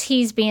thinks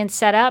he's being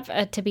set up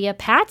to be a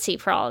patsy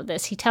for all of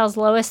this. He tells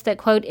Lois that,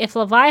 quote, if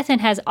Leviathan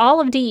has all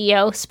of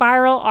DEO,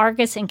 Spiral,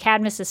 Argus, and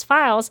Cadmus's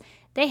files,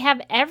 they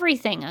have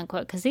everything,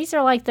 unquote, because these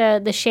are like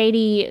the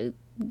shady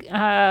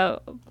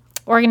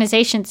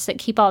organizations that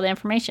keep all the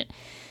information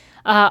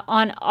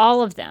on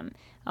all of them,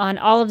 on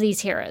all of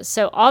these heroes.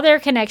 So all their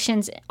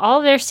connections,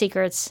 all their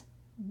secrets,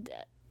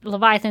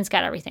 Leviathan's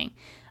got everything.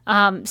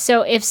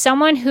 So if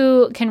someone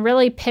who can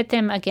really pit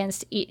them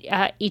against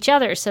each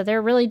other, so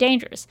they're really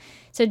dangerous.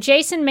 So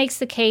Jason makes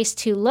the case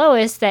to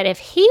Lois that if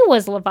he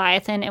was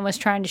Leviathan and was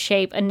trying to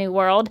shape a new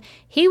world,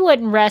 he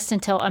wouldn't rest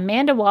until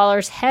Amanda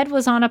Waller's head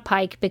was on a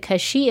pike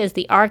because she is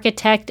the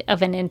architect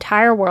of an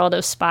entire world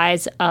of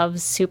spies of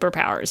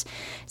superpowers.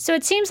 So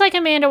it seems like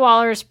Amanda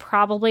Waller is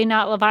probably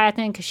not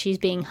Leviathan because she's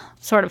being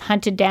sort of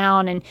hunted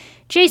down, and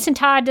Jason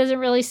Todd doesn't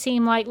really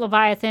seem like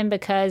Leviathan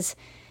because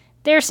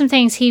there's some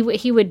things he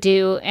would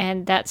do,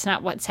 and that's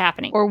not what's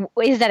happening. Or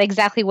is that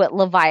exactly what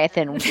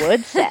Leviathan would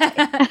say?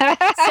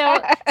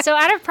 So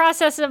out of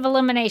process of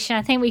elimination,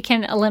 I think we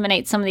can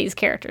eliminate some of these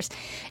characters.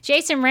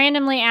 Jason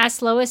randomly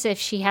asks Lois if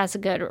she has a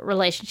good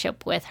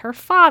relationship with her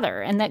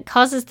father, and that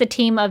causes the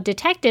team of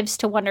detectives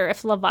to wonder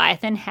if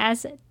Leviathan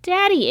has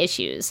daddy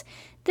issues.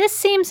 This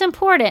seems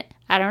important.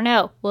 I don't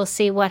know. We'll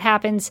see what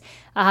happens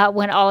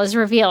when all is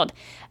revealed.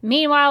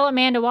 Meanwhile,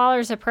 Amanda Waller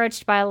is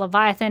approached by a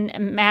Leviathan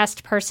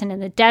masked person in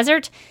the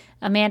desert.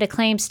 Amanda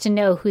claims to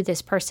know who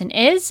this person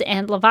is,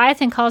 and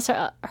Leviathan calls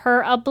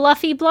her a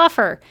bluffy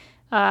bluffer.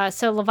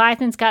 So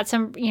Leviathan's got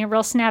some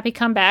real snappy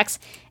comebacks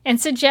and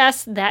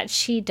suggests that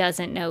she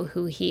doesn't know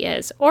who he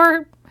is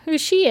or who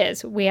she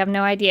is. We have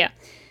no idea.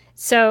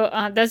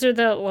 So those are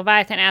the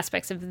Leviathan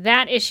aspects of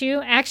that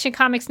issue. Action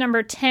Comics number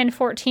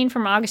 1014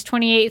 from August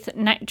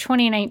 28th,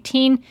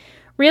 2019.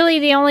 Really,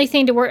 the only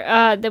thing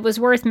that was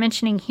worth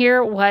mentioning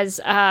here was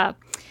that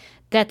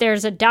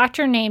there's a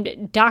doctor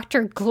named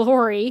Dr.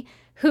 Glory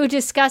who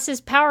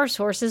discusses power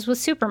sources with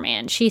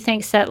Superman. She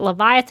thinks that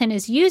Leviathan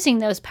is using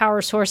those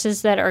power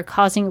sources that are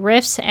causing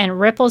rifts and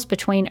ripples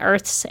between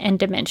Earths and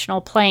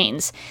dimensional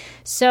planes.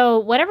 So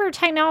whatever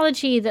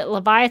technology that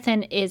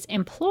Leviathan is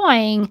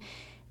employing,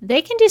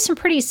 they can do some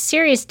pretty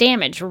serious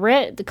damage,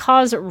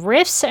 cause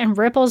rifts and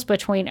ripples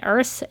between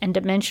Earth and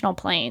dimensional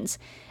planes.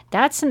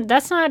 That's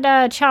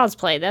not child's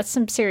play. That's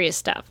some serious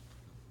stuff.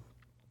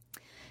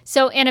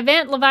 So in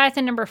event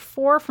Leviathan number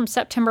 4 from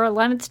September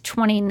 11th,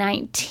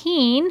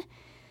 2019,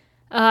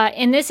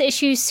 In this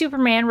issue,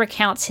 Superman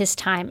recounts his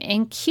time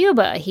in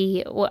Cuba.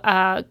 He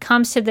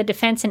comes to the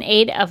defense and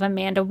aid of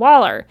Amanda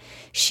Waller.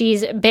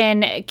 He's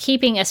been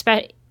keeping a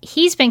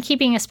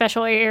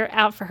special ear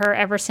out for her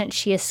ever since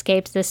she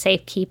escaped the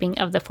safekeeping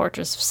of the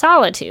Fortress of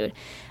Solitude,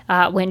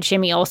 when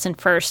Jimmy Olsen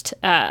first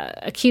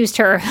accused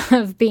her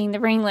of being the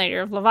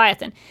ringleader of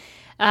Leviathan.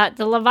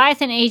 The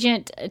Leviathan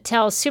agent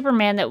tells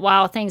Superman that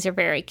while things are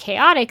very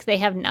chaotic, they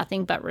have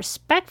nothing but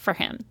respect for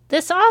him.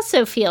 This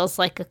also feels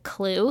like a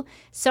clue.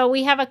 So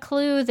we have a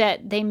clue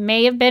that they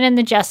may have been in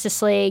the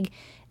Justice League,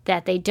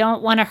 that they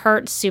don't want to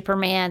hurt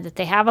Superman, that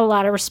they have a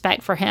lot of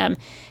respect for him.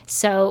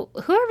 So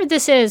whoever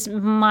this is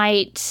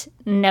might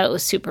know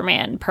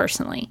Superman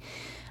personally.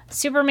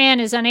 Superman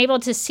is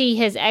unable to see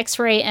his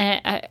X-ray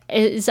and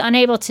is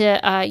unable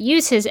to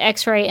use his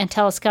X-ray and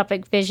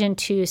telescopic vision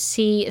to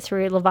see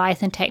through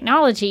Leviathan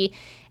technology,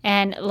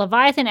 and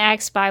Leviathan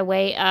acts by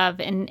way of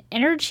an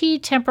energy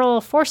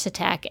temporal force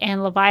attack,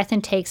 and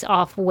Leviathan takes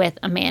off with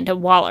Amanda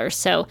Waller,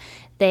 so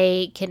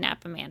they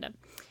kidnap Amanda.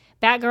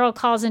 Batgirl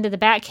calls into the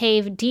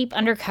Batcave deep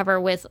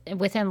undercover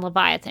within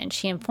Leviathan.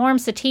 She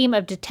informs the team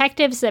of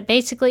detectives that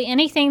basically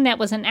anything that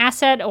was an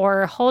asset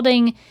or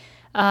holding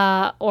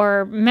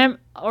member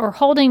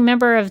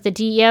of the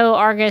DEO,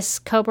 Argus,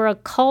 Cobra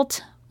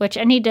cult, which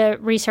I need to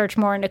research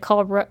more into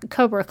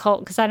Cobra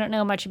cult because I don't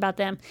know much about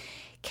them,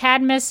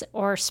 Cadmus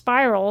or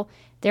Spiral,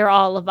 they're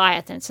all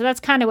Leviathan. So that's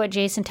kind of what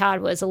Jason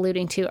Todd was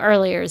alluding to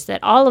earlier, is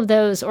that all of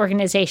those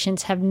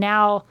organizations have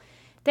now,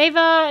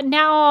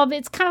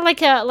 it's kind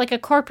of like a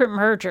corporate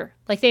merger.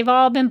 Like they've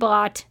all been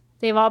bought.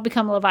 They've all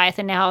become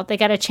Leviathan now. They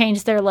got to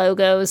change their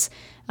logos.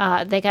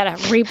 They got to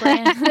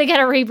rebrand. They got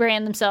to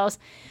rebrand themselves.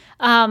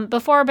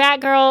 Before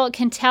Batgirl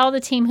can tell the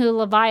team who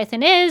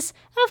Leviathan is,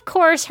 of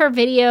course, her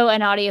video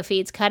and audio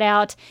feeds cut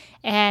out,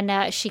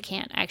 and she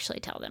can't actually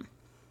tell them.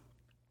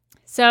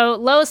 So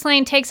Lois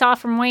Lane takes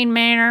off from Wayne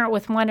Manor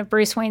with one of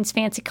Bruce Wayne's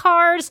fancy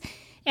cars,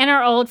 and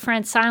our old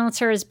friend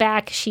Silencer is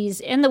back. She's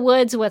in the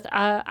woods with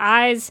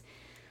eyes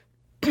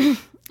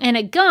and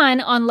a gun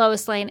on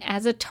Lois Lane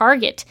as a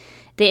target.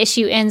 The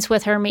issue ends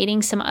with her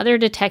meeting some other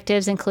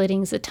detectives,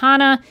 including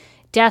Zatanna,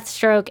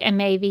 Deathstroke, and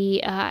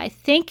maybe, I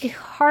think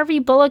Harvey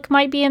Bullock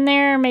might be in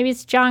there. Maybe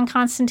it's John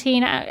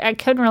Constantine. I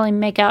couldn't really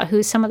make out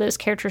who some of those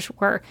characters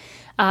were,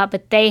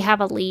 but they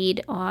have a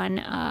lead on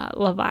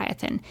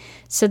Leviathan.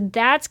 So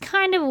that's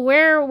kind of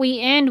where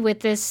we end with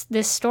this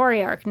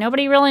story arc.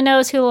 Nobody really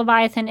knows who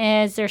Leviathan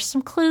is. There's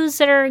some clues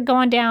that are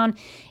going down.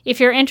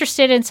 If you're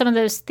interested in some of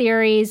those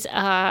theories,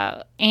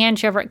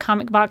 Ange over at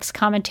Comic Box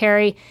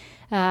Commentary,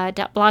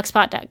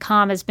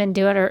 .blogspot.com has been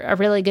doing a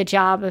really good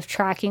job of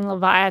tracking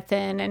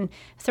Leviathan and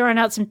throwing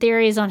out some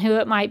theories on who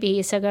it might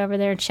be, so go over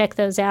there and check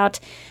those out.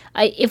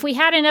 If we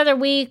had another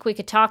week, we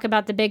could talk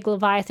about the big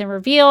Leviathan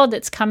reveal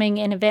that's coming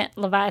in event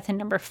Leviathan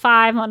number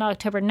 5 on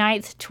October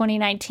 9th,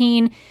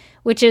 2019,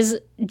 which is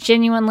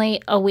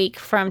genuinely a week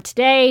from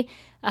today.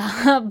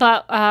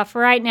 But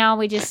for right now,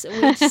 we just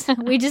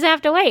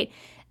have to wait.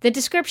 The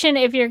description,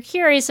 if you're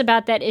curious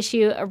about that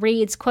issue,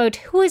 reads, quote,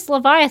 "Who is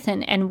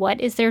Leviathan and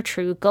what is their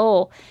true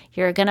goal?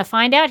 You're going to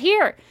find out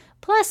here."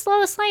 Plus,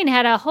 Lois Lane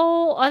had a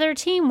whole other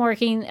team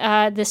working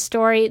this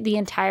story the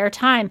entire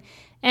time.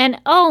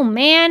 And, oh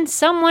man,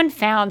 someone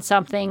found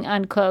something,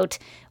 unquote,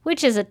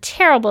 which is a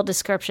terrible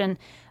description.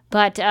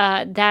 But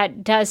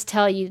that does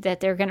tell you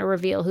that they're going to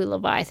reveal who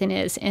Leviathan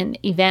is in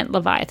event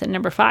Leviathan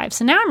number 5.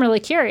 So now I'm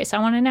really curious. I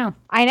want to know.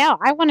 I know.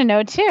 I want to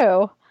know,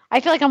 too. I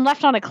feel like I'm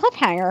left on a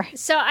cliffhanger.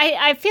 So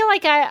I feel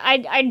like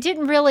I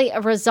didn't really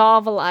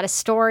resolve a lot of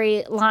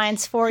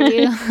storylines for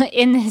you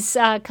in this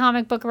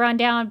comic book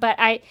rundown, but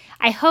I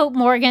hope,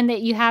 Morgan,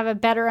 that you have a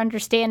better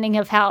understanding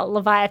of how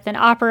Leviathan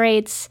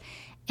operates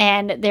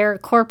and their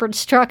corporate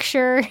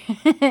structure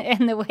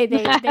and the way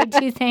they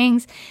do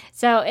things.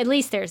 So at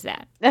least there's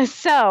that.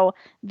 So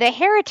the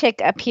Heretic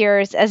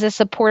appears as a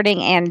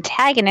supporting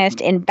antagonist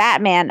in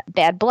Batman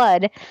Bad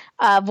Blood,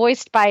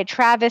 voiced by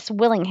Travis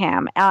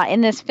Willingham.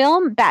 In this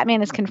film,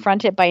 Batman is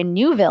confronted by a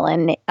new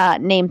villain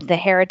named the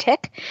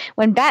Heretic.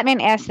 When Batman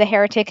asks the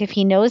Heretic if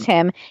he knows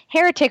him,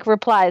 Heretic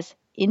replies,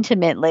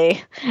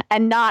 "Intimately,"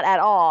 and not at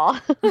all,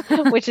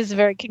 which is a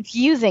very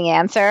confusing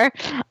answer.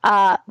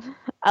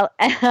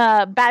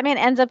 Batman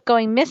ends up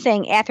going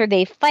missing after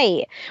they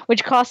fight,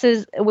 which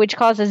causes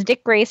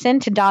Dick Grayson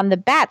to don the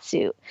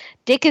Batsuit.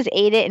 Dick is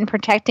aided in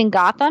protecting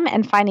Gotham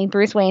and finding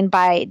Bruce Wayne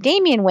by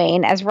Damian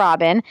Wayne as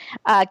Robin,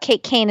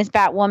 Kate Kane as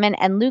Batwoman,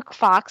 and Luke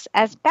Fox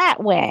as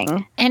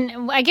Batwing.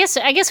 And I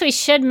guess we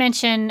should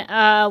mention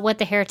what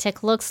the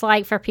Heretic looks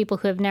like for people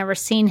who have never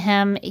seen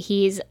him.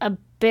 He's a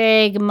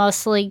big,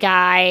 muscly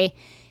guy.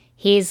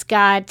 He's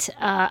got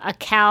a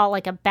cowl,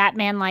 like a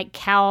Batman-like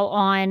cowl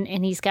on,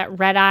 and he's got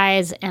red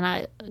eyes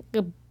and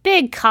a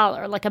big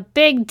collar, like a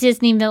big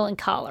Disney villain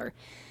collar.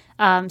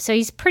 So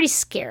he's pretty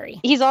scary.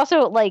 He's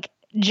also, like,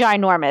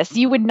 ginormous.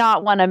 You would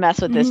not want to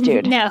mess with this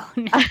dude. No.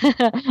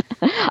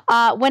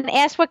 When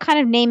asked what kind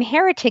of name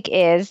Heretic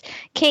is,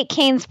 Kate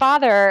Kane's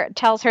father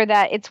tells her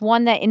that it's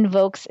one that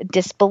invokes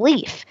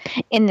disbelief.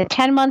 In the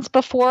 10 months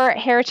before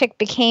Heretic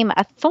became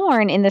a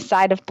thorn in the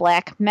side of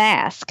Black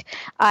Mask,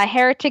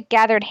 Heretic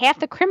gathered half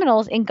the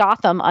criminals in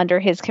Gotham under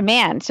his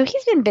command. So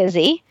he's been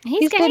busy.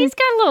 He's got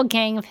a little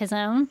gang of his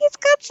own. He's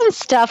got some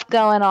stuff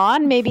going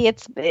on. Maybe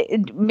it's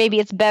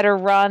better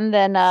run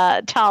than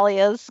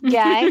Talia's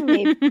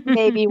gang.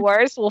 Maybe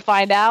worse. We'll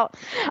find out.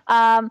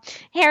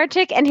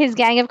 Heretic and his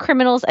gang of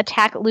criminals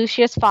attack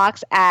Lucius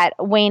Fox at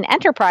Wayne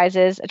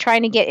Enterprises,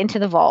 trying to get into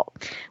the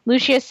vault.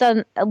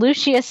 Lucius's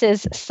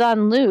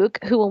son Luke,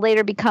 who will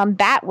later become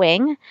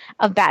Batwing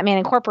of Batman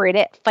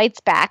Incorporated, fights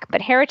back,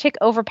 but Heretic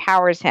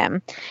overpowers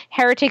him.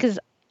 Heretic is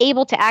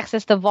able to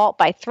access the vault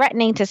by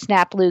threatening to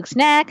snap Luke's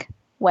neck.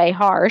 Way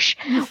harsh.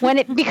 When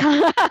it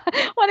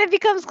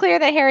becomes clear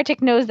that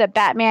Heretic knows that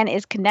Batman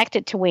is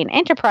connected to Wayne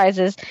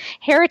Enterprises,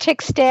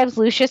 Heretic stabs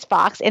Lucius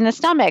Fox in the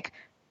stomach.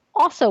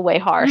 Also way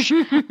harsh.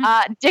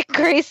 Dick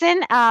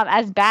Grayson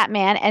as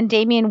Batman and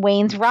Damian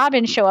Wayne's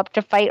Robin show up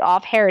to fight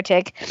off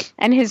Heretic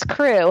and his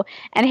crew,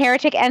 and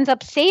Heretic ends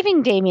up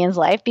saving Damian's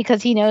life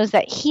because he knows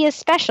that he is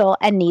special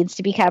and needs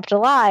to be kept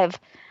alive.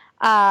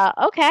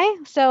 Okay,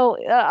 so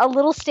a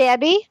little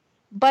stabby,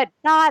 but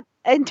not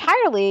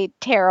entirely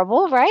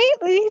terrible, right?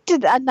 We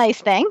did a nice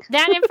thing.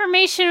 That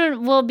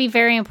information will be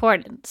very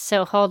important,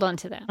 so hold on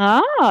to that.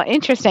 Oh,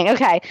 interesting.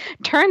 Okay.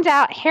 Turns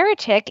out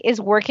Heretic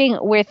is working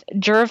with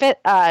Jervis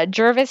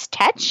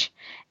Tetch,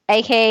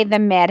 aka the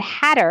Mad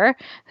Hatter,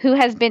 who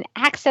has been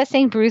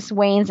accessing Bruce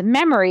Wayne's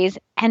memories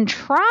and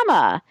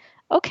trauma.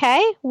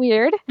 Okay,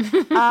 weird.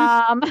 The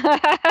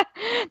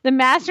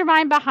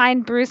mastermind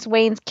behind Bruce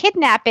Wayne's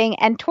kidnapping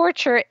and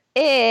torture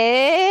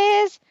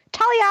is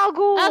Talia al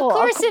Ghul. Of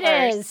course it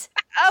is.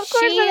 Of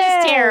course she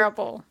it is.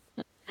 Terrible.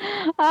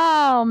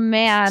 Oh,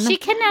 man. She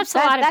kidnaps a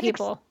lot of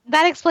people.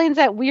 That explains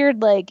that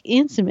weird,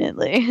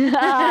 intimately.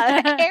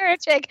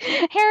 Heretic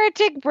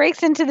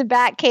breaks into the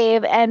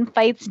Batcave and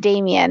fights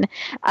Damian.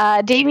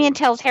 Damian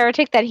tells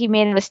Heretic that he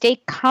made a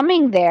mistake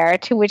coming there,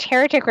 to which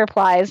Heretic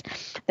replies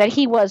that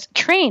he was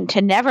trained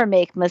to never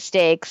make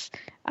mistakes.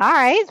 All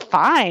right,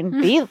 fine.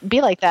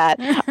 Be like that.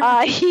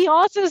 He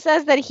also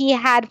says that he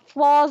had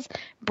flaws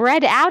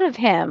bred out of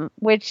him,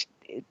 which,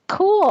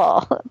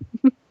 cool.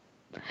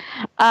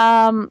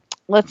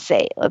 Let's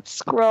see. Let's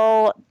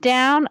scroll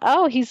down.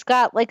 Oh, he's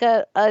got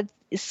a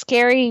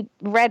scary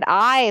red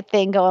eye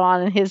thing going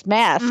on in his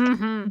mask.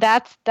 Mm-hmm.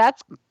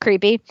 That's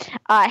creepy.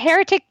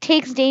 Heretic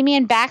takes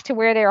Damian back to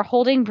where they are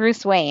holding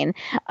Bruce Wayne.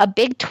 A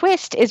big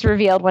twist is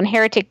revealed when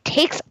Heretic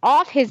takes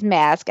off his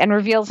mask and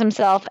reveals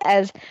himself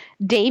as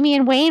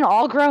Damian Wayne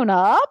all grown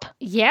up.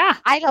 Yeah.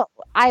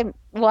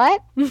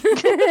 What?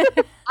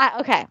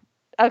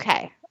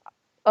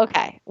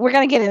 Okay, we're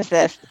going to get into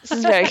this. This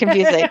is very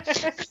confusing.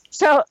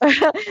 So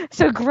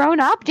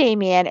grown-up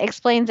Damian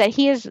explains that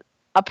he is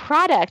a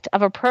product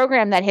of a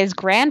program that his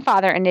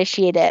grandfather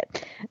initiated.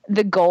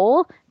 The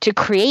goal? To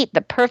create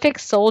the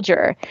perfect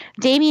soldier.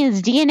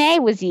 Damian's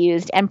DNA was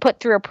used and put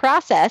through a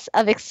process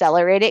of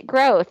accelerated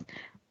growth.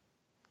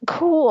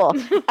 Cool.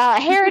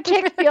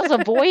 Heretic feels a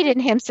void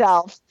in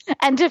himself.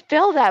 And to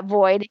fill that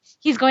void,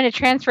 he's going to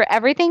transfer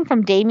everything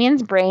from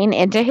Damian's brain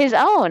into his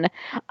own.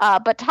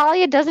 But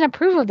Talia doesn't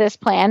approve of this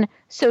plan,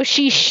 so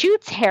she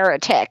shoots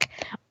Heretic.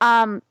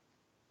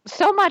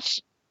 So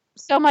much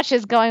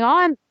is going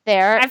on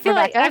there. I feel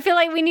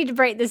like we need to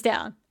break this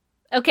down.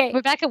 Okay.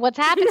 Rebecca, what's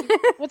happening?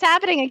 What's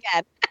happening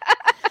again?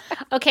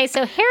 Okay,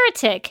 so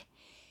Heretic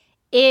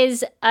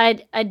is a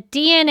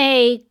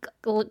DNA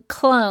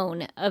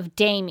clone of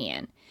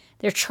Damian.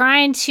 They're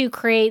trying to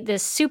create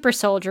this super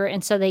soldier,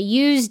 and so they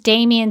use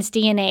Damian's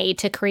DNA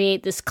to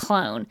create this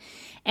clone.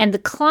 And the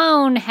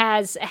clone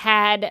has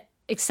had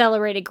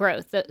accelerated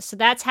growth. So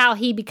that's how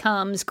he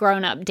becomes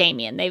grown-up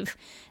Damian.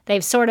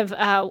 They've sort of,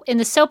 in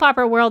the soap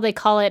opera world, they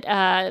call it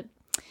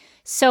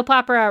soap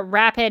opera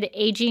rapid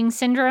aging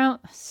syndrome.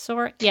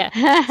 Soap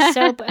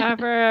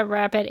opera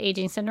rapid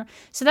aging syndrome.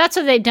 So that's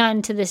what they've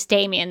done to this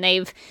Damian.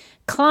 They've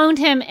cloned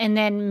him and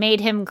then made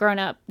him grown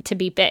up to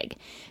be big.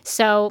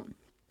 So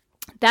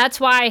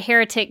that's why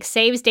Heretic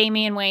saves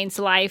Damian Wayne's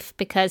life,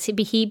 because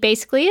he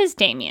basically is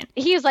Damian.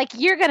 He was like,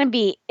 "You're going to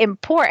be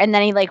important." And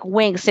then he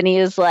winks and he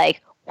was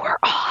like, "We're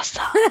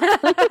awesome."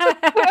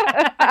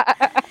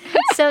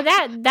 So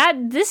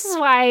this is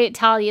why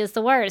Talia is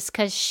the worst,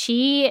 because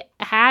she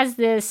has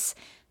this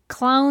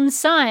clone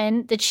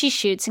son that she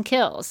shoots and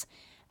kills.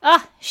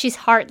 She's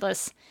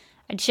heartless.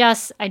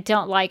 I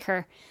don't like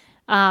her.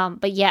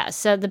 But yeah,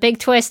 so the big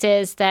twist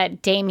is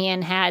that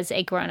Damian has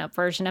a grown-up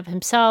version of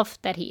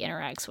himself that he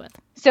interacts with.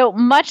 So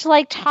much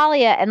like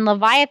Talia and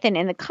Leviathan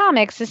in the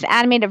comics, this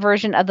animated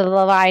version of the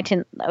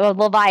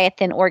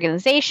Leviathan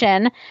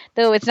organization,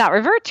 though it's not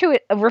referred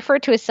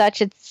to as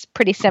such, it's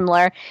pretty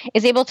similar,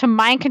 is able to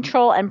mind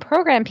control and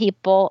program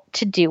people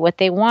to do what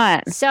they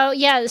want. So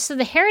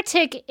the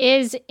Heretic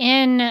is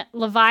in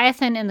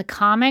Leviathan in the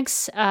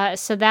comics,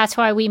 so that's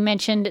why we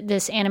mentioned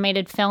this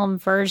animated film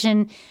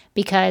version,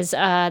 because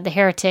the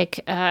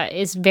Heretic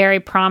is very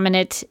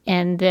prominent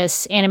in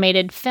this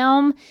animated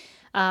film.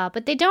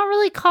 But they don't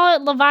really call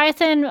it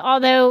Leviathan,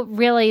 although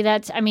really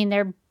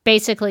they're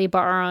basically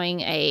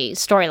borrowing a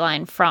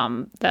storyline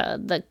from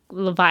the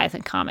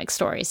Leviathan comic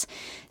stories.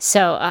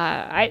 So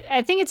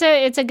I think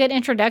it's a good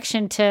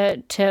introduction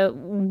to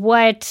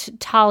what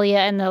Talia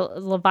and the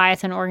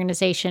Leviathan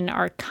organization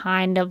are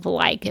kind of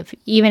like,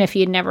 even if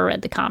you'd never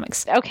read the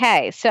comics.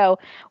 Okay, so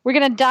we're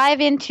going to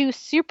dive into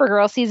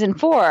Supergirl Season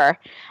 4.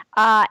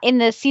 In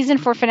the Season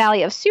 4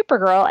 finale of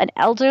Supergirl, an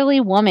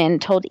elderly woman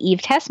told Eve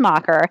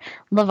Tessmacher,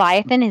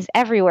 Leviathan is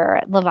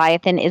everywhere,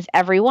 Leviathan is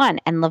everyone,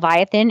 and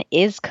Leviathan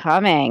is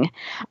coming.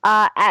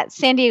 At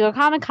San Diego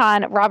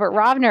Comic-Con, Robert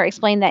Rovner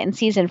explained that in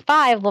Season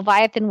 5,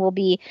 Leviathan will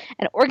be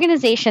an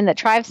organization that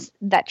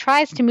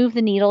tries to move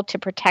the needle to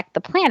protect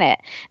the planet.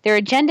 Their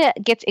agenda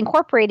gets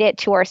incorporated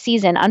to our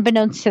season,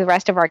 unbeknownst to the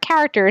rest of our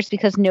characters,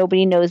 because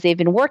nobody knows they've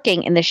been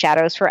working in the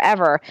shadows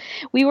forever.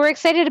 We were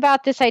excited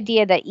about this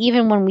idea that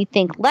even when we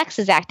think Lex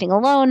is acting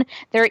alone,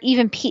 there are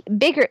even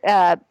bigger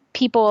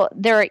people.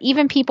 There are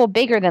even people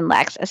bigger than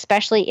Lex,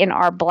 especially in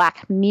our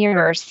Black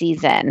Mirror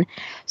season.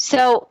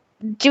 So,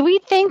 do we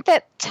think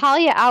that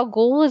Talia al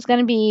Ghul is going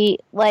to be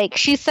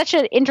she's such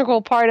an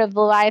integral part of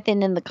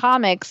Leviathan in the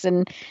comics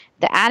and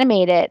the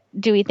animated?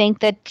 Do we think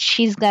that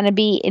she's going to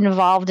be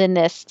involved in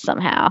this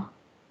somehow?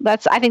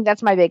 I think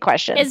that's my big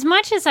question. As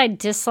much as I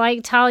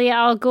dislike Talia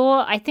al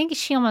Ghul, I think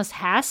she almost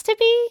has to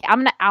be. I'm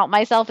going to out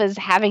myself as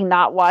having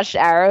not watched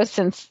Arrow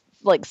since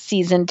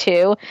Season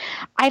 2.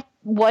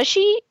 Was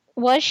she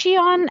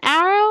on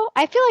Arrow?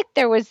 I feel like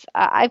there was.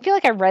 I feel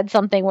like I read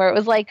something where it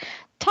was like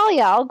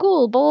Talia al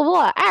Ghul, blah blah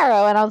blah,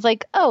 Arrow, and I was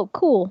like, oh,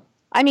 cool.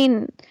 I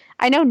mean,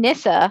 I know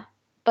Nyssa,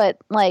 but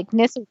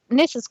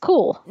Nyssa's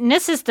cool.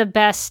 Nyssa's the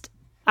best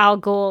Al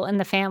Ghul in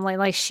the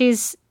family.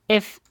 She's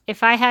if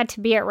I had to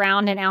be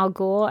around an Al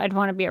Ghul, I'd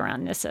want to be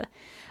around Nyssa.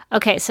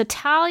 Okay, so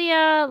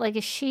Talia,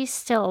 is she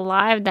still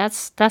alive?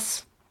 That's.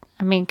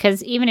 I mean,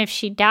 because even if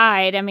she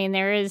died, I mean,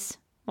 there is.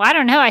 Well, I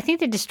don't know. I think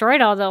they destroyed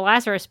all the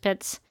Lazarus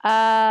pits.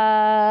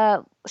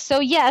 So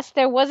yes,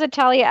 there was a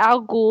Talia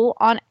al Ghul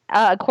on,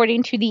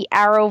 according to the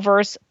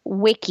Arrowverse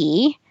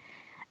wiki.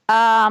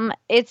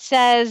 It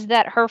says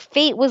that her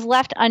fate was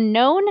left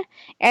unknown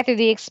after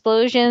the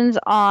explosions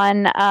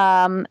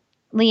on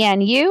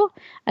Lian Yu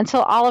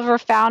until Oliver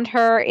found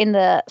her in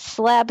the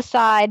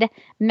Slabside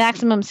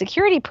maximum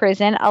security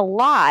prison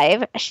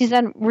alive. She's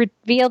then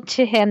revealed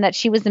to him that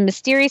she was the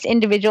mysterious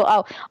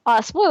individual.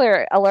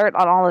 Spoiler alert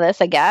on all of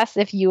this, I guess,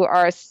 if you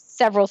are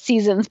several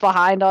seasons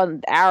behind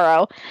on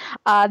Arrow.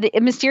 The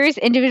mysterious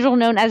individual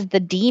known as the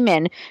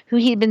Demon, who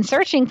he'd been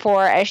searching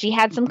for as she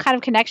had some kind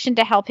of connection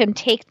to help him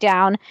take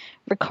down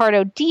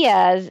Ricardo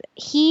Diaz.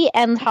 He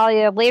and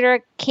Talia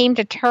later came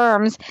to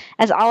terms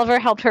as Oliver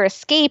helped her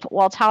escape,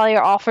 while Talia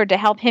offered to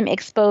help him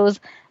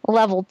expose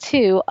level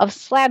 2 of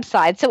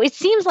Slabside. So it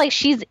seems like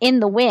she's in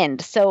the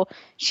wind, so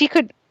she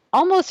could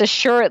almost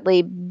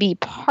assuredly be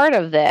part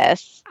of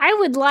this. I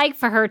would like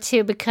for her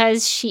to,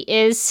 because she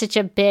is such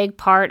a big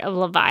part of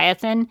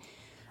Leviathan.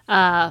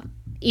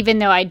 Even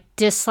though I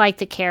dislike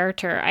the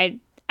character,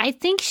 I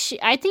think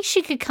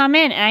she could come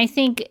in, and I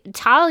think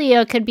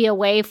Talia could be a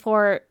way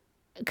for.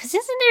 Because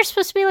isn't there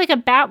supposed to be a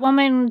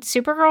Batwoman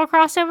Supergirl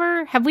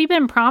crossover? Have we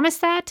been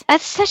promised that?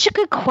 That's such a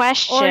good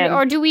question.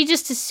 Or do we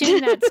just assume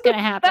that's going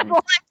to happen?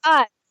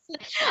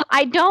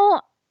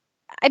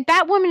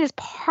 Batwoman is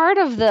part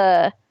of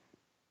the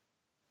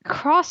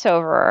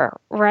crossover,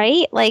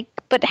 right?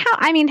 But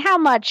how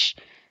much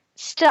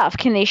stuff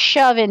can they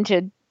shove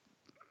into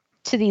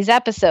these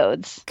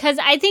episodes? Because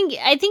I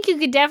think you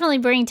could definitely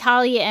bring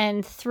Talia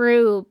in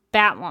through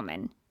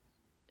Batwoman,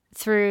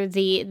 through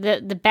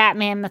the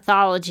Batman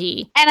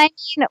mythology. And I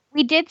mean,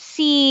 we did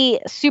see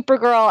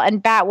Supergirl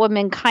and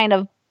Batwoman kind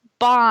of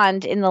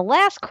bond in the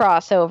last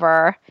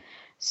crossover,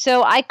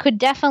 so I could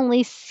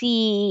definitely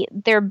see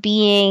there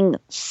being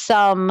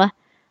some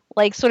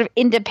sort of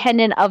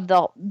independent of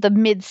the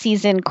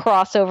mid-season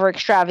crossover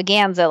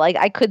extravaganza.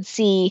 I could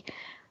see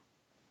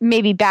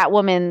maybe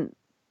Batwoman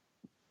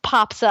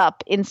pops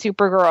up in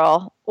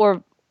Supergirl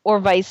or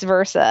vice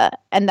versa,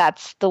 and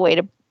that's the way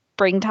to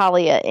bring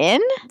Talia in.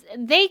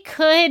 They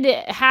could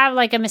have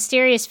a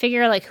mysterious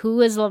figure who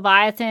is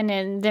Leviathan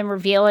and then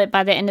reveal it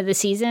by the end of the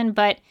season,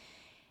 but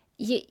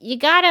you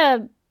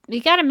gotta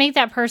make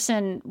that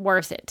person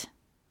worth it.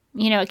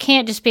 It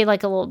can't just be a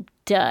little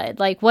dud.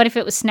 What if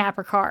it was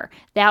Snapper Carr?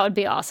 That would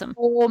be awesome.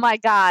 Oh my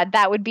God,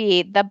 that would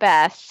be the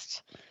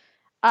best.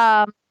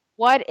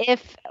 What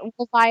if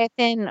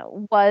Leviathan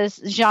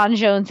was John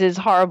Jones's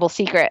horrible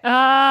secret?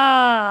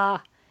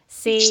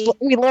 See,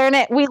 we learn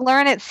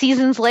it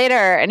seasons later,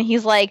 and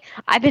he's like,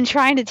 I've been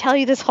trying to tell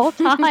you this whole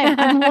time,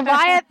 I'm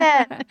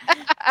Leviathan.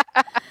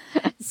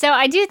 So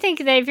I do think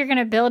that if you're going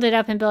to build it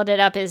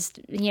up is,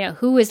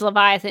 who is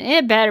Leviathan?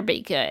 It better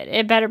be good.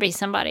 It better be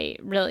somebody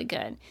really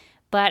good.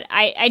 But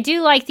I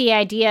do like the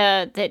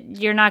idea that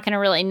you're not going to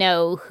really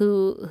know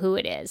who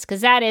it is,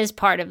 because that is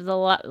part of the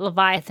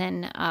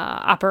Leviathan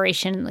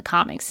operation in the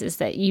comics, is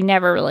that you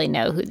never really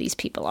know who these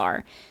people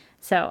are.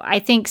 So I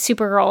think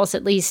Supergirl is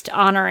at least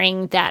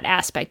honoring that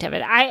aspect of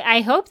it.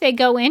 I hope they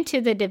go into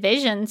the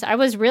divisions. I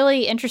was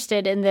really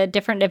interested in the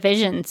different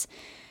divisions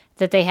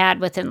that they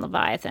had within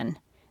Leviathan,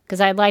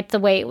 because I liked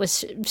the way it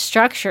was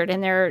structured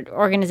in their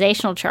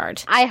organizational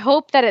chart. I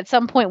hope that at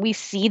some point we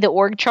see the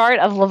org chart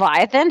of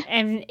Leviathan.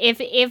 And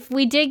if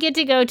we did get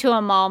to go to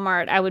a Mall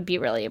Mart, I would be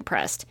really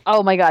impressed.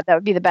 Oh my God, that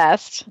would be the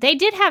best. They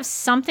did have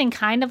something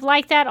kind of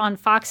like that on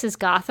Fox's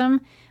Gotham,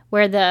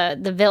 where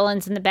the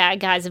villains and the bad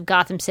guys of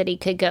Gotham City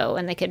could go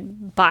and they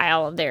could buy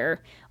all of their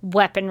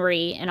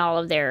weaponry and all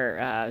of their,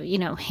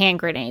 hand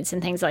grenades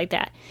and things like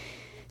that.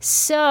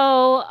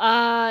 So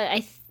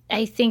I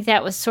think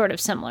that was sort of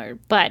similar.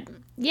 But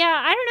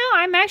yeah, I don't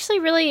know. I'm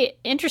actually really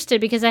interested,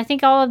 because I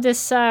think all of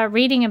this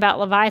reading about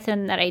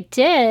Leviathan that I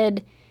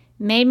did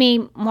made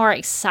me more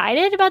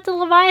excited about the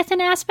Leviathan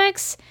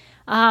aspects.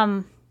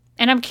 And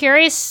I'm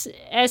curious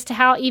as to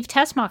how Eve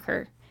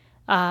Tessmacher,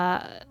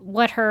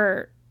 what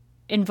her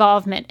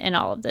involvement in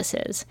all of this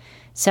is.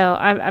 So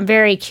I'm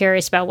very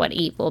curious about what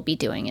Eve will be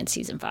doing in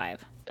season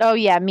 5. Oh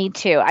yeah, me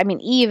too. I mean,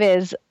 Eve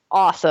is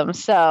awesome.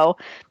 So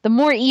the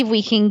more Eve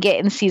we can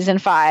get in season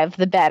 5,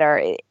 the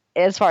better,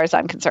 as far as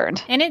I'm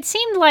concerned. And it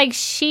seemed like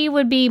she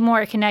would be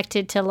more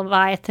connected to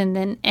Leviathan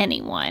than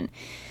anyone.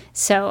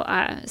 So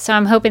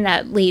I'm hoping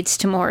that leads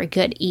to more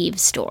good Eve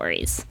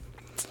stories.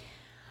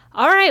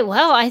 All right,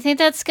 well, I think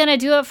that's going to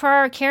do it for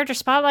our character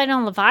spotlight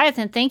on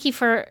Leviathan. Thank you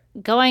for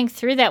going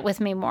through that with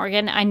me,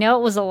 Morgan. I know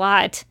it was a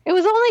lot. It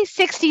was only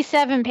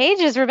 67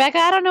 pages, Rebecca.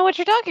 I don't know what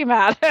you're talking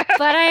about.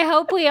 But I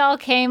hope we all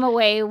came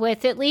away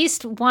with at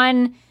least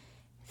one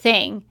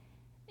thing,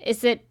 is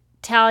that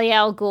Talia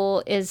al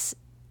Ghul is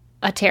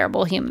a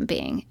terrible human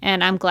being,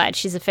 and I'm glad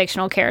she's a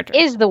fictional character.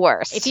 Is the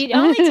worst. If you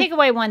only take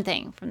away one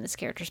thing from this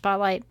character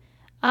spotlight,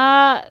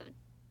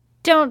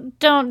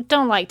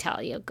 Don't like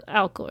Talia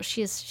al Ghul.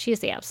 She is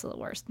the absolute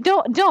worst.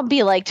 Don't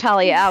be like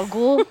Talia al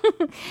Ghul.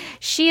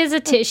 She's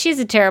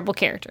a terrible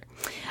character.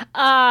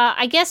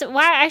 I guess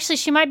actually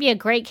she might be a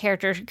great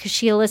character, because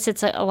she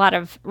elicits a lot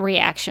of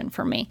reaction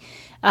from me.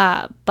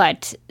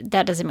 But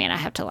that doesn't mean I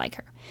have to like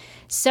her.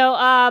 So,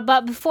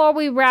 but before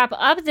we wrap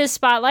up this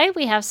spotlight,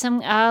 we have some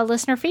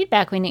listener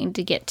feedback we need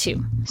to get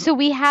to. So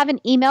we have an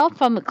email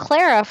from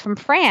Clara from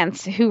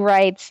France, who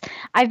writes,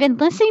 I've been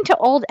listening to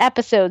old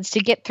episodes to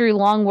get through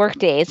long work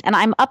days, and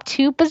I'm up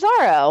to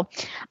Bizarro.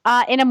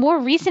 In a more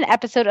recent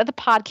episode of the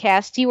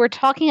podcast, you were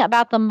talking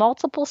about the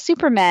multiple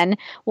Supermen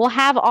we'll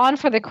have on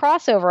for the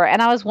crossover,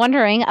 and I was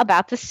wondering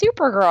about the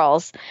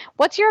Supergirls.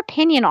 What's your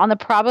opinion on the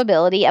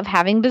probability of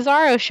having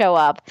Bizarro show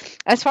up?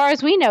 As far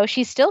as we know,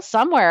 she's still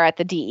somewhere at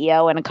the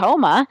DEO in a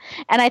coma,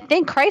 and I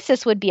think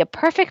Crisis would be a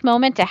perfect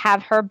moment to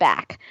have her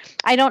back.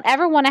 I don't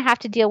ever want to have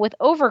to deal with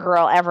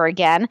Overgirl ever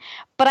again,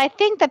 but I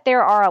think that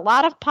there are a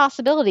lot of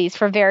possibilities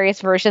for various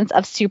versions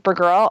of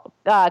Supergirl,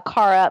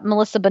 Kara,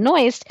 Melissa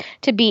Benoist,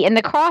 to be in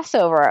the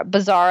crossover,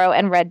 Bizarro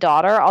and Red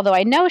Daughter. Although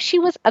I know she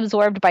was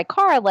absorbed by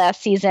Kara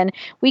last season,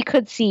 we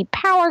could see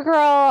Power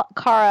Girl,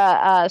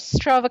 Kara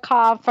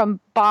Strovikov from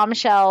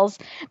Bombshells.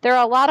 There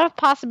are a lot of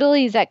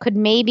possibilities that could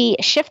maybe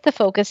shift the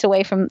focus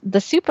away from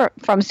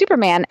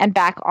Superman and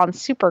back on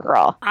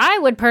Supergirl. I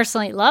would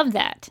personally love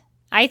that.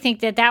 I think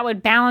that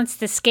would balance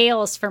the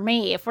scales for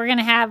me. If we're going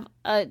to have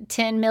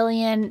 10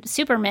 million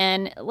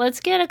Supermen,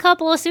 let's get a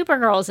couple of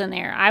Supergirls in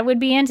there. I would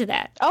be into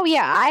that. Oh,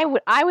 yeah.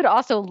 I would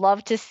also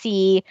love to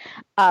see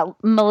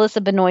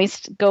Melissa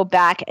Benoist go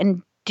back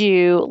and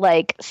do,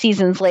 like,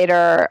 seasons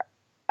later,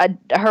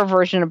 her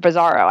version of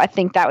Bizarro. I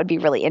think that would be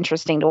really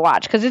interesting to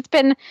watch, because it's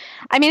been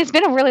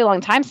a really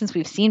long time since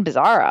we've seen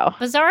Bizarro.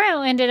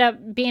 Bizarro ended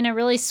up being a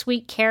really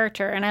sweet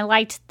character, and I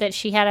liked that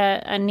she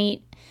had a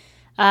neat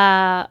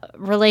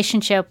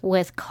relationship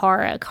with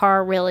Kara.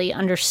 Kara really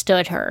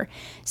understood her.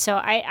 So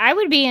I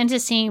would be into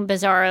seeing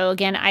Bizarro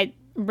again.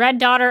 Red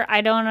Daughter,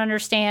 I don't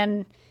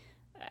understand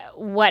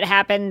what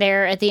happened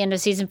there at the end of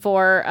season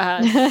 4.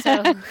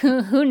 So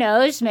who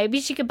knows?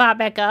 Maybe she could pop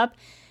back up.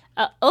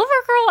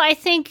 Overgirl, I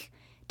think,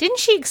 didn't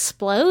she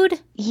explode?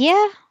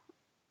 Yeah.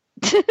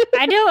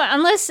 I do,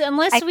 unless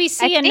we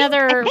see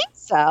another. I think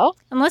so.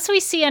 Unless we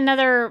see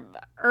another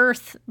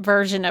Earth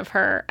version of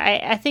her,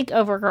 I think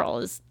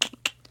Overgirl is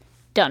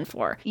done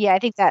for. Yeah, I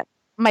think that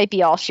might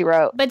be all she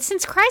wrote. But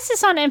since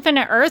Crisis on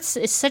Infinite Earths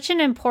is such an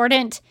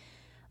important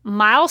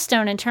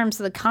milestone in terms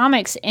of the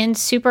comics in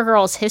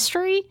Supergirl's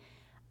history,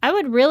 I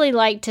would really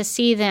like to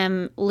see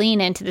them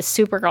lean into the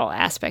Supergirl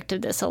aspect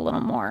of this a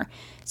little more.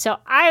 So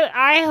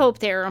I hope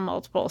there are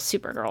multiple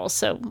Supergirls.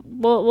 So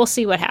we'll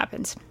see what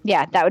happens.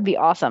 Yeah, that would be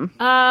awesome.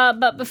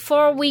 But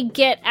before we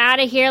get out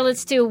of here,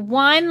 let's do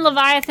one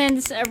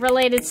Leviathan's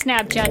related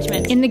Snap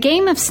Judgment. In the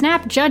game of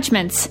Snap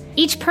Judgments,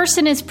 each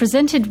person is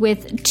presented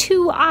with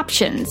 2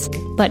 options,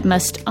 but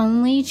must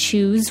only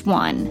choose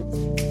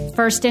one.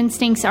 First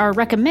instincts are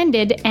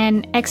recommended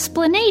and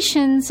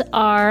explanations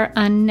are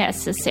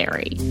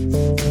unnecessary.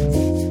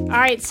 All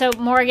right, so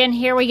Morgan,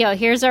 here we go.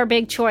 Here's our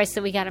big choice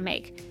that we got to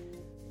make.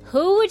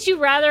 Who would you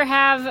rather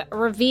have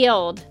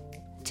revealed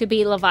to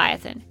be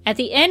Leviathan? At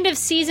the end of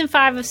season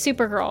 5 of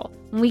Supergirl,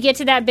 when we get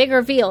to that big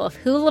reveal of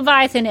who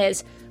Leviathan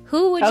is,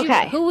 who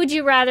would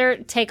you rather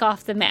take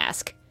off the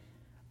mask?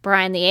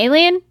 Brian the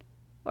Alien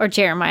or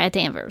Jeremiah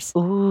Danvers?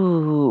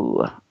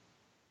 Ooh.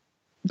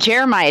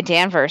 Jeremiah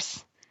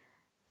Danvers.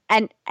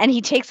 And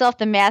he takes off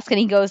the mask and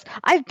he goes,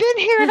 I've been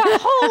here the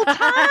whole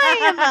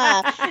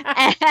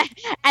time.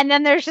 and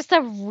then there's just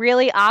a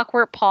really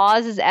awkward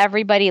pause as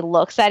everybody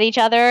looks at each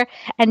other.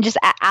 And just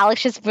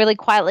Alex just really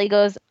quietly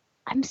goes,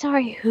 I'm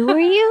sorry, who are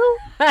you?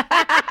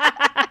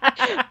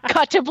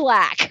 Cut to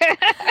black.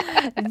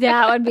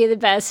 That would be the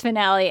best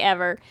finale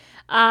ever.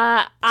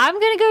 I'm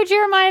going to go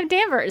Jeremiah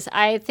Danvers.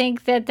 I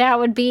think that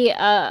would be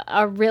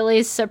a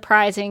really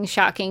surprising,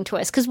 shocking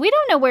twist because we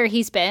don't know where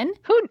he's been.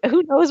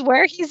 Who knows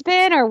where he's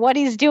been or what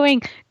he's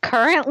doing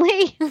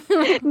currently?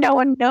 No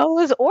one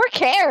knows or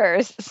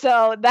cares.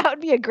 So that would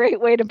be a great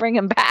way to bring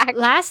him back.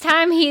 Last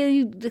time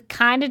he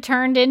kind of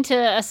turned into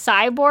a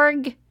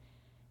cyborg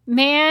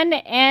man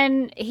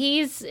and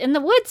he's in the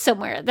woods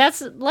somewhere.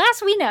 That's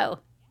last we know.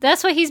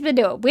 That's what he's been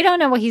doing. We don't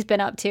know what he's been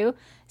up to.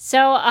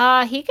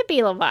 So he could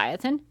be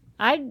Leviathan.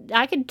 I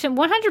could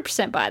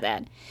 100% buy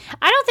that.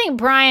 I don't think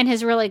Brian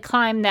has really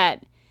climbed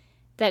that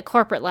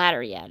corporate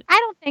ladder yet. I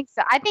don't think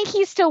so. I think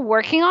he's still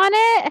working on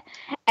it.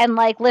 And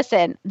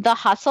listen, the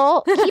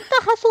hustle, keep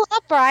the hustle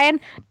up, Brian.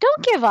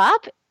 Don't give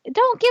up.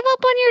 Don't give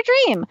up on your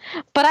dream.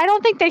 But I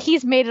don't think that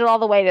he's made it all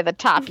the way to the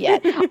top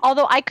yet.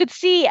 Although I could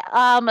see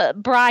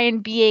Brian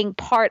being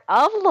part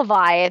of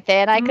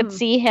Leviathan. I could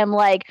see him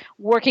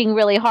working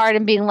really hard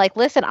and being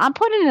listen, I'm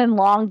putting in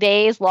long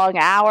days, long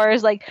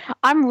hours.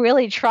 I'm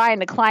really trying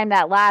to climb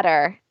that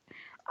ladder.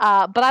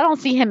 But I don't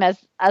see him as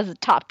a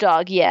top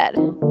dog yet.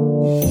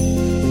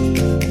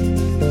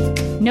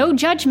 No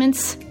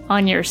judgments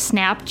on your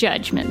Snap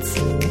Judgments.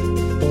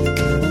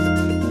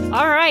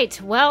 All right,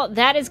 well,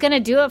 that is going to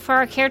do it for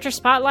our character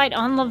spotlight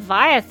on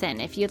Leviathan.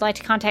 If you'd like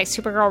to contact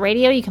Supergirl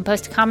Radio, you can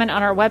post a comment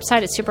on our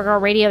website at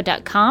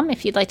supergirlradio.com.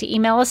 If you'd like to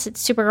email us at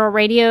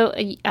supergirlradio,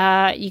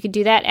 you can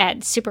do that at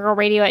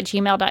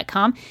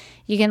supergirlradio@gmail.com.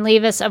 You can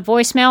leave us a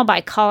voicemail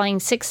by calling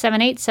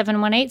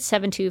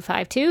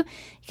 678-718-7252. You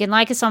can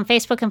like us on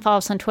Facebook and follow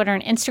us on Twitter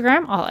and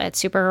Instagram, all at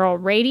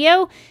Supergirl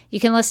Radio. You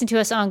can listen to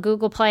us on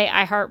Google Play,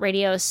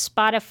 iHeartRadio,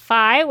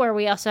 Spotify, where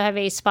we also have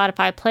a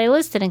Spotify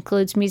playlist that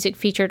includes music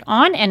featured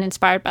on and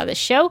inspired by the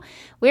show.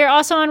 We are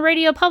also on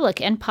Radio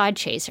Public and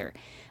Podchaser.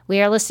 We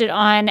are listed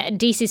on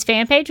DC's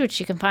fan page, which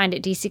you can find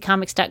at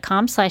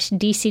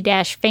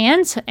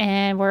dccomics.com/DC-fans,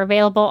 and we're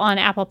available on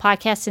Apple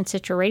Podcasts and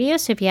Stitcher Radio.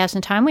 So if you have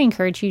some time, we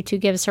encourage you to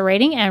give us a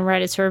rating and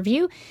write us a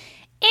review.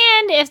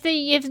 And if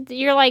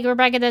you're like,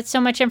 Rebecca, that's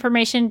so much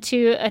information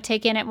to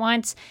take in at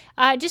once,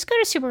 just go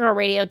to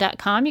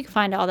supergirlradio.com. You can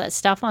find all that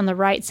stuff on the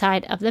right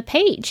side of the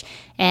page.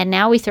 And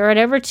now we throw it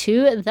over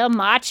to the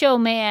Macho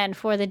Man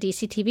for the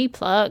DCTV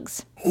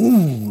plugs.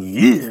 Oh,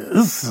 yeah,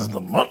 this is the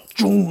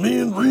Macho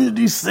Man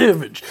Randy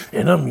Savage,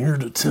 and I'm here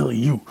to tell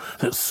you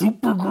that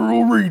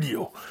Supergirl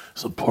Radio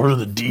is a part of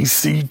the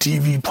DC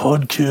TV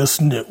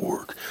Podcast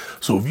Network.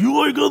 So if you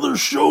like other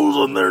shows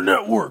on their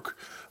network,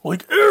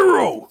 like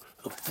Arrow,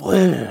 The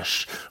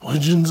Flash,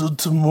 Legends of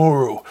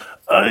Tomorrow,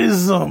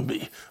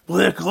 iZombie,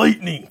 Black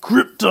Lightning,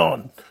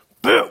 Krypton,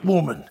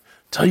 Batwoman,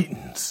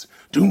 Titans,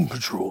 Doom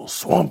Patrol,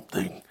 Swamp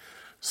Thing,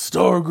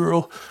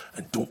 Stargirl,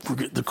 and don't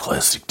forget the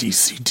classic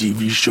DC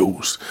TV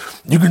shows.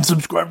 You can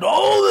subscribe to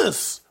all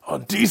this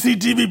on DC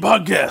TV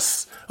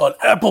Podcasts on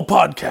Apple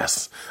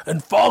Podcasts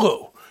and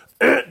follow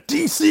at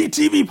DC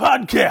TV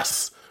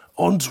Podcasts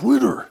on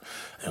Twitter.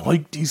 And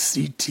like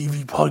DC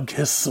TV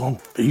Podcasts on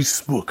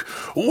Facebook.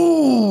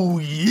 Oh,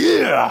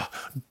 yeah.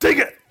 Dig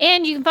it.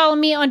 And you can follow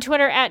me on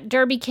Twitter at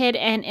DerbyKid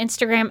and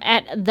Instagram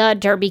at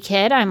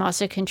TheDerbyKid. I'm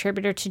also a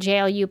contributor to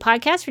JLU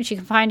Podcast, which you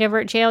can find over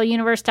at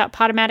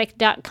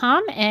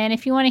jluniverse.podomatic.com. And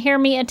if you want to hear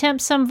me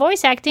attempt some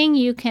voice acting,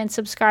 you can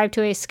subscribe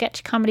to a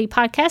sketch comedy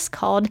podcast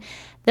called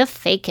The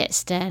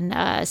Fakest.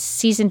 And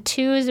season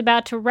 2 is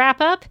about to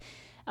wrap up.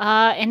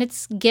 And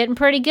it's getting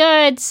pretty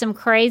good. Some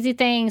crazy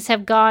things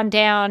have gone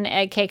down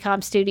at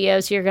KCOM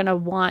Studios. You're going to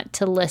want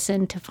to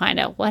listen to find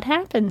out what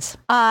happens.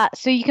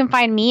 So you can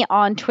find me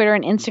on Twitter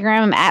and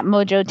Instagram at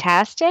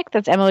Mojotastic.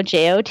 That's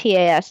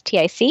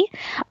MOJOTASTIC.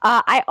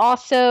 I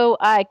also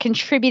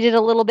contributed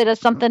a little bit of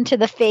something to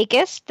The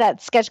Fakest,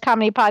 that sketch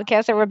comedy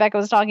podcast that Rebecca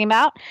was talking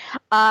about.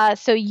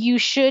 So you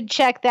should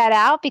check that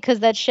out because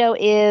that show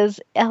is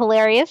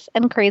hilarious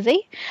and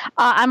crazy.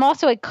 I'm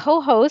also a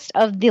co-host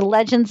of the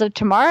Legends of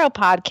Tomorrow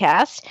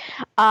podcast.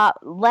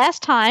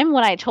 Last time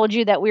when I told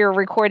you that we were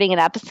recording an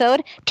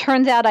episode,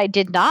 turns out I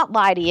did not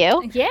lie to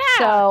you. Yeah.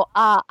 So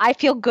I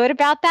feel good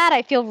about that.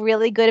 I feel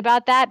really good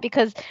about that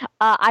because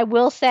I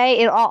will say,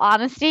 in all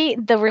honesty,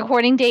 the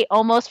recording date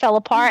almost fell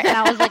apart, and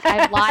I was like,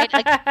 I've lied.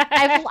 Like,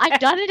 I've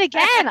done it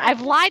again.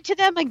 I've lied to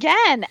them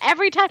again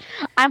every time.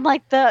 I'm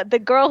like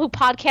the girl who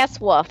podcasts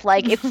woof.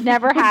 Like, it's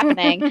never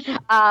happening.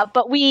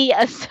 But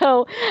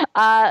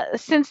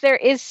since there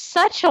is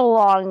such a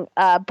long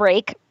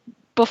break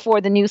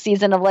before the new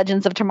season of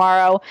Legends of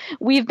Tomorrow,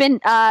 we've been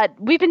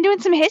doing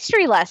some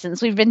history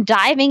lessons. We've been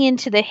diving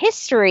into the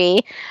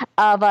history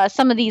of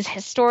some of these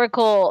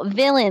historical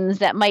villains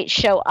that might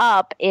show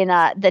up in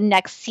the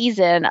next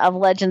season of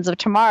Legends of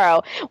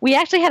Tomorrow. We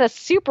actually had a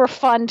super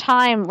fun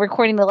time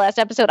recording the last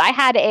episode.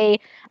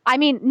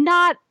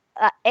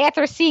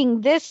 After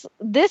seeing this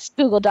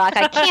Google Doc,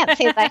 I can't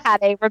say that I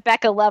had a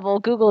Rebecca level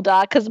Google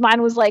Doc because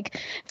mine was like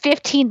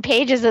 15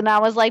 pages, and I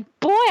was like,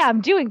 boy, I'm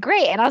doing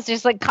great. And I was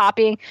just like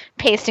copying,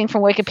 pasting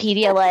from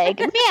Wikipedia, like,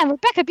 man,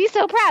 Rebecca, be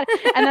so proud.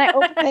 And then I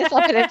opened this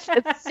up, and it's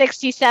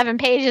 67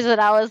 pages, and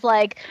I was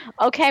like,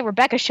 okay,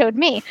 Rebecca showed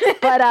me.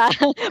 But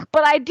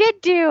I did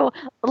do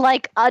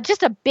like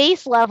just a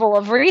base level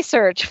of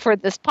research for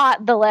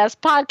the last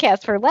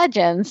podcast for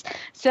Legends.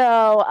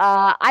 So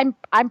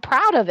I'm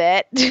proud of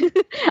it.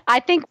 I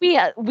think we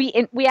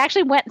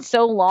actually went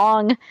so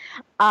long,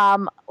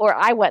 or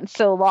I went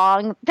so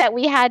long that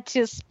we had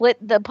to split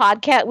the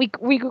podcast. We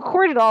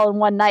recorded it all in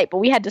one night, but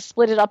we had to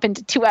split it up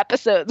into 2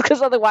 episodes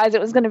because otherwise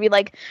it was going to be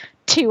like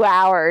 2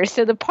 hours.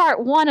 So the part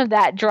 1 of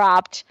that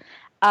dropped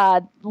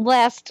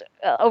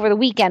over the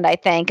weekend, I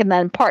think, and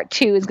then part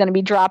 2 is going to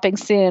be dropping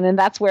soon, and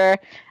that's where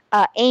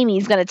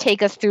Amy's going to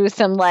take us through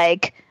some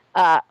like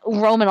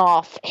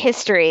Romanov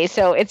history.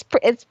 So it's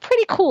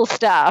pretty cool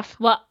stuff.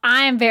 Well,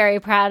 I'm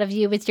very proud of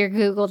you with your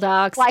Google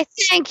Docs. Why,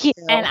 thank you.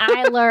 And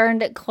I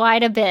learned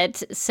quite a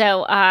bit.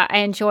 So I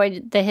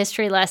enjoyed the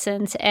history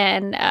lessons,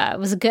 and it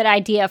was a good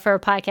idea for a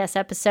podcast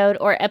episode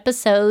or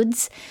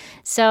episodes.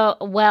 So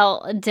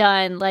well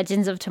done,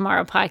 Legends of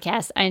Tomorrow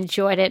podcast. I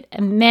enjoyed it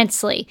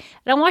immensely.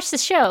 I don't watch the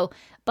show,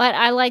 but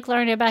I like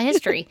learning about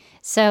history.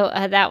 So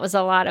that was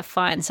a lot of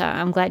fun. So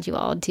I'm glad you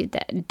all did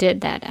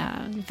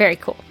that. Very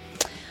cool.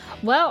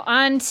 Well,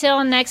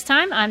 until next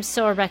time, I'm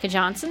still Rebecca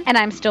Johnson. And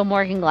I'm still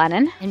Morgan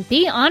Glennon. And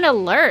be on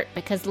alert,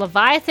 because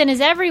Leviathan is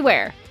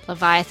everywhere.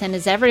 Leviathan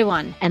is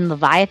everyone. And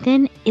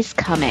Leviathan is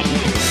coming.